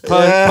push pausing,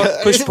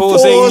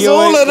 Pause,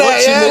 all of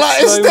that, yeah, like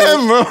it's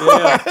them.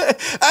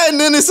 Yeah. And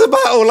then it's a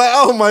battle, like,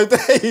 oh my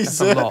days.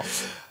 That's a lot.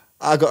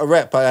 I got a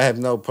rep, I have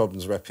no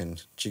problems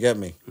repping. Do you get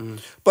me?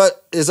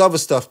 But there's other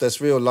stuff that's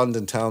real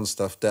London town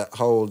stuff that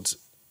holds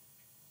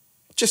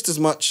just as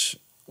much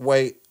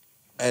weight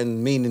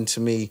and meaning to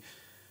me,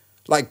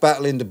 like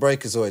battling the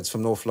Breakazoids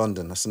from North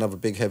London. That's another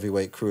big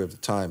heavyweight crew of the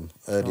time,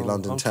 early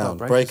London town.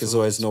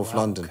 Breakazoids, North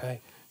London. Okay.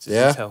 So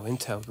Yeah?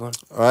 Intel, go on.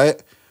 All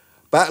right?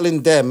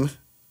 Battling them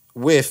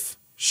with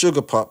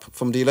Sugar Pop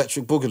from the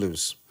Electric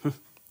Boogaloos.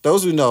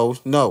 Those who know,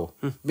 know.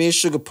 Me and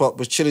Sugar Pop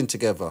was chilling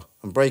together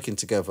and breaking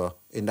together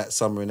in that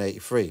summer in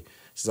 '83.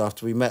 This is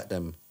after we met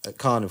them at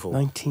Carnival.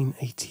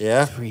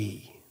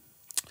 1983.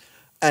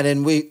 And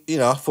then we,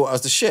 I thought I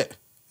was the shit.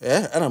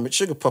 Yeah, and I'm with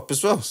Sugar Pop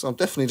as well, so I'm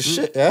definitely the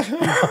shit, yeah?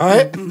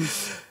 Right?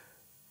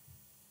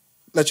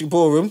 Electric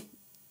Ballroom.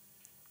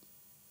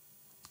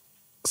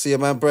 See a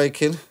man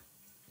breaking.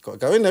 Got to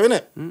go in there,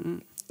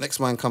 innit? Next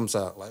man comes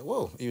out, like,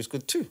 whoa, he was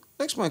good too.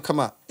 Next man come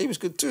out, he was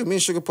good too. Me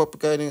and Sugar Pop are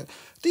going in.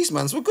 These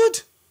mans were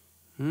good.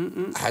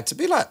 I had to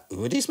be like,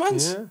 who are these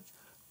mans? Yeah.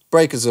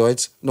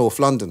 Breakazoids, North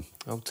London.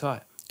 Hold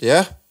tight.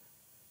 Yeah?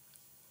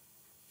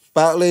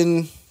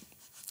 Battling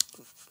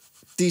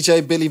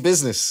DJ Billy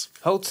Business.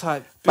 Hold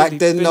tight. Back Billy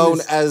then known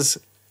Business. as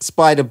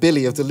Spider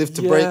Billy of the Live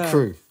to Break Yeah.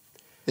 crew.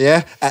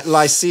 Yeah? At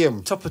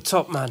Lyceum. Top of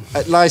top, man.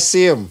 At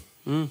Lyceum.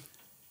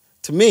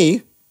 To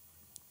me,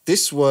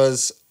 this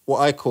was what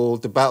I call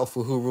the battle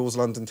for who rules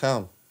London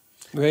town.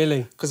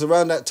 Really? Because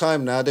around that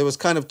time now, there was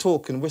kind of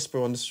talk and whisper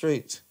on the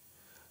street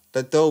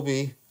that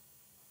Dolby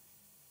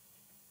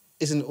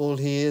isn't all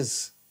he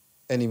is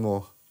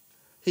anymore.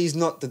 He's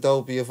not the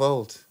Dolby of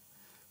old.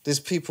 There's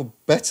people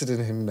better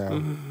than him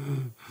now.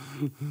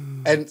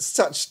 And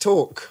such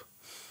talk.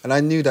 And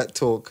I knew that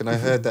talk and I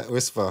heard that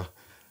whisper.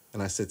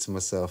 And I said to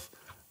myself,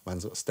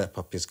 man's got to step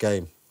up his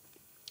game.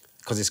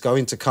 Because it's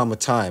going to come a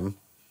time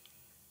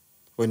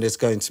when there's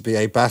going to be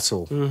a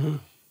battle.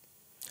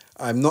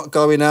 I'm not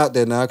going out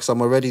there now because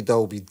I'm already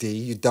Dolby D.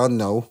 You done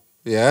know,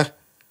 yeah?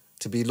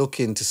 To be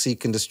looking to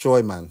seek and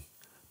destroy, man.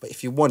 But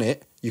if you want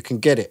it, you can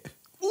get it.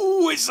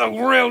 Ooh, it's a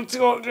real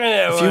talk,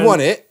 If you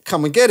want it,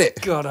 come and get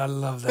it. God, I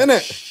love that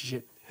Innit?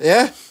 shit.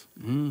 Yeah?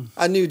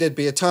 I knew there'd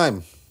be a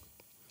time.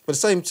 But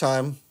at the same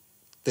time,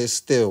 there's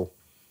still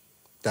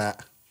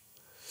that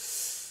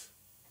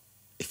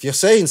if you're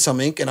saying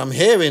something and I'm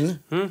hearing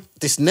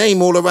this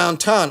name all around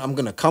town, I'm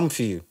going to come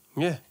for you.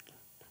 Yeah.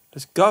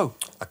 Let's go.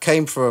 I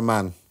came for a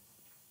man.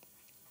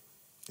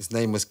 His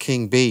name was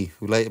King B,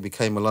 who later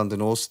became a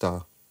London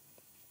All-Star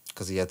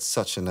because he had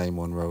such a name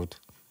on road.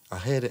 I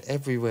heard it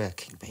everywhere.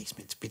 King B's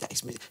meant to be that.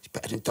 He's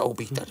better than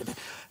Dolby.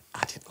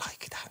 I didn't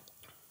like that.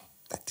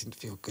 That didn't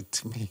feel good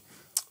to me.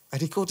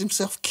 And he called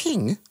himself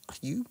King? Are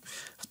you?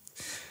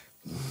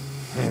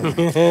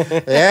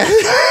 Yeah?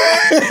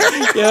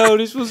 Yo,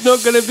 this was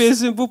not going to be a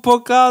simple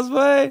podcast,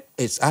 mate.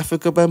 It's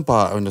Africa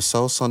Bambaataa and the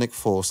Soul Sonic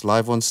Force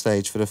live on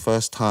stage for the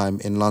first time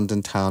in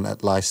London town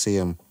at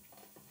Lyceum.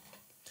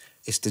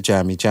 It's the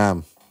Jammy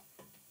Jam.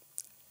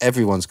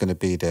 Everyone's going to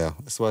be there.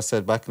 That's what I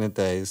said back in the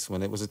days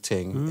when it was a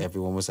ting.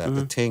 Everyone was at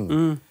the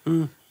ting.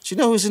 Do you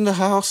know who's in the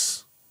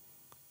house?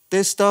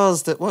 There's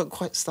stars that weren't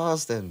quite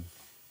stars then.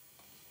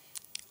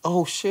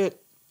 Oh, shit.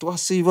 Do I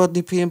see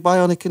Rodney P and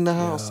Bionic in the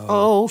house? Yo.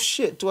 Oh,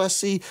 shit. Do I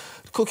see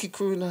Cookie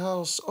Crew in the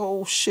house?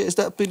 Oh, shit. Is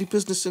that Billy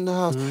Business in the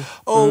house?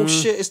 Oh,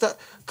 shit. Is that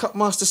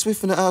Cutmaster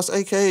Swift in the house,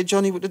 a.k.a.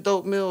 Johnny with the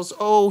Dope Mills?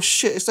 Oh,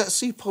 shit. Is that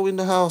Sipo in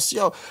the house?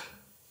 Yo.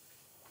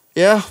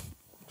 Yeah?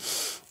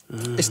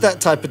 It's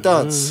that type of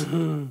dance.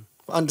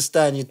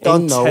 Understand, you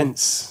don't know.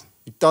 Intense.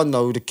 You don't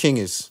know who the king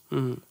is.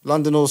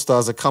 London All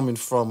Stars are coming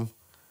from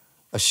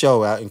a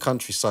show out in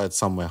countryside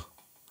somewhere.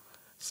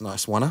 It's a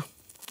nice one, huh?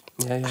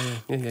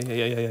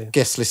 Yeah.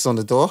 Guest list on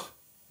the door.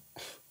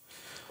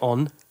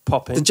 On,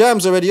 popping. The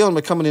jam's already on.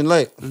 We're coming in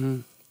late.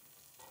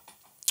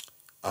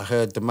 I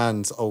heard the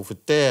man's over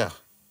there.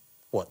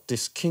 What,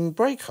 this King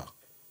Breaker?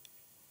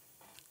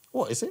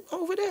 What is it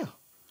over there?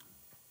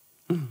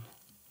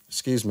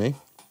 Excuse me.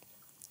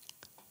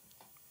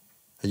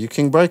 Are you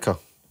King Breaker?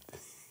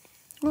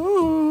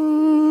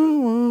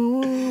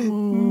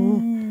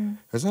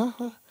 Goes,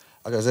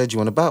 I goes, hey, do you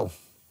want to battle?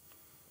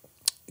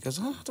 He goes,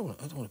 I don't want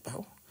to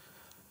battle.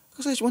 I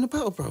goes, hey, do you want to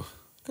battle, bro?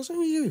 He goes,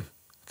 who are you?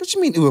 I goes,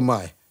 you mean, who am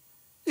I?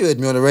 You heard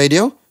me on the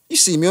radio. You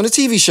see me on a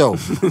TV show.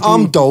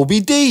 I'm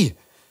Dolby D. He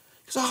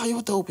goes, oh,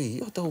 you're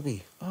Dolby.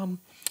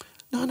 No,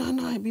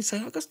 I've been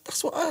saying, I guess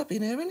that's what I've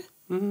been hearing.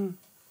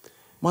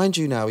 Mind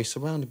you now, he's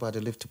surrounded by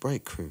the Live to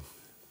Break crew.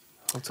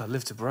 What's that,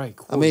 Live to Break?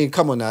 I mean,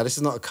 come on now, this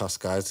is not a cuss,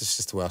 guys. This is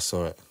just the way I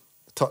saw it.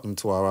 Tottenham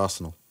to our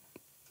Arsenal.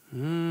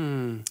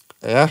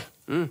 Yeah?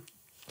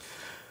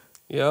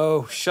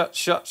 Yo, shut.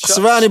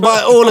 Surrounded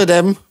by all of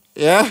them,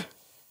 yeah?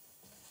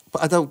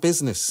 But I don't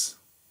business.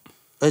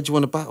 Hey, do you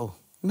want to battle?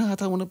 No, I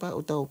don't want to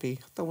battle, Dolby.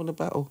 I don't want to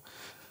battle.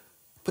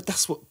 But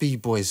that's what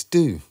B-boys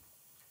do.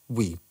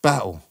 We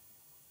battle.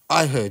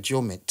 I heard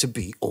you're meant to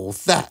be all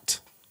that.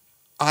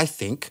 I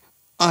think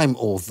I'm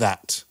all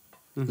that.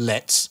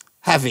 Let's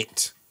have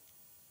it.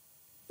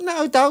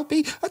 No,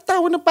 Dolby. I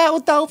don't want to battle,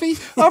 Dolby.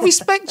 I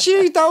respect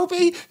you,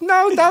 Dolby.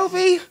 No,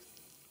 Dolby.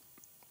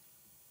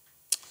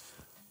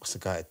 What's the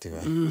guy to do,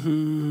 eh?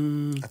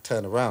 I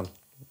turn around.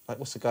 Like,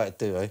 what's the guy to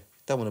do, eh?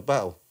 Don't want to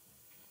battle.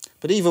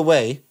 But either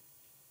way,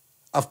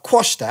 I've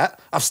quashed that.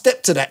 I've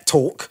stepped to that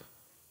talk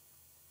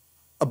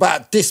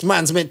about this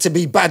man's meant to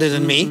be badder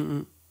than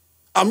me.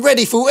 I'm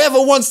ready for whoever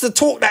wants to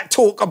talk that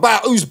talk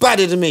about who's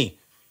badder than me.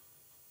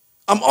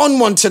 I'm on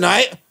one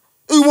tonight.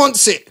 Who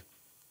wants it?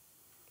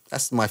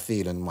 That's my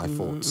feeling, my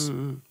thoughts.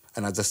 And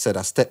as I said,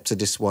 I stepped to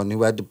this one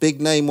who had the big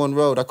name on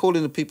road. I call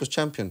him the people's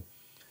champion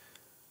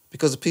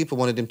because the people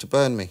wanted him to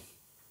burn me.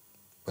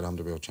 But I'm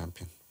the real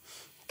champion.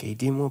 Okay, you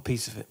didn't want a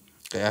piece of it.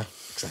 Yeah,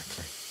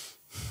 exactly.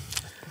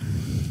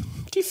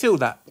 Do you feel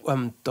that,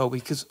 Dolby?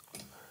 Because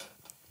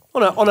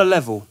on a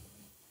level,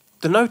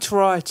 the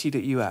notoriety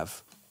that you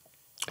have,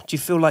 do you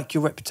feel like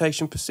your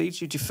reputation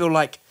precedes you? Do you feel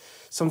like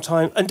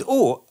sometimes,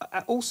 or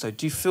also,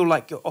 do you feel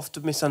like you're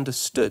often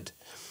misunderstood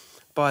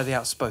by the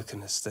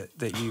outspokenness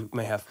that you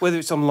may have, whether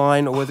it's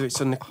online or whether it's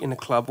in a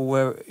club or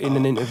where in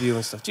an interview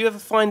and stuff? Do you ever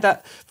find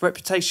that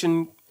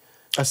reputation?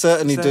 I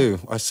certainly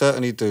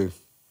do.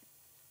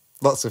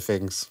 Lots of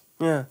things.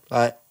 Yeah.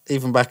 Like,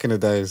 even back in the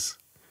days.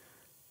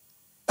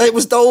 It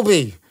was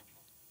Dolby.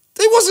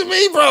 It wasn't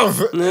me,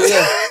 bruv.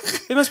 Yeah.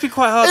 It must be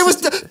quite hard. It was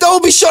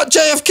Dolby shot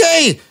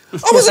JFK.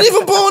 I wasn't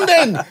even born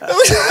then.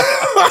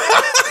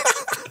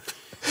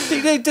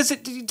 Does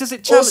it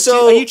challenge Also,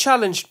 you? Are you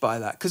challenged by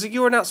that? Because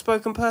you're an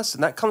outspoken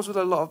person. That comes with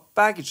a lot of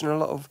baggage and a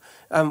lot of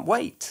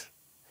weight.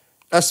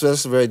 That's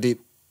a very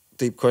deep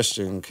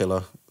question,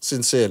 Killa.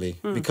 Sincerely,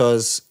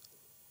 because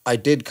I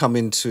did come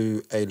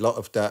into a lot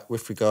of that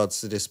with regards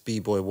to this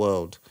B-boy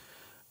world,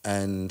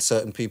 and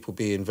certain people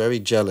being very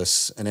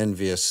jealous and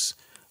envious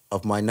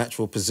of my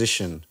natural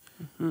position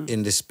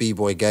in this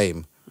B-boy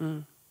game.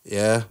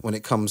 Yeah, when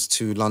it comes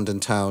to London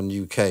town,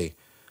 UK.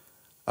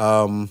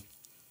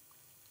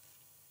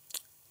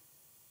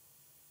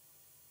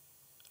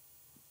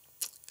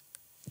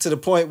 To the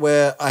point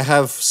where I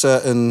have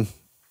certain,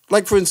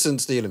 like for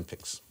instance, the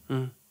Olympics.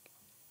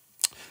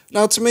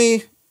 Now, to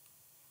me,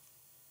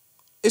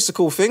 it's a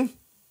cool thing.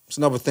 It's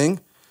another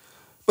thing.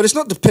 But it's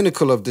not the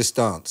pinnacle of this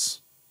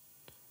dance.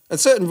 And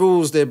certain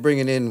rules they're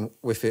bringing in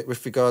with it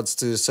with regards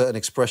to certain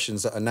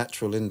expressions that are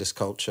natural in this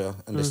culture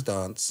and this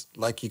dance.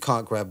 Like you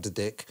can't grab the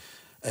dick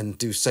and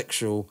do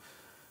sexual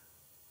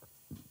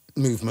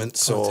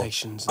movements or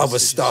other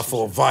stuff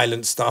or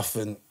violent stuff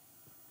and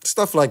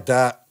stuff like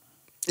that.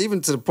 Even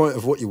to the point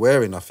of what you're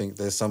wearing, I think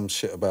there's some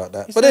shit about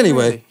that. But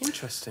anyway. Really?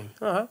 Interesting.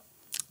 All right.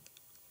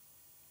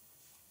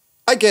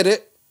 I get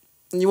it.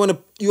 And you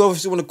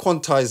obviously want to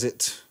quantize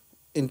it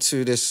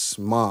into this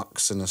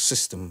marks and a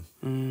system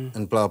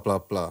and blah, blah,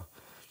 blah.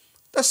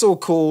 That's all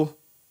cool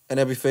and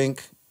everything.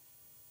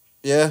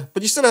 Yeah.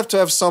 But you still have to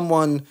have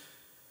someone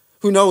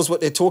who knows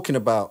what they're talking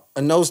about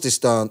and knows this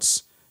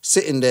dance,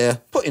 sitting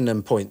there, putting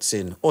them points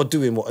in or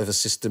doing whatever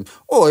system.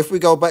 Or if we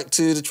go back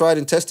to the tried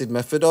and tested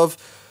method of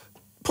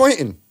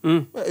pointing,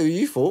 well, who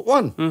you thought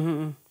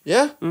won.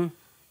 Yeah?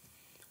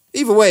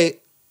 Either way,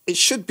 it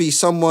should be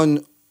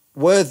someone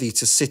worthy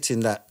to sit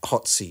in that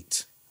hot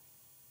seat.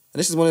 And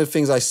this is one of the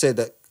things I said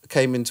that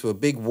came into a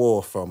big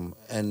war from,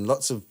 and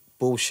lots of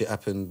bullshit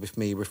happened with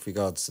me with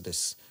regards to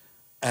this.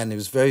 And it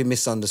was very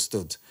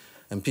misunderstood.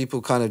 And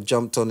people kind of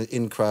jumped on the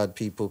in-crowd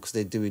people because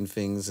they're doing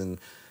things and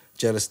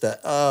jealous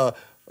that,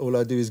 all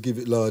I do is give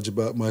it large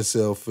about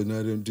myself and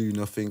I don't do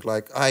nothing.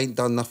 Like, I ain't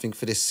done nothing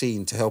for this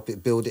scene to help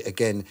it build it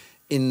again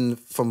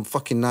from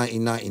fucking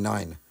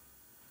 1999.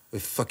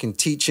 With fucking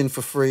teaching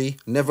for free,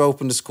 never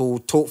opened a school,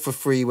 taught for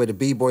free where the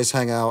B-boys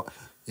hang out,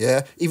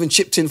 yeah? Even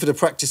chipped in for the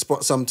practice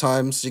spot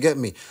sometimes, you get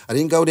me? I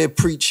didn't go there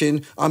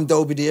preaching, I'm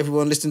Dolby D,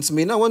 everyone listened to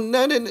me. No,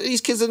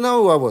 these kids didn't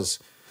know who I was.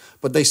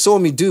 But they saw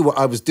me do what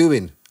I was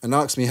doing and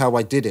asked me how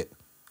I did it.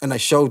 And I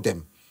showed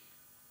them.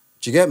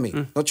 Do you get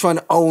me? Not trying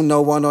to own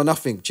no one or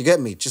nothing, do you get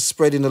me? Just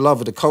spreading the love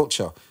of the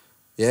culture,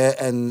 yeah?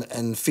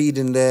 And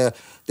feeding their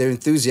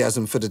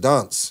enthusiasm for the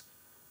dance.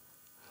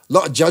 A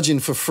lot of judging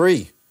for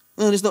free.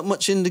 Oh, there's not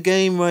much in the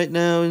game right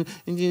now,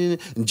 and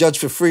judge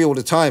for free all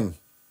the time.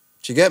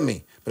 Do you get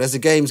me? But as the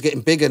game's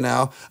getting bigger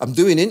now, I'm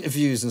doing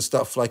interviews and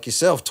stuff like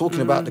yourself,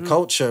 talking about the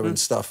culture and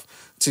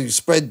stuff to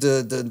spread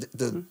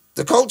the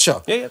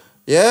culture. Yeah.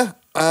 Yeah?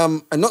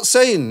 And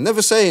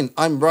never saying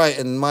I'm right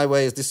and my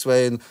way is this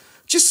way, and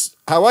just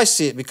how I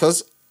see it,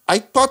 because I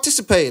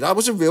participated. I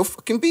was a real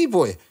fucking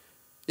B-boy.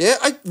 Yeah,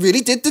 I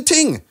really did the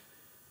thing.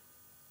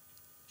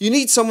 You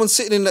need someone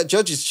sitting in that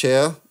judge's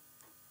chair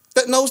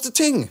that knows the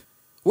thing.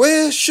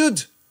 Where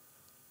should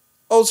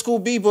old school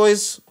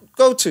B-boys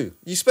go to?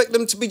 You expect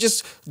them to be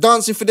just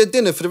dancing for their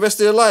dinner for the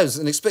rest of their lives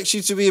and expect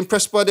you to be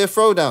impressed by their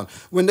throwdown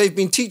when they've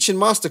been teaching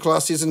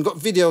masterclasses and got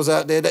videos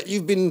out there that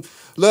you've been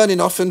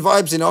learning off and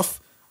vibesing off,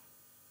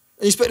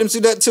 and you expect them to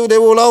do that till they're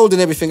all old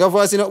and everything,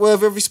 otherwise they're not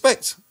worthy of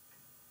respect.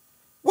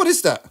 What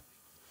is that?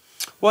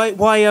 Why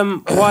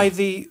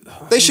the...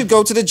 They should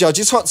go to the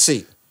judge's hot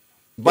seat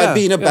by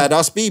being a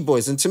badass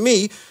B-boys. And to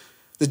me,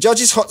 the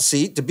judge's hot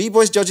seat, the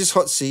B-boys judge's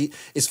hot seat,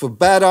 is for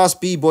badass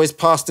B-boys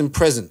past and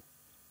present.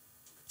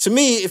 To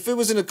me, if it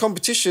was in a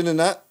competition and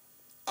that,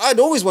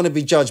 I'd always want to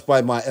be judged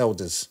by my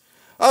elders.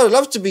 I would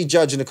love to be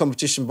judged in a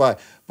competition by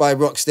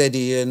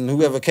Rocksteady and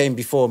whoever came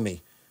before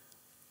me,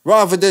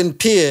 rather than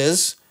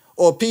peers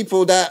or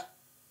people that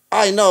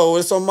I know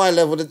that's on my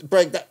level that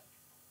break that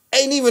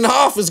ain't even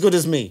half as good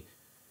as me.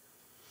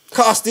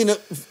 Casting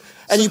it,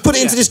 and you put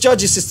it into this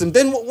judges system,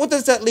 then what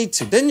does that lead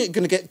to? Then you're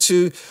going to get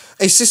to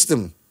a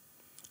system.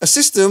 A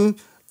system,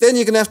 then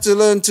you're going to have to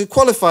learn to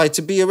qualify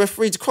to be a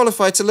referee, to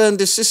qualify to learn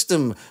this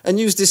system and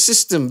use this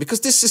system,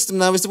 because this system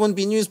now is the one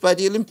being used by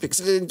the Olympics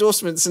and the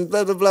endorsements and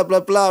blah, blah, blah, blah,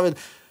 blah. And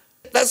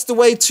that's the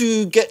way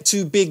to get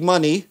to big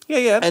money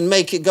and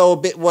make it go a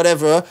bit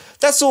whatever.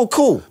 That's all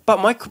cool. But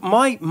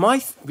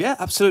yeah,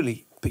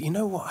 absolutely. But you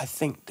know what? I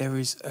think there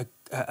is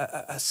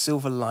a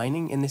silver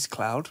lining in this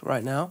cloud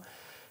right now.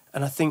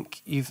 And I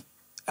think you've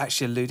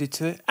actually alluded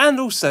to it. And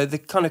also the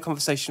kind of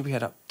conversation we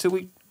had up till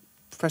we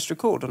pressed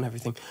record on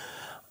everything.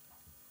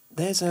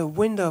 There's a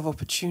window of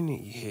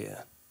opportunity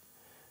here.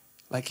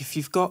 Like if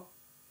you've got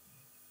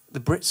the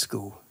Brit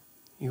School,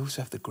 you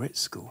also have the Grit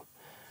School.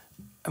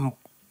 And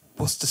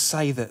what's to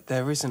say that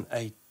there isn't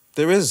a...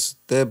 There is.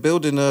 They're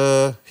building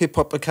a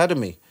hip-hop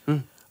academy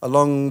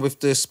along with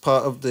this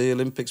part of the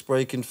Olympics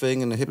breaking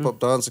thing and the hip-hop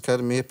dance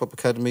academy, hip-hop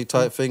academy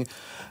type thing.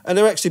 And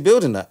they're actually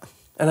building that.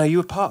 And are you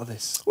a part of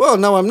this? Well,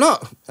 no, I'm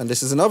not. And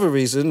this is another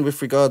reason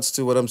with regards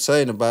to what I'm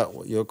saying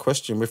about your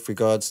question with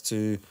regards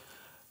to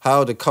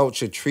how the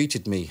culture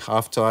treated me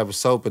after I was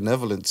so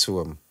benevolent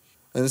to them.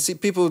 And see,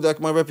 people, like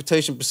my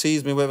reputation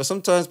precedes me, whatever.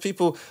 Sometimes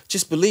people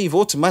just believe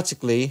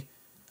automatically,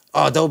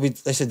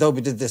 they said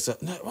Dolby did this.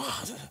 No,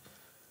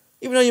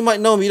 even though you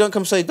might know me, you don't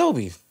come say,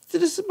 Dolby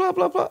did this, blah,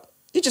 blah, blah.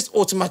 You just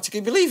automatically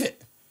believe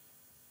it.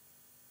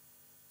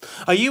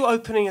 Are you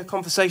opening a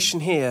conversation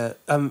here,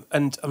 and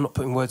I'm not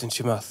putting words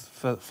into your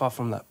mouth, far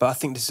from that, but I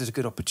think this is a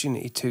good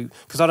opportunity to,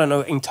 because I don't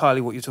know entirely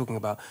what you're talking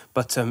about,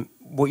 but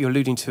what you're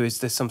alluding to is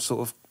there's some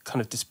sort of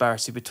kind of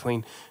disparity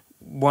between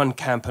one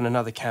camp and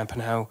another camp,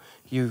 and how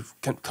you've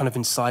kind of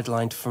been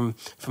sidelined from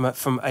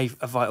a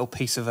vital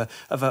piece of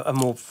a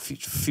more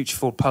future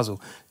forward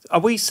puzzle. Are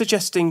we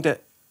suggesting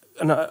that,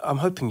 and I'm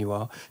hoping you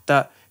are,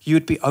 that you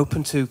would be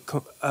open to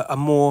a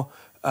more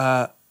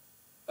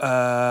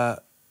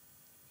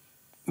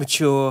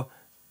mature,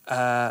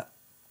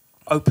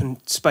 open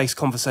space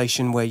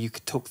conversation where you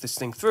could talk this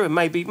thing through, and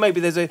maybe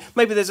there's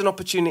an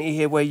opportunity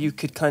here where you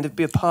could kind of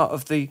be a part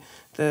of the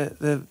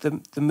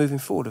moving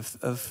forward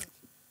of.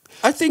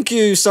 I think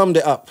you summed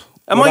it up.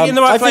 Am I in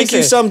the right place? I think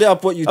you summed it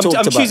up what you talked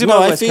about. Choosing no,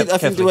 my I words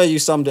think the way you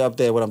summed it up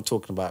there, what I'm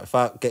talking about,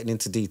 without getting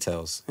into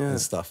details and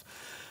stuff.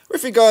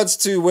 With regards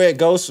to where it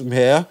goes from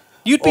here,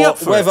 you'd be up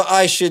for whether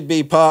I should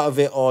be part of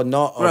it or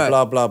not, or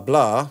blah blah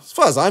blah. As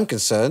far as I'm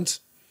concerned,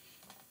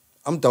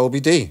 I'm Dolby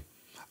D.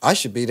 I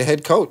should be the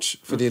head coach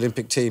for the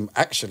Olympic team,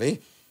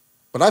 actually.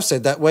 But I've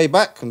said that way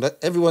back, and that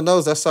everyone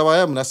knows that's how I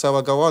am, and that's how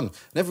I go on.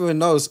 And everyone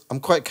knows I'm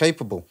quite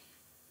capable.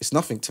 It's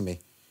nothing to me.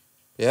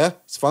 Yeah?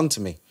 It's fun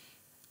to me.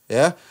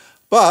 Yeah?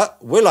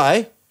 But will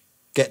I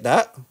get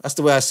that? That's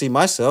the way I see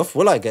myself.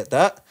 Will I get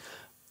that?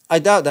 I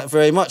doubt that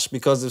very much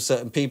because of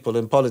certain people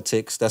in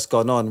politics that's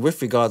gone on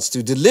with regards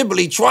to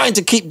deliberately trying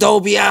to keep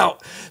Dolby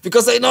out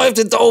because they know if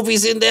the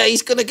Dolby's in there,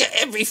 he's going to get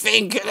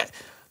everything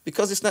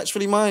because it's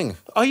naturally mine.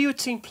 Are you a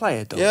team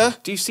player, Dolby? Yeah.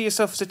 Do you see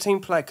yourself as a team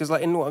player? Because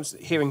like in what I'm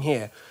hearing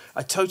here,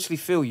 I totally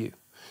feel you.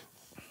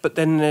 But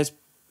then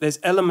there's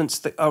elements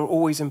that are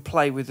always in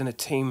play within a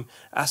team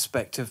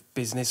aspect of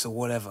business or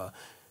whatever.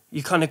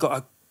 You kind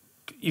of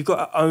you've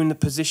got to own the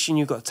position,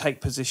 you've got to take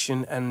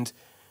position. And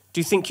do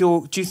you think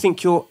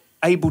you're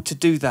able to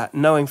do that,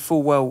 knowing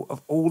full well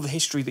of all the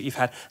history that you've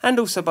had, and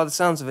also by the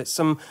sounds of it,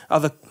 some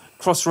other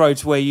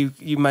crossroads where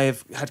you may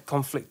have had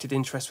conflicted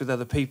interests with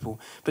other people?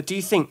 But do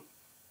you think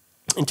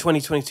in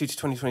 2022 to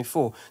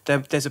 2024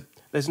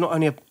 there's not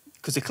only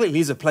because there clearly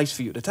is a place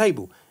for you at the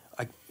table,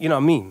 you know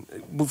what I mean,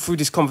 through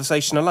this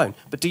conversation alone,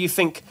 but do you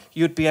think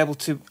you'd be able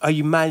to, are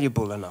you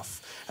malleable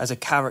enough as a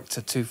character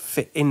to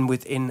fit in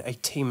within a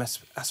team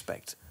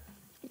aspect?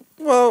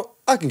 Well,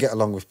 I can get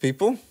along with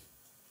people.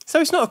 So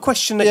it's not a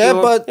question that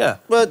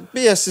but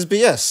BS is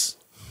BS.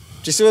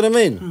 Do you see what I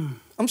mean?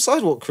 I'm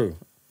Sidewalk Crew.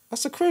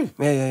 That's a crew.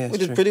 Yeah. We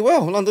did pretty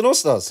well, London All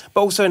Stars.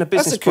 But also in a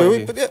business That's a crew,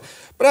 point of view.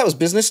 but that was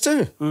business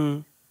too.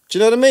 Do you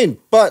know what I mean?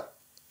 But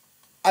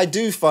I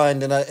do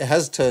find, and it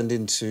has turned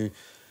into,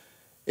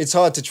 it's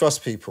hard to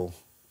trust people.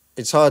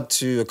 It's hard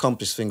to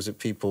accomplish things with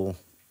people,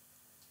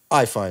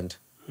 I find.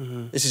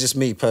 This is just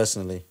me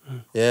personally.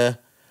 Yeah.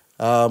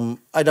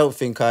 I don't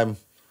think I'm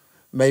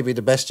maybe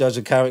the best judge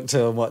of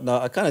character and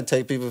whatnot. I kind of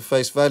take people at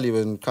face value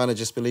and kind of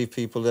just believe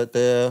people that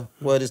their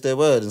word is their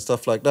word and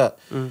stuff like that.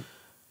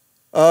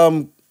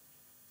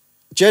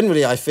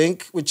 Generally, I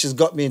think, which has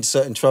got me into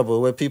certain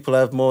trouble, where people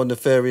have more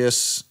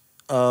nefarious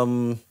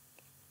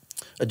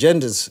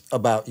agendas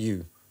about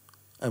you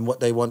and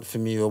what they want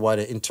from you or why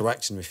they're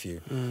interacting with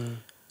you.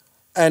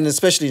 And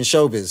especially in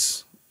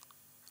showbiz.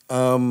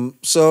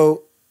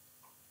 So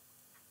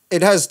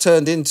it has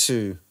turned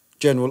into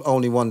General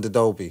Only Wonder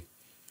Dolby.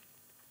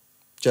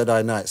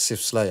 Jedi Knight, Sith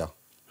Slayer.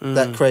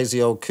 That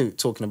crazy old coot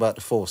talking about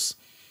the Force.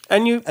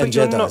 And you're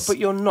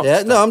not.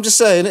 Yeah, no, I'm just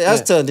saying it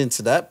has turned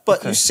into that.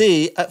 But you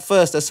see, at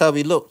first that's how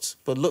he looked.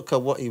 But look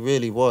at what he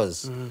really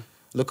was.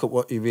 Look at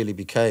what he really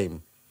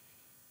became.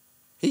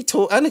 He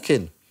taught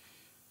Anakin.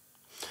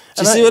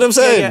 Do you see what I'm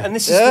saying? Yeah. And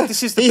this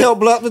is he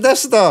helped blow up the Death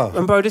Star.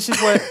 And bro, this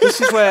is where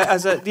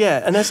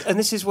and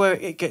this is where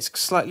it gets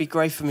slightly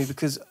grey for me,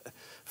 because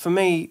for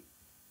me,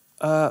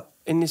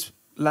 in this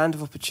land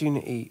of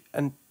opportunity,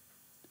 and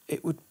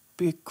it would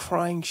be a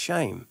crying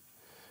shame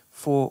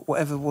for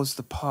whatever was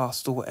the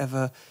past or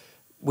whatever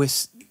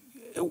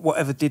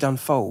did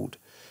unfold.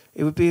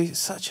 It would be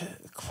such a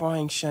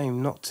crying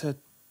shame not to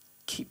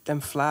keep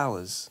them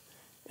flowers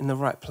in the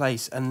right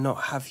place and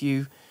not have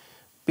you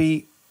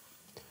be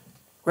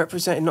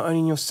represented not only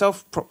in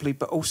yourself properly,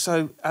 but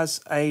also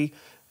as an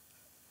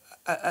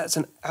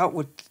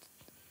outward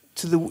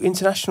to the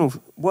international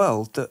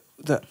world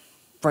that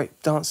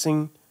break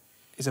dancing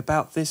is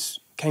about this,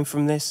 came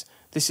from this.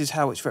 This is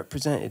how it's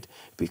represented.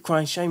 It'd be a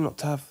crying shame not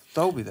to have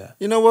Dolby there.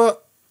 You know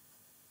what?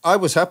 I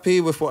was happy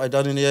with what I'd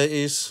done in the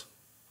 80s.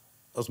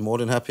 I was more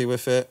than happy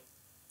with it.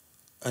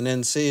 And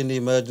then seeing the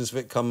emergence of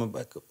it coming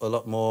back a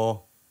lot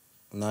more,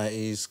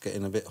 90s,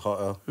 getting a bit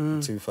hotter,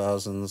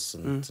 2000s,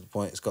 and to the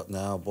point it's got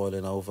now,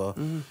 boiling over.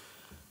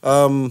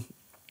 I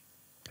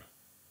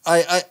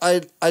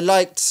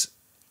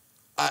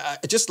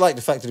just liked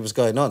the fact that it was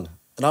going on.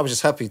 And I was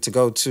just happy to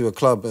go to a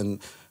club and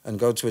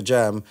go to a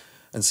jam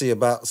and see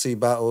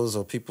battles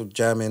or people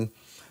jamming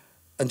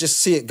and just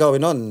see it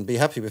going on and be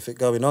happy with it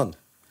going on.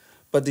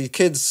 But the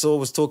kids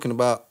always talking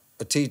about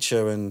a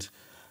teacher and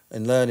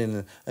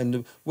learning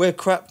and we're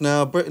crap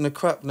now, Britain are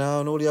crap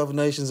now, and all the other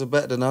nations are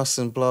better than us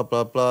and blah,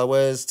 blah, blah.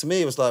 Whereas to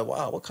me, it was like,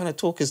 wow, what kind of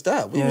talk is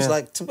that? We was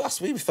like, to us,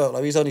 we felt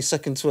like we was only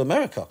second to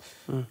America.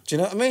 Do you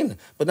know what I mean?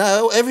 But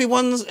now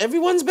everyone's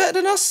better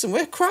than us and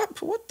we're crap.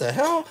 What the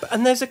hell?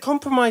 And there's a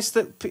compromise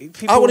that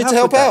people I wanted to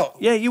help out.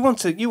 Yeah, you want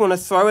to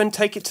throw and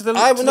take it to the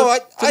I limit.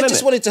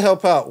 just wanted to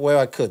help out where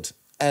I could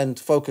and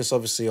focus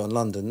obviously on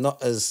London,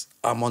 not as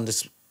I'm on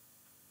this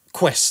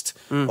quest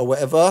or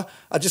whatever.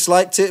 I just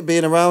liked it,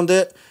 being around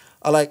it.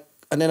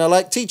 And then I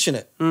like teaching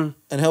it and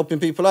helping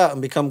people out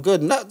and become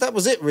good. And that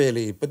was it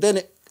really. But then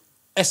it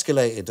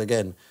escalated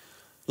again.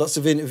 Lots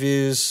of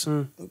interviews,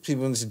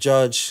 people wanted to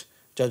judge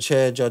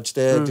here, judge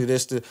there, do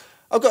this.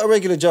 I've got a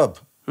regular job.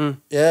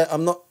 Yeah,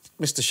 I'm not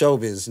Mr.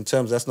 Showbiz in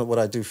terms of that's not what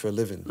I do for a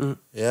living.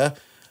 Yeah,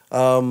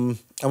 I'm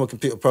a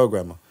computer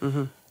programmer.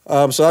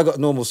 So I got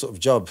a normal sort of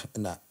job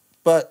in that.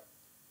 But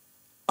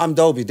I'm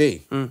Dolby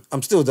D.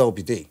 I'm still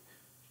Dolby D.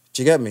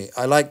 Do you get me?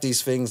 I like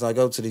these things. I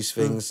go to these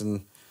things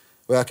and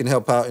where I can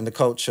help out in the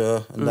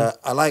culture and that.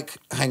 I like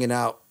hanging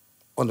out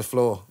on the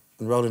floor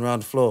and rolling around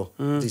the floor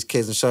with these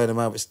kids and showing them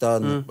how it's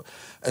done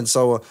and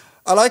so on.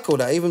 I like all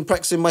that, even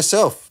practicing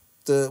myself.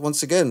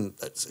 Once again,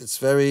 it's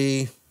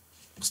very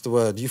what's the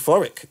word?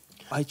 Euphoric.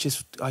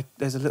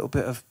 There's a little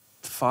bit of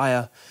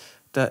fire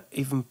that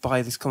even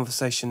by this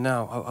conversation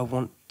now,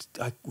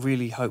 I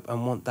really hope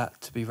and want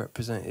that to be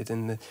represented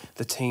in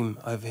the team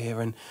over here.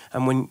 And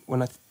when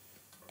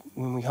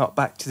we hark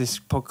back to this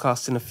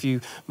podcast in a few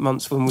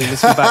months when we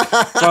listen back,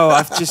 bro,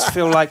 I just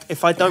feel like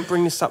if I don't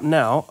bring this up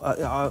now,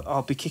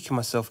 I'll be kicking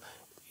myself.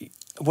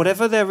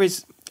 Whatever there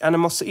is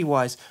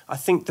animosity-wise, I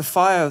think the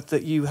fire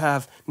that you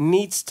have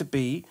needs to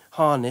be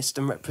harnessed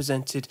and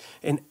represented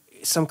in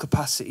some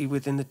capacity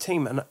within the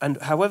team,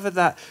 and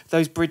however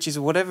those bridges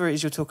or whatever it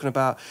is you're talking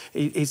about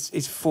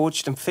is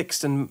forged and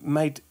fixed and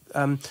made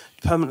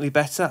permanently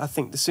better, I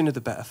think the sooner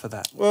the better for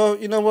that. Well,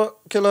 you know what,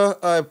 Killa,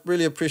 I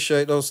really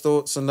appreciate those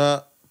thoughts and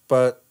that,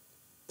 but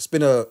it's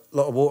been a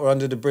lot of water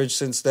under the bridge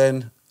since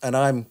then, and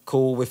I'm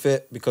cool with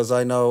it because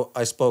I know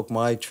I spoke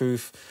my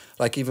truth.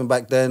 Like even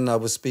back then, I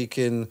was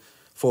speaking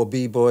for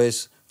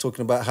Bboys,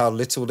 talking about how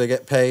little they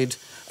get paid,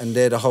 and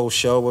they're the whole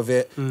show of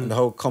it and the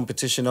whole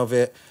competition of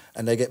it.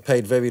 And they get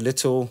paid very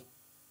little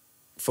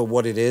for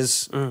what it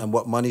is and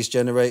what money's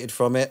generated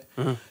from it.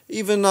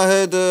 Even I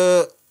heard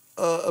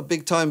a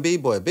big-time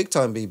B-boy,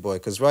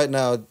 because right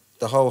now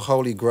the whole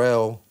holy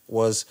grail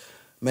was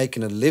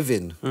making a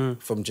living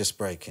from just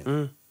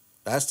breaking.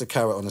 That's the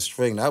carrot on the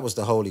string. That was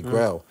the holy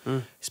grail.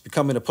 It's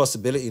becoming a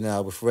possibility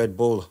now with Red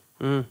Bull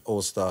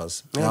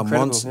All-Stars. Yeah,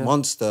 now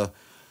Monster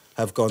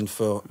have gone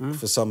for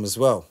some as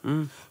well.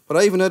 But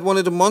I even heard one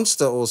of the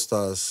Monster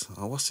All-Stars.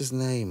 Oh, what's his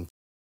name?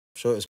 I'm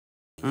sure it's...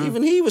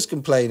 Even he was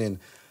complaining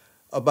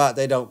about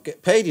they don't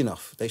get paid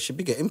enough. They should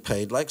be getting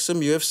paid like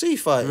some UFC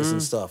fighters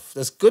and stuff.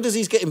 As good as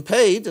he's getting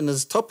paid and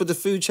as top of the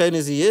food chain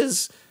as he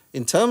is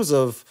in terms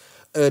of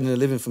earning a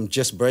living from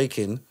just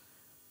breaking,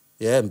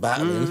 yeah, and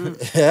battling,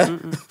 yeah,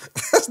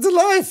 that's the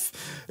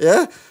life,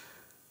 yeah.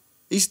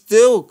 He's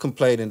still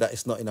complaining that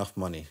it's not enough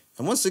money.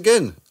 And once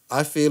again,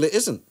 I feel it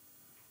isn't.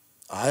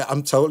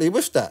 I'm totally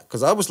with that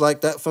because I was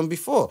like that from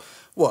before.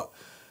 What?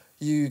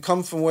 You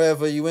come from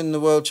wherever, you win the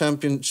world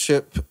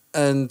championship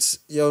and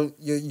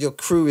your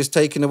crew is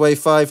taking away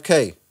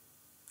 5K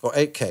or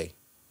 8K.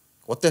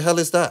 What the hell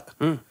is that?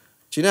 Do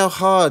you know how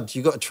hard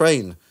you got to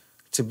train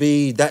to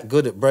be that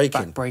good at breaking?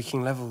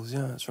 Back-breaking levels,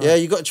 yeah, that's right. Yeah,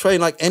 you got to train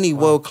like any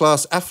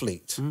world-class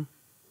athlete.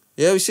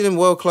 Yeah, we see them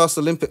world-class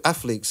Olympic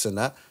athletes and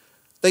that.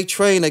 They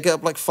train, they get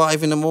up like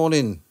 5 in the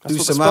morning, do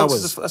some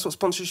hours. That's what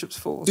sponsorship's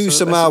for. Do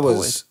some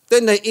hours.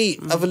 Then they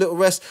eat, have a little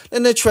rest.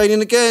 Then they're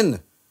training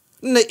again.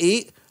 Then they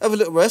eat, have a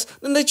little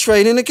rest. Then they're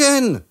training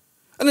again.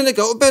 And then they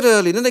go to bed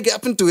early. Then they get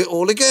up and do it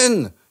all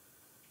again.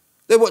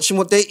 They're watching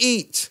what they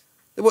eat.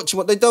 They're watching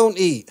what they don't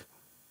eat.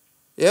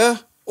 Yeah?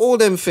 All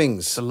them things.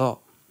 It's a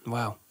lot.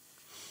 Wow.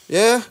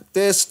 Yeah?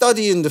 They're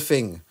studying the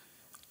thing.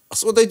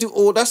 That's what they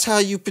do. That's how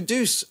you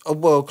produce a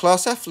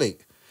world-class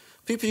athlete.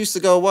 People used to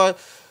go, why?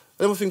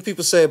 Everything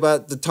people say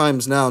about the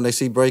times now, and they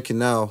see breaking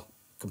now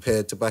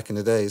compared to back in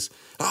the days.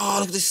 Oh,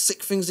 look at these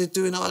sick things they're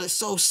doing. Oh, they're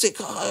so sick.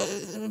 Oh,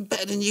 they're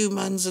better than you,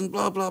 mans, and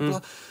blah, blah,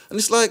 blah. And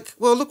it's like,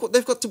 well, look what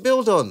they've got to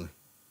build on.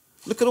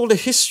 Look at all the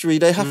history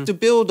they have to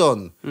build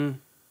on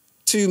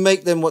to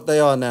make them what they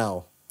are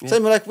now. Yeah.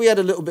 Same like we had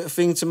a little bit of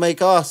thing to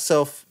make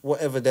ourselves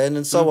whatever then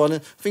and so on.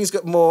 And things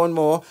got more and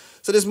more.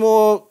 So there's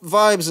more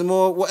vibes and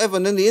more whatever.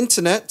 And then the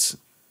internet,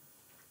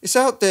 it's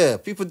out there.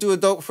 People do a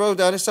dope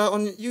throwdown. It's out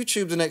on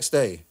YouTube the next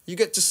day. You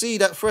get to see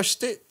that fresh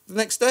stick the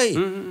next day.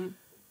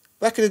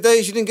 Back in the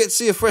days, you didn't get to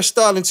see a fresh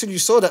style until you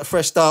saw that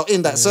fresh style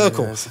in that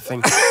circle. That's the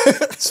thing.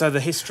 So the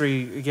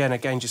history,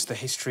 again, just the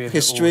history of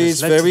history it all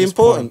is very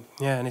important.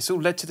 Point. Yeah, and it's all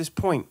led to this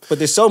point. But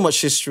there's so much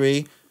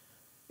history,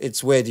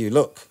 it's where do you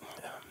look?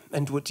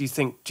 And what do you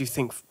think? Do you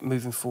think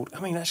moving forward? I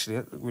mean, actually,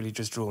 that really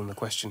just draw on the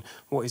question: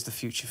 what is the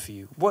future for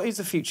you? What is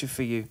the future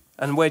for you,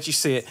 and where do you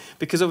see it?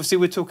 Because obviously,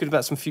 we're talking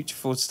about some future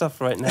forward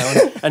stuff right now,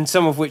 and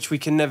some of which we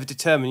can never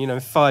determine. You know,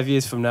 5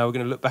 years from now, we're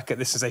going to look back at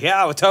this and say,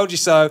 "Yeah, I told you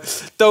so."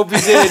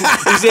 Dolby's in,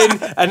 he's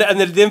in, and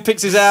the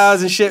Olympics is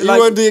ours and shit. You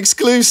want the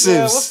exclusives?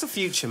 Yeah, what's the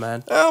future,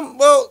 man?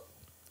 Well,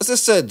 as I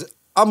said,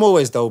 I'm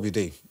always Dolby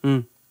D.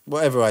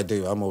 Whatever I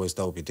do, I'm always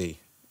Dolby D.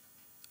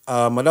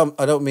 I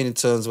don't mean in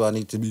terms where I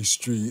need to be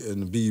street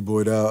and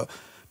B-boyed out,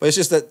 but it's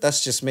just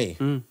that's just me.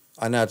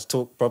 I know how to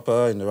talk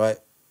proper in the right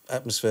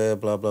atmosphere,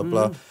 blah, blah,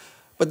 blah.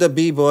 But the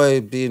B-boy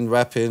being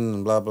rapping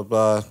and blah, blah,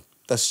 blah,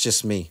 that's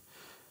just me.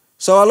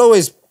 So I'll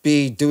always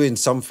be doing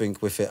something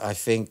with it, I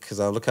think, because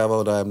I look how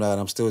old I am now and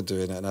I'm still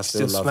doing it and I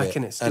still love it.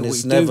 And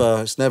it's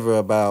never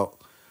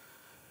about,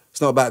 it's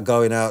not about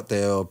going out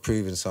there or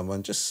proving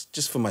someone,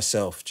 just for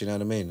myself, do you know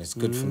what I mean? It's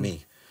good for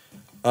me.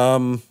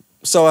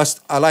 So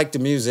I like the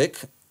music.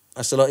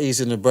 That's a lot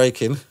easier than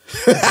breaking.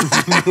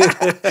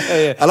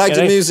 I like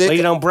the music. Well,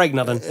 you don't break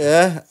nothing.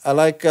 Yeah, I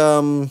like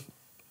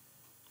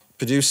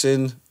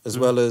producing as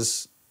well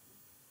as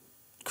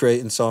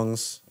creating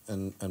songs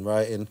and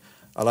writing.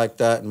 I like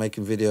that and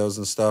making videos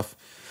and stuff.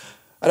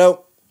 I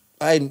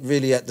ain't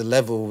really at the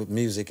level with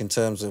music in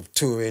terms of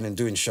touring and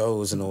doing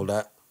shows and all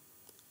that.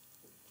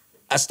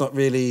 That's not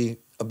really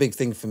a big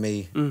thing for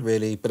me,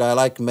 really. But I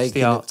like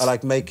making it. I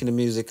like making the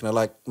music and I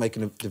like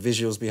making the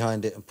visuals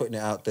behind it and putting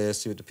it out there,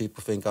 see what the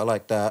people think. I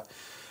like that.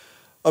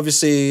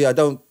 obviously, I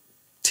don't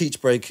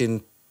teach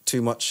breaking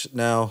too much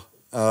now.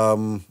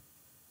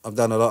 I've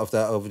done a lot of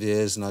that over the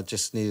years, and I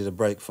just needed a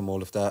break from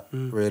all of that,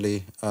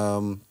 really.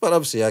 But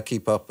obviously, I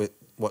keep up with,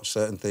 watch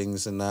certain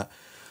things and that.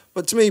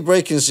 But to me,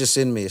 breaking's just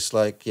in me. It's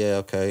like, yeah,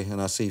 okay, and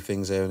I see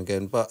things there and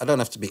again, but I don't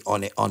have to be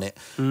on it.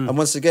 And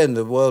once again,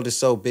 the world is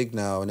so big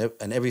now,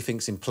 and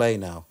everything's in play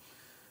now.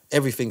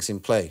 Everything's in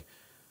play.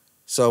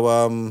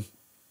 So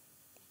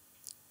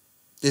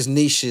there's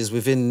niches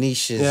within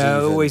niches. Yeah,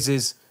 even. it always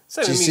is.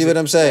 Same Do you with see music. what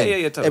I'm saying?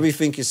 Yeah, totally.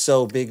 Everything is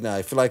so big now.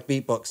 I feel like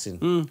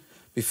beatboxing.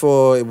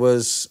 Before it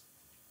was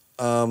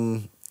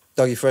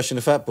Dougie Fresh and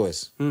the Fat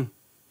Boys. Then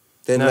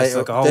Now it's later,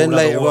 like a whole then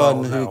other later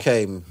world on, now. who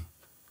came?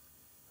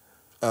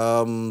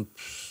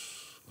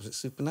 Was it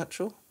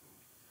Supernatural?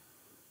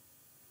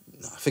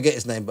 No, I forget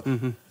his name, but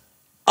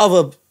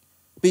other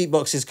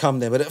beatboxers come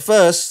there. But at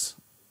first,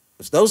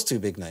 it's those two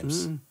big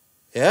names.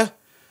 Yeah?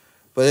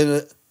 But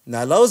then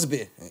now loads of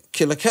bit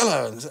Killa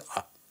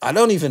Kela. I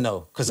don't even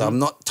know because I'm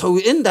not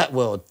totally in that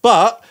world.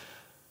 But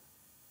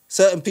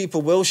certain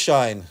people will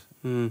shine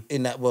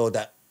in that world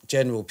that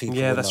general people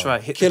Yeah, will that's know.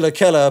 right. Killa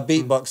Kela,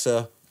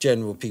 beatboxer,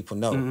 general people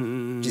know.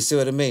 Do you see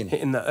what I mean?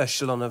 Hitting that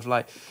echelon of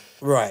like,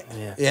 Right.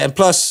 Yeah. Yeah, and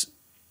plus,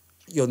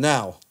 you're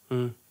now.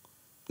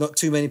 Not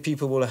too many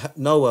people will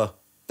know a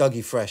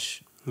Dougie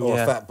Fresh or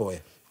Yeah. a Fat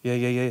Boy. yeah.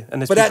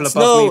 And there's But people that's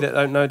above me that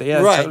don't know that.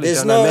 Yeah, right. totally There's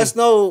don't know me. there's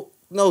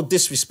no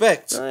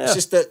disrespect. Oh, yeah. It's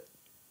just that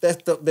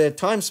that's their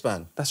time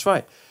span. That's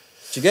right.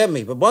 Do you get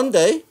me? But one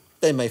day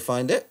they may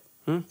find it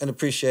and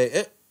appreciate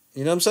it.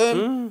 You know what I'm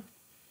saying?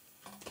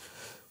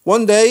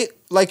 One day,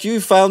 like you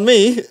found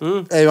me,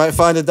 they might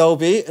find a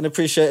Dolby and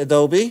appreciate a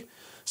Dolby.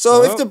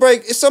 So if the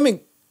break is something,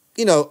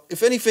 you know,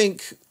 if anything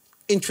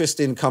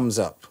interesting comes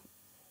up,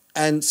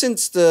 and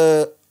since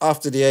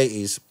after the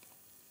 80s,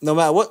 no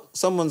matter what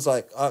someone's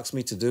like asked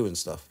me to do and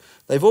stuff,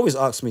 they've always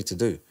asked me to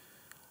do.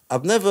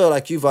 I've never,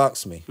 like you've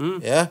asked me,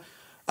 yeah?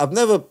 I've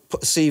never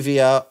put a CV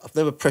out. I've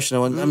never pressured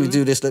no one, let me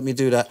do this, let me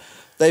do that.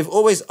 They've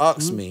always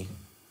asked me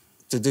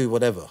to do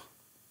whatever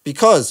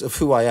because of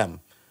who I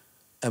am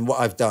and what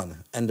I've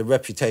done and the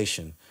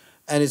reputation.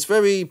 And it's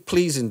very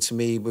pleasing to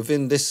me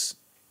within this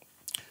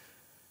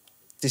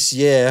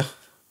year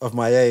of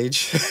my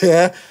age,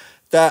 yeah,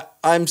 that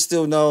I'm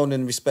still known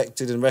and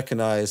respected and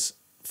recognised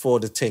for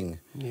the ting.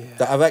 Yeah.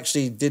 That I've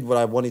actually did what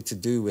I wanted to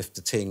do with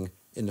the ting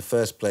in the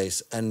first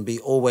place and be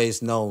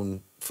always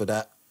known for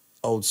that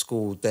old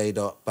school day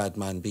dot bad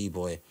man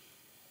B-boy.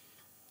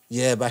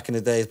 Yeah, back in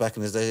the days,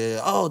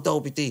 oh,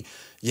 Dolby D.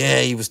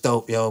 Yeah, he was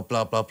dope, yo,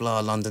 blah, blah, blah,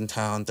 London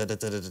town, da, da,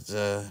 da, da, da,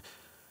 da.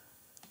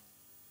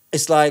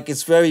 It's like,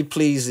 it's very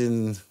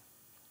pleasing,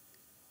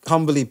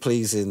 humbly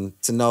pleasing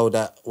to know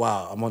that,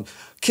 wow, I'm on,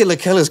 Killa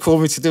Kela's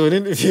called me to do an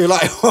interview,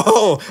 like,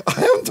 whoa,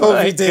 I am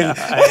Dolby D.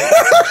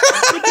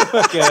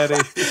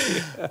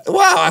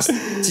 Wow, do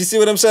you see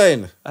what I'm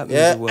saying?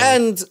 Yeah,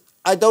 and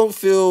I don't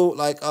feel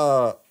like,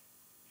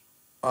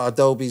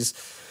 Dolby's,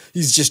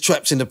 he's just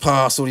trapped in the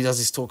past. All he does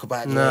is talk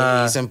about the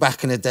 80s and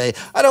back in the day.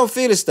 I don't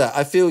feel it's that.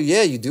 I feel,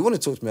 yeah, you do want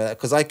to talk to me about that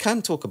because I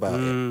can talk about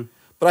it.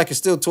 But I can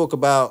still talk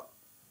about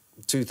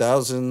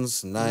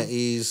 2000s,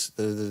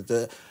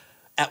 90s,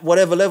 at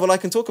whatever level I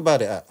can talk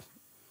about it at. Do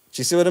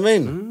you see what I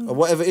mean? Or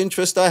whatever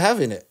interest I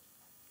have in it.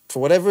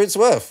 For whatever it's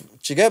worth.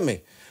 Do you get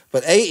me?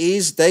 But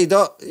 80s,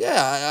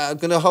 I'm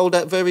going to hold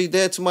that very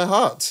dear to my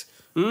heart.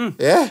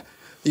 Yeah?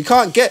 You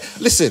can't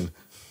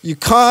you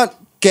can't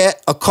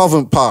get a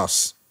Covent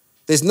pass.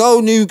 There's no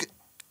new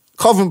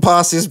Covent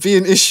passes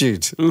being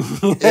issued.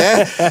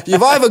 Yeah?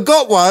 You've either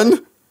got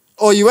one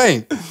or you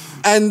ain't.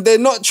 And they're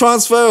not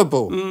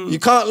transferable. You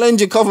can't lend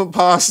your Covent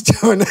pass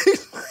to an...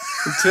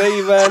 I tell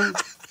you, man.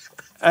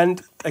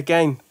 And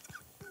again,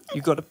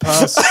 you got to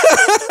pass.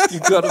 You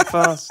got to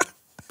pass.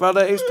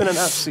 Brother, it's been an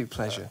absolute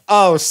pleasure.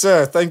 Oh,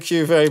 sir, thank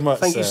you very much,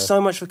 Thank you so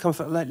much for coming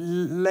for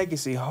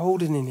legacy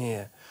holding in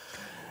here.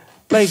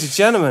 Ladies and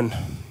gentlemen,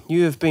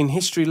 you have been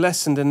history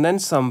lessoned and then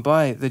some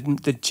by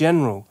the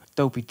general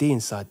Dolby D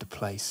inside the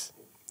place.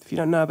 If you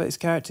don't know about his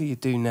character, you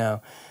do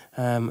now.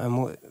 And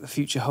what the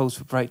future holds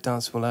for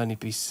breakdance will only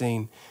be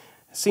seen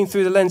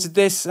through the lens of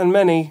this and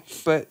many.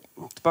 But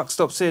the buck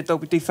stops here.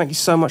 Dolby D, thank you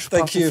so much for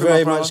Thank passing you through,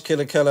 very my much,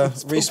 Killa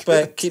Kela.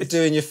 Respect. Keep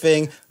doing your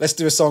thing. Let's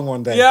do a song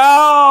one day.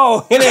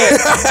 Yo! Hit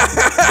it!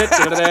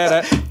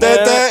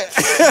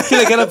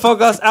 Killa Kela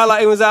podcast, out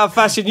like it was out of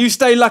fashion. You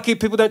stay lucky.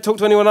 People don't talk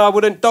to anyone I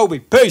wouldn't. Dolby,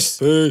 peace.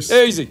 Peace.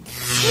 Easy.